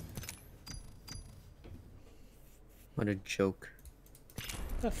what? What a joke.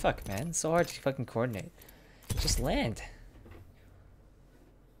 What the fuck, man? It's so hard to fucking coordinate. Just land.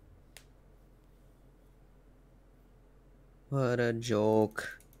 What a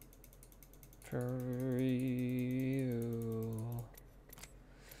joke. For you.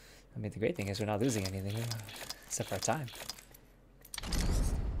 I mean, the great thing is we're not losing anything, except for our time.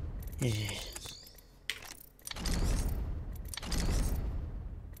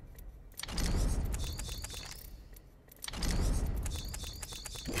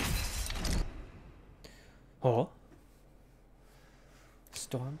 Oh.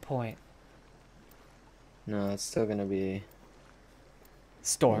 Storm Point. No, it's still gonna be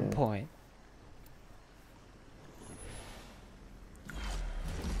Storm Point.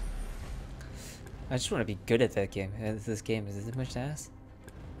 I just want to be good at that game. This game is it much to ask?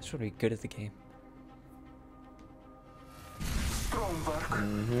 I just want to be good at the game. Strong work.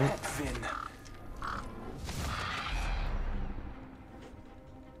 Win.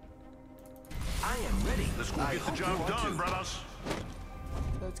 I am ready. Let's go get the job done, brothers.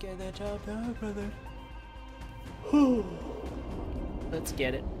 Let's get that job done, brother. Let's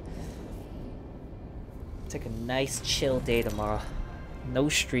get it. Take a nice chill day tomorrow. No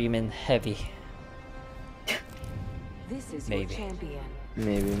streaming heavy. This is Maybe. your champion.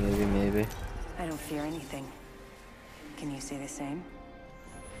 maybe. I don't fear anything. Can you say the same?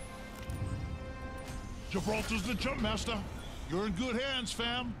 Gibraltar's the jump master. You're in good hands,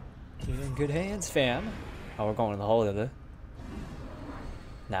 fam. You're in good hands, fam. Oh, we're going to the hole of the.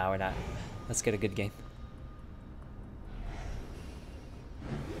 Nah, we're not. Let's get a good game.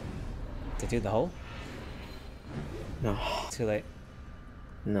 To do the hole? No. Too late.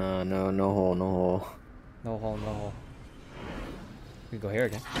 No hole. No hole, no hole. We go here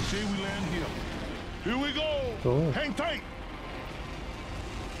again. I say we land here. Here we go. Cool. Hang tight.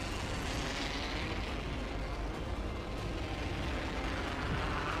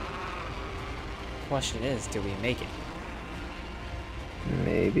 Question is, do we make it?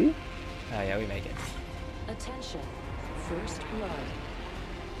 Maybe. Oh yeah, we make it. Attention. First blood.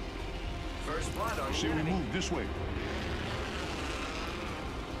 First blood on Say we move this way.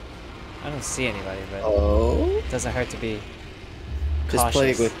 I don't see anybody, but Oh. it doesn't hurt to be Just cautious. play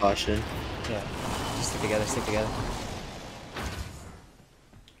it with caution. Yeah. Just stick together, stick together.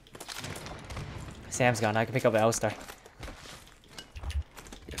 Sam's gone. I can pick up the L-Star.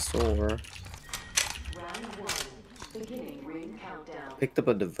 Yes, over. Round 1. Beginning ring countdown. picked up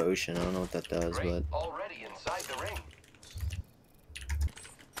a devotion. I don't know what that does, but Already inside the ring.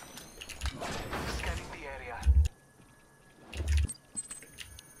 Scanning the area.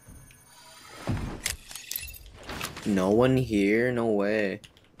 no one here. No way.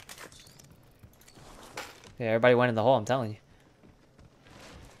 Yeah, everybody went in the hole. I'm telling you.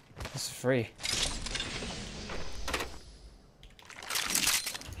 This is free.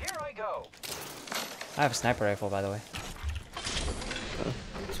 Here I go. I have a sniper rifle, by the way.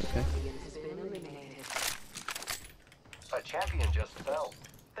 It's okay. A champion just fell.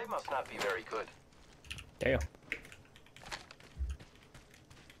 They must not be very good. Damn.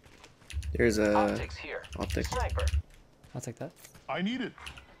 There's a Optics here. optic. Sniper. I'll take that. I need it.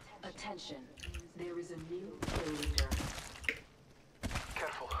 Attention. There is a new kill leader.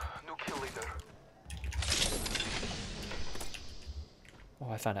 Careful. New kill leader.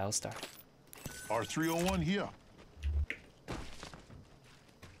 Oh, I found L-Star. R301 here.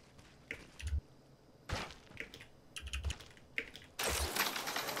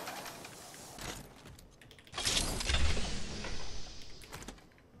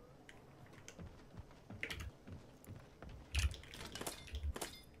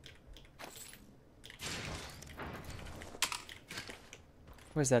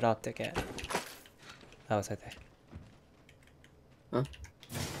 Where's that optic at? Oh, it's right there. Huh?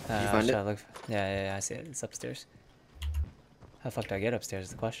 Did you find it? Look. Yeah, I see it. It's upstairs. How the fuck do I get upstairs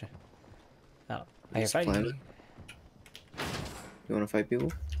is the question. Oh, I hear Just fighting. plant it. You want to fight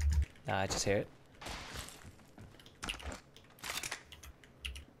people? Nah, I just hear it.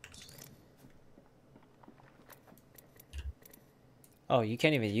 Oh, you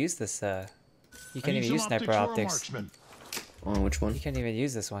can't even use this, you can't even use sniper optics. On which one? You can't even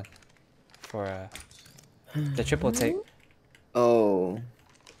use this one. For, the triple take. Oh.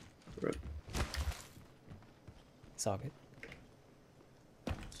 Rip. It's all good.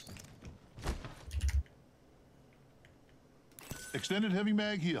 Extended heavy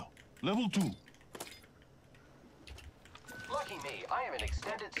mag here. Level 2. Lucky me. I have an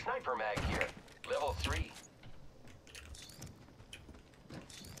extended sniper mag here. Level 3.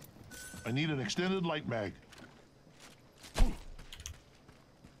 I need an extended light mag.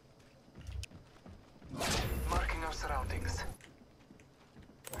 Marking our surroundings.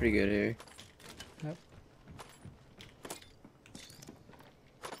 Pretty good here. Yep.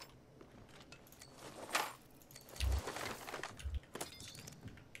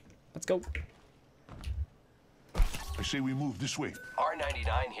 Let's go. I say we move this way.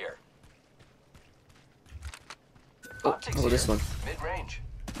 R99 here. Oh, this one. Mid-range.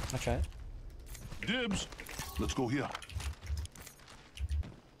 I'll try it. Dibs. Let's go here.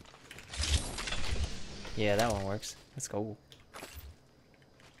 Yeah, that one works. Let's go.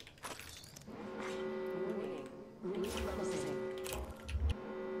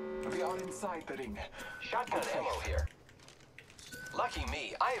 We are inside the ring. Shotgun ammo here. Lucky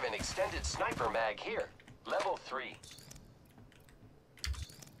me. I have an extended sniper mag here. Level 3.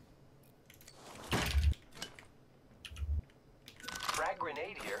 Frag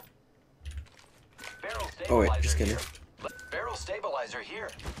grenade here. Barrel stabilizer Oh wait, just kidding. here. Barrel stabilizer here.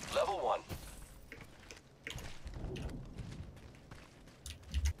 Level 1.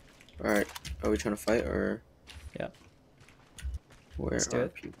 Alright, are we trying to fight or? Yeah. Where Let's do are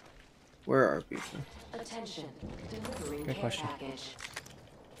it. people? Where are people? Attention. Delivering Good care question. package.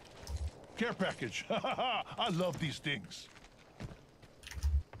 Care package. I love these things.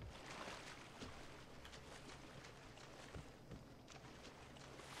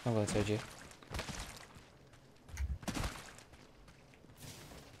 I'm going towards you.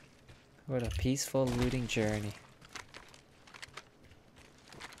 What a peaceful looting journey.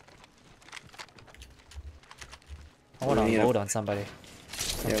 I want to We need unload a- on somebody.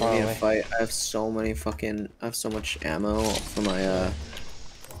 I'm Yeah, far we need away. to fight. I have so many fucking. I have so much ammo for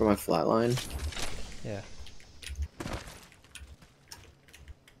my flatline. Yeah.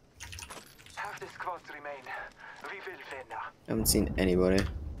 Half the squads remain. We will win. I haven't seen anybody.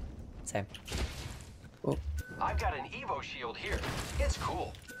 Same. Oh, I've got an Evo shield here. It's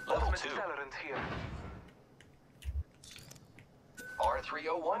cool. Level 2. Accelerant here.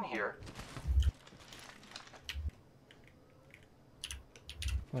 R301 here.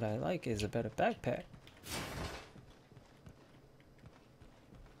 What I like is a better backpack.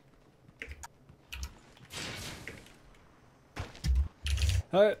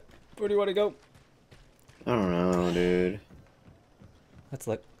 Alright, where do you want to go? I don't know, dude. Let's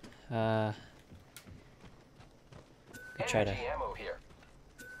look. Try to. Energy ammo here.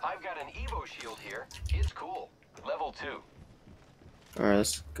 I've got an Evo shield here. It's cool. Level 2. Alright,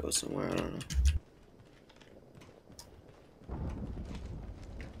 let's go somewhere. I don't know.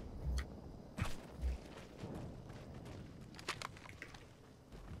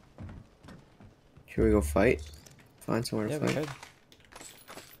 Should we go fight? Find somewhere to Yeah, fight. we could.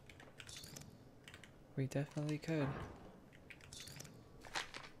 We definitely could.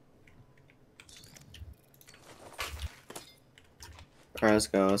 Alright, let's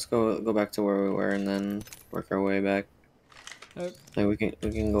go. Let's go back to where we were and then work our way back. Yep. Like we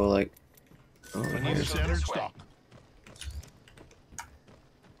can go like over I need here. a standard stock.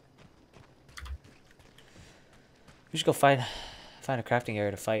 We should go find a crafting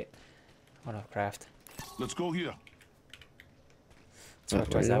area to fight. I want to craft. Let's go here. Let's work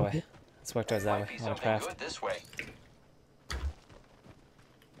towards that way. Let's work towards that way. I want to craft. Good this way.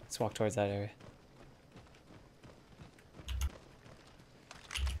 Let's walk towards that area.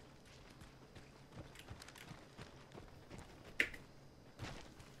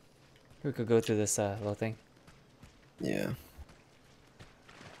 We could go through this little thing. Yeah.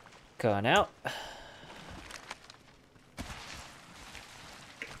 Going out.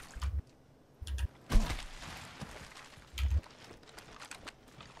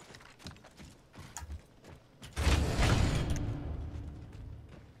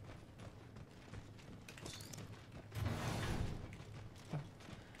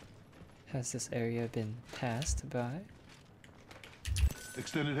 Has this area been passed by?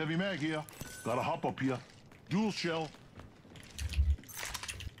 Extended heavy mag here. Gotta hop up here. Dual shell.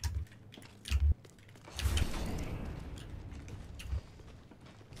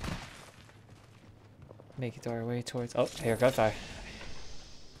 Make it our way towards. Oh, here, gunfire.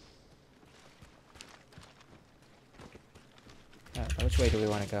 Which way do we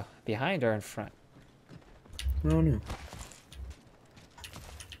want to go? Behind or in front? I don't know.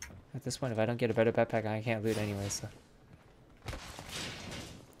 At this point, if I don't get a better backpack, I can't loot anyway, so.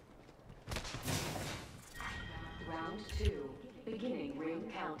 Round 2. Beginning ring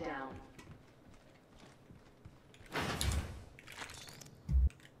countdown.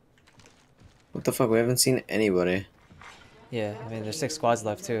 What the fuck? We haven't seen anybody. Yeah, I mean, there's 6 squads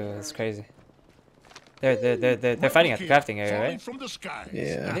left too. It's crazy. They're fighting at the crafting area, right?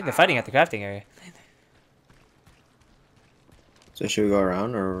 Yeah. I think they're fighting at the crafting area. So should we go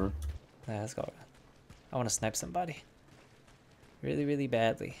around or? Yeah, let's go around. I want to snipe somebody. Really, really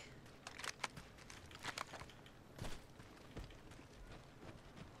badly.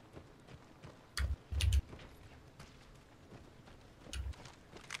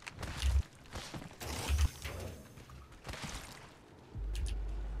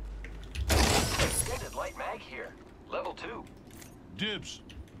 Extended light mag here. Level 2. Dibs.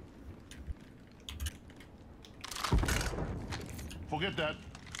 Forget that.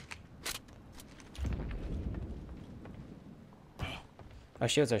 Our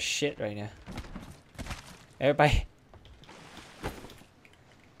shields are shit right now. Everybody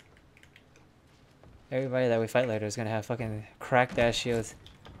that we fight later is gonna have fucking cracked ass shields.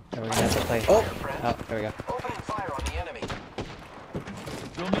 And we're gonna have to play. Oh, there we go. Opening fire on the enemy.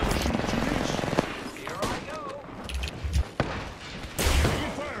 They'll never shoot through these. Here I go.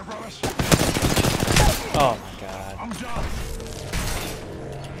 Taking fire, brothers. Oh my god. I'm down.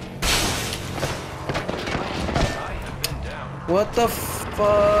 What the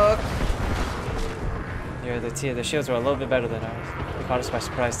fuck? Yeah, the shields were a little bit better than ours. They caught us by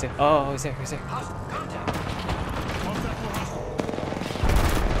surprise too. Oh, he's there, he's there. Oh,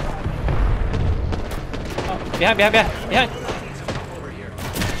 behind.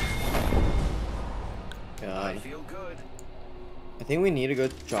 God. I feel good. I think we need to go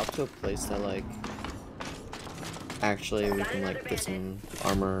drop to a place that like actually we can like get some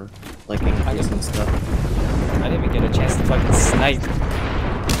armor, like increase and stuff. I didn't even get a chance to fucking snipe.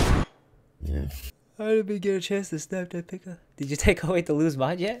 Yeah. I didn't even get a chance to snipe that pickup. Did you take away the lose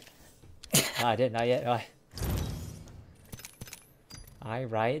mod yet? No, I didn't, not yet. Oh. I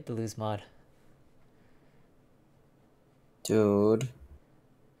riot the lose mod. Dude.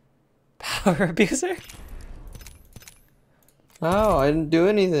 Power abuser? Oh, I didn't do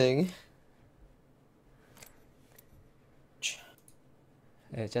anything.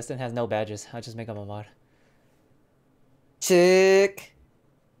 Yeah, Justin has no badges. I'll just make him a mod. Sick.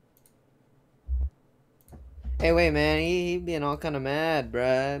 Hey, wait, man. He being all kind of mad,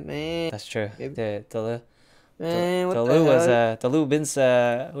 bruh, man. That's true. The Man, what the Lou was hell? the Lou Bin's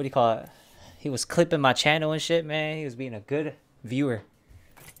what do you call it? He was clipping my channel and shit, man. He was being a good viewer.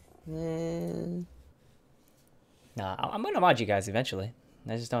 Man. Nah, I'm gonna mod you guys eventually.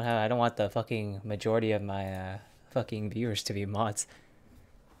 I just don't have. I don't want the fucking majority of my fucking viewers to be mods.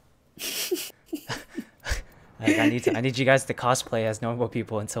 Like, I need you guys to cosplay as normal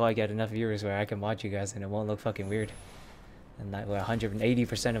people until I get enough viewers where I can mod you guys and it won't look fucking weird. And that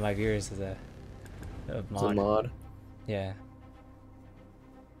 180% of my viewers is a mod. It's a mod. Yeah.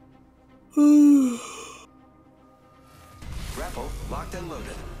 Locked and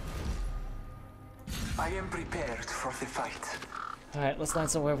loaded. I am prepared for the fight. Alright, let's land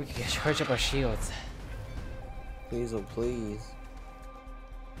somewhere we can charge up our shields. Please, oh please.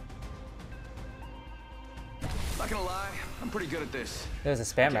 Not gonna lie, I'm pretty good at this. There was a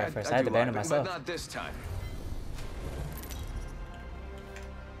spam at first. I had to ban it myself. But not this time.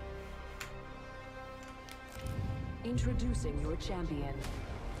 Introducing your champion.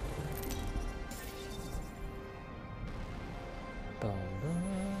 Boom, boom.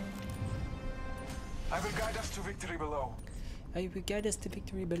 I will guide us to victory below. I will guide us to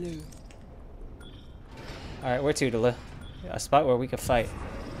victory below. Alright, where to, Delu? A spot where we could fight.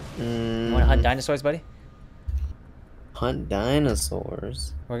 You wanna hunt dinosaurs, buddy? Hunt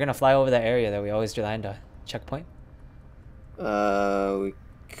dinosaurs? We're gonna fly over that area that we always do land on. Checkpoint? We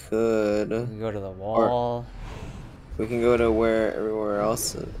could. We can go to the wall. Or we can go to everywhere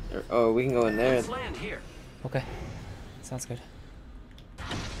else. Oh, we can go in there. Let's land here. Okay. Sounds good.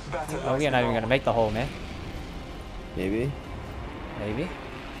 Oh, we're not even gonna make the hole, man. Maybe. Maybe.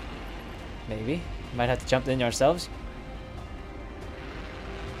 Maybe. Might have to jump in ourselves.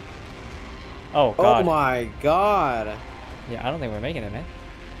 Oh, God. Oh, my God. Yeah, I don't think we're making it, man.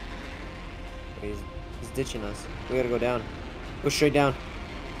 He's ditching us. We gotta go down. Go straight down.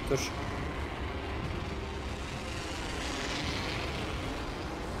 Push.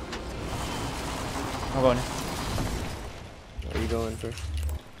 I'm going in. Where are you going first?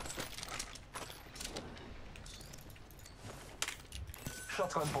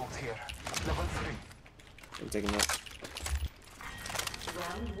 Shotgun bolt here. Level 3. I'm taking that.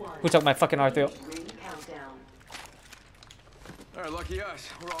 Who took my fucking R3? Alright, lucky us.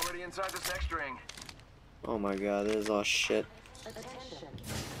 We're already inside this next ring. Oh my God, this is all shit.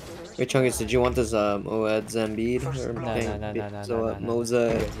 Wait, Chungus, did you want this Moed Zambid or No.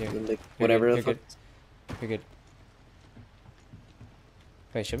 Moza, whatever You're the fuck? good. You're good.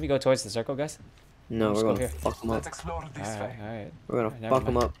 Wait, should we go towards the circle, guys? No, we're gonna here. fuck them up. Let's explore this way. Alright. We're gonna fuck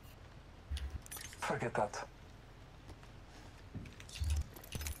them up. Forget that.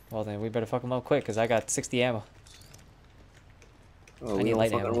 Well then, we better fuck them up quick, because I got 60 ammo. Oh, I need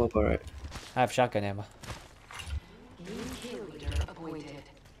light ammo. Up, alright. I have shotgun ammo. New kill leader appointed.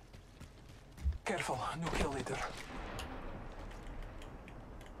 Careful, new kill leader.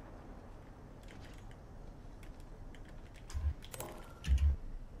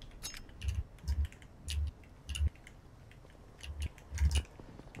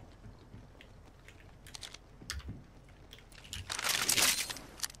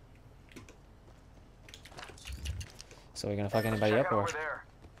 So we're gonna fuck anybody up, or?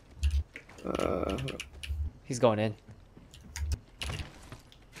 He's going in.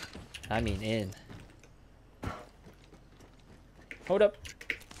 I mean in. Hold up.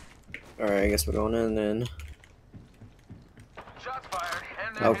 Alright, I guess we're going in then. Shots fired,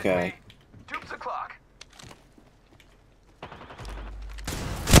 and okay. Tubes the clock.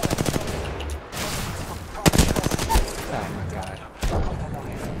 Oh my God.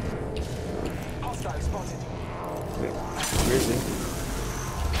 Hostile spotted. Wait, where is he?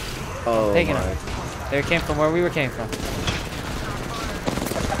 Oh Taking my. him. They came from where we came from.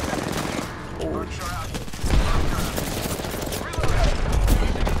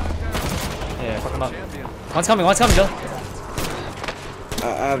 Yeah, fuck him up. One's coming, Joe. I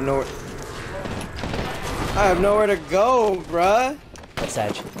have nowhere to go, bruh. That's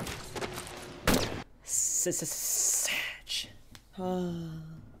Sag. Sag.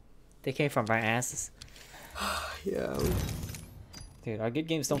 They came from our asses. Yeah. Dude, our good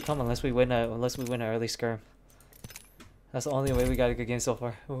games don't come unless we win an early skirm. That's the only way we got a good game so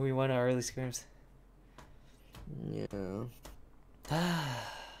far. When we win our early skirms. Yeah.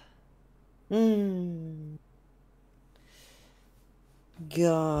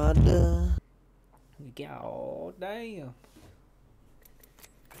 God. God damn.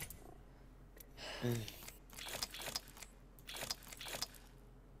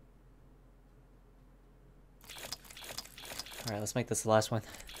 Alright, let's make this the last one.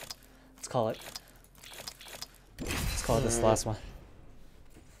 Let's call it. Let's call this the last one.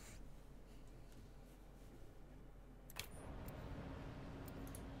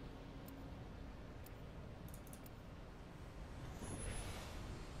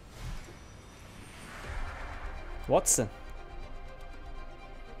 Watson.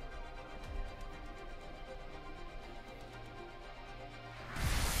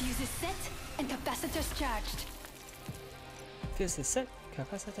 Fuse is set and capacitors charged. Fuse is set,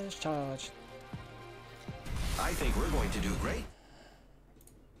 capacitor is charged. I think we're going to do great.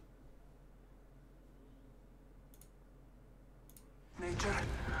 Nature,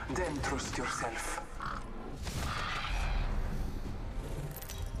 then trust yourself.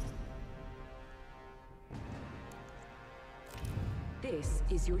 This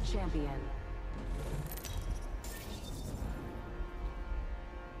is your champion.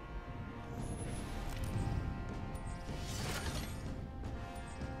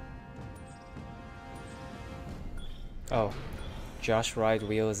 Oh, Josh Ride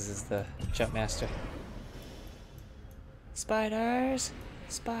Wheels is the jump master. Spiders!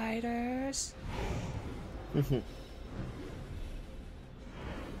 Spiders! Where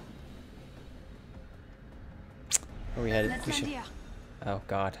are we headed? We should... Oh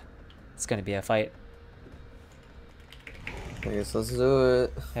god. It's gonna be a fight. I guess let's do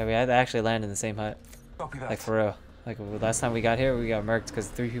it. Yeah, we had to actually land in the same hut. Like for real. Like last time we got here, we got murked because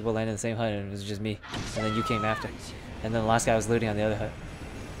 3 people landed in the same hut and it was just me. And then you came after. And then the last guy was looting on the other hut.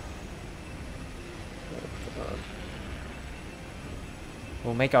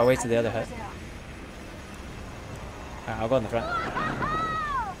 We'll make our way to the other hut. Alright, I'll go in the front.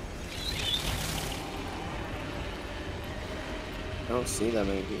 I don't see that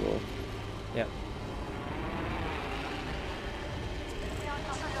many people. Yep.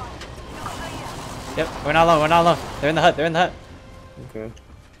 Yep, we're not alone, we're not alone. They're in the hut, they're in the hut. Okay.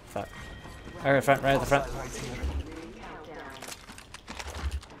 Fuck. Right in front, right at the front.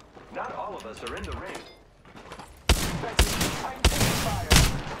 Not all of us are in the ring.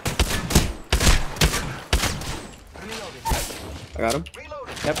 I got him.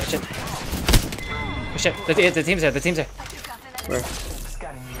 Yep, shit. Oh shit, the team's here, the team's here. Where?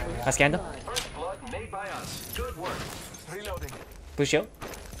 I scanned them. Blue shield.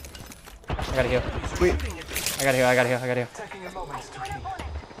 I gotta heal. Wait. I gotta heal, I gotta heal, I gotta heal.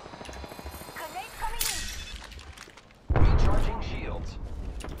 Recharging shields.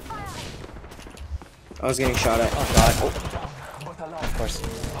 I was getting shot at. Oh god. Oh. Of course.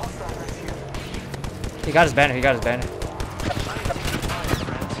 He got his banner, he got his banner.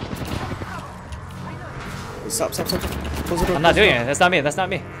 Stop, stop, stop. Close the door. I'm not doing it, that's not me, that's not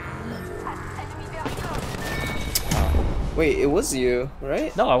me. Wait, it was you,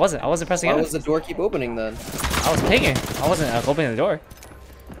 right? No, I wasn't pressing it. Why was the door keep opening then? I was pinging. I wasn't opening the door.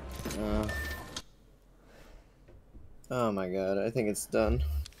 Oh my god, I think it's done.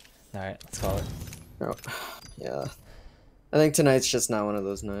 Alright, let's call it. Oh, yeah. I think tonight's just not one of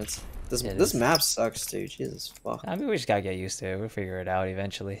those nights. This map sucks, dude. Jesus fuck. I mean, we just gotta get used to it. We'll figure it out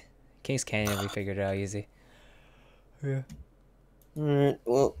eventually. Kings Canyon, we figured it out easy. Yeah. Alright,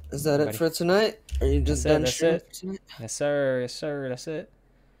 well, is that it for tonight? Are you just done streaming for tonight? Yes sir, yes sir, that's it.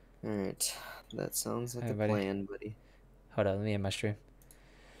 Alright, that sounds like a plan, buddy. Hold on, let me end my stream.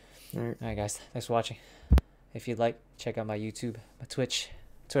 Alright guys, thanks for watching. If you'd like, check out my YouTube, my Twitch,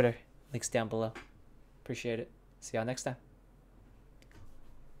 Twitter, links down below. Appreciate it. See y'all next time.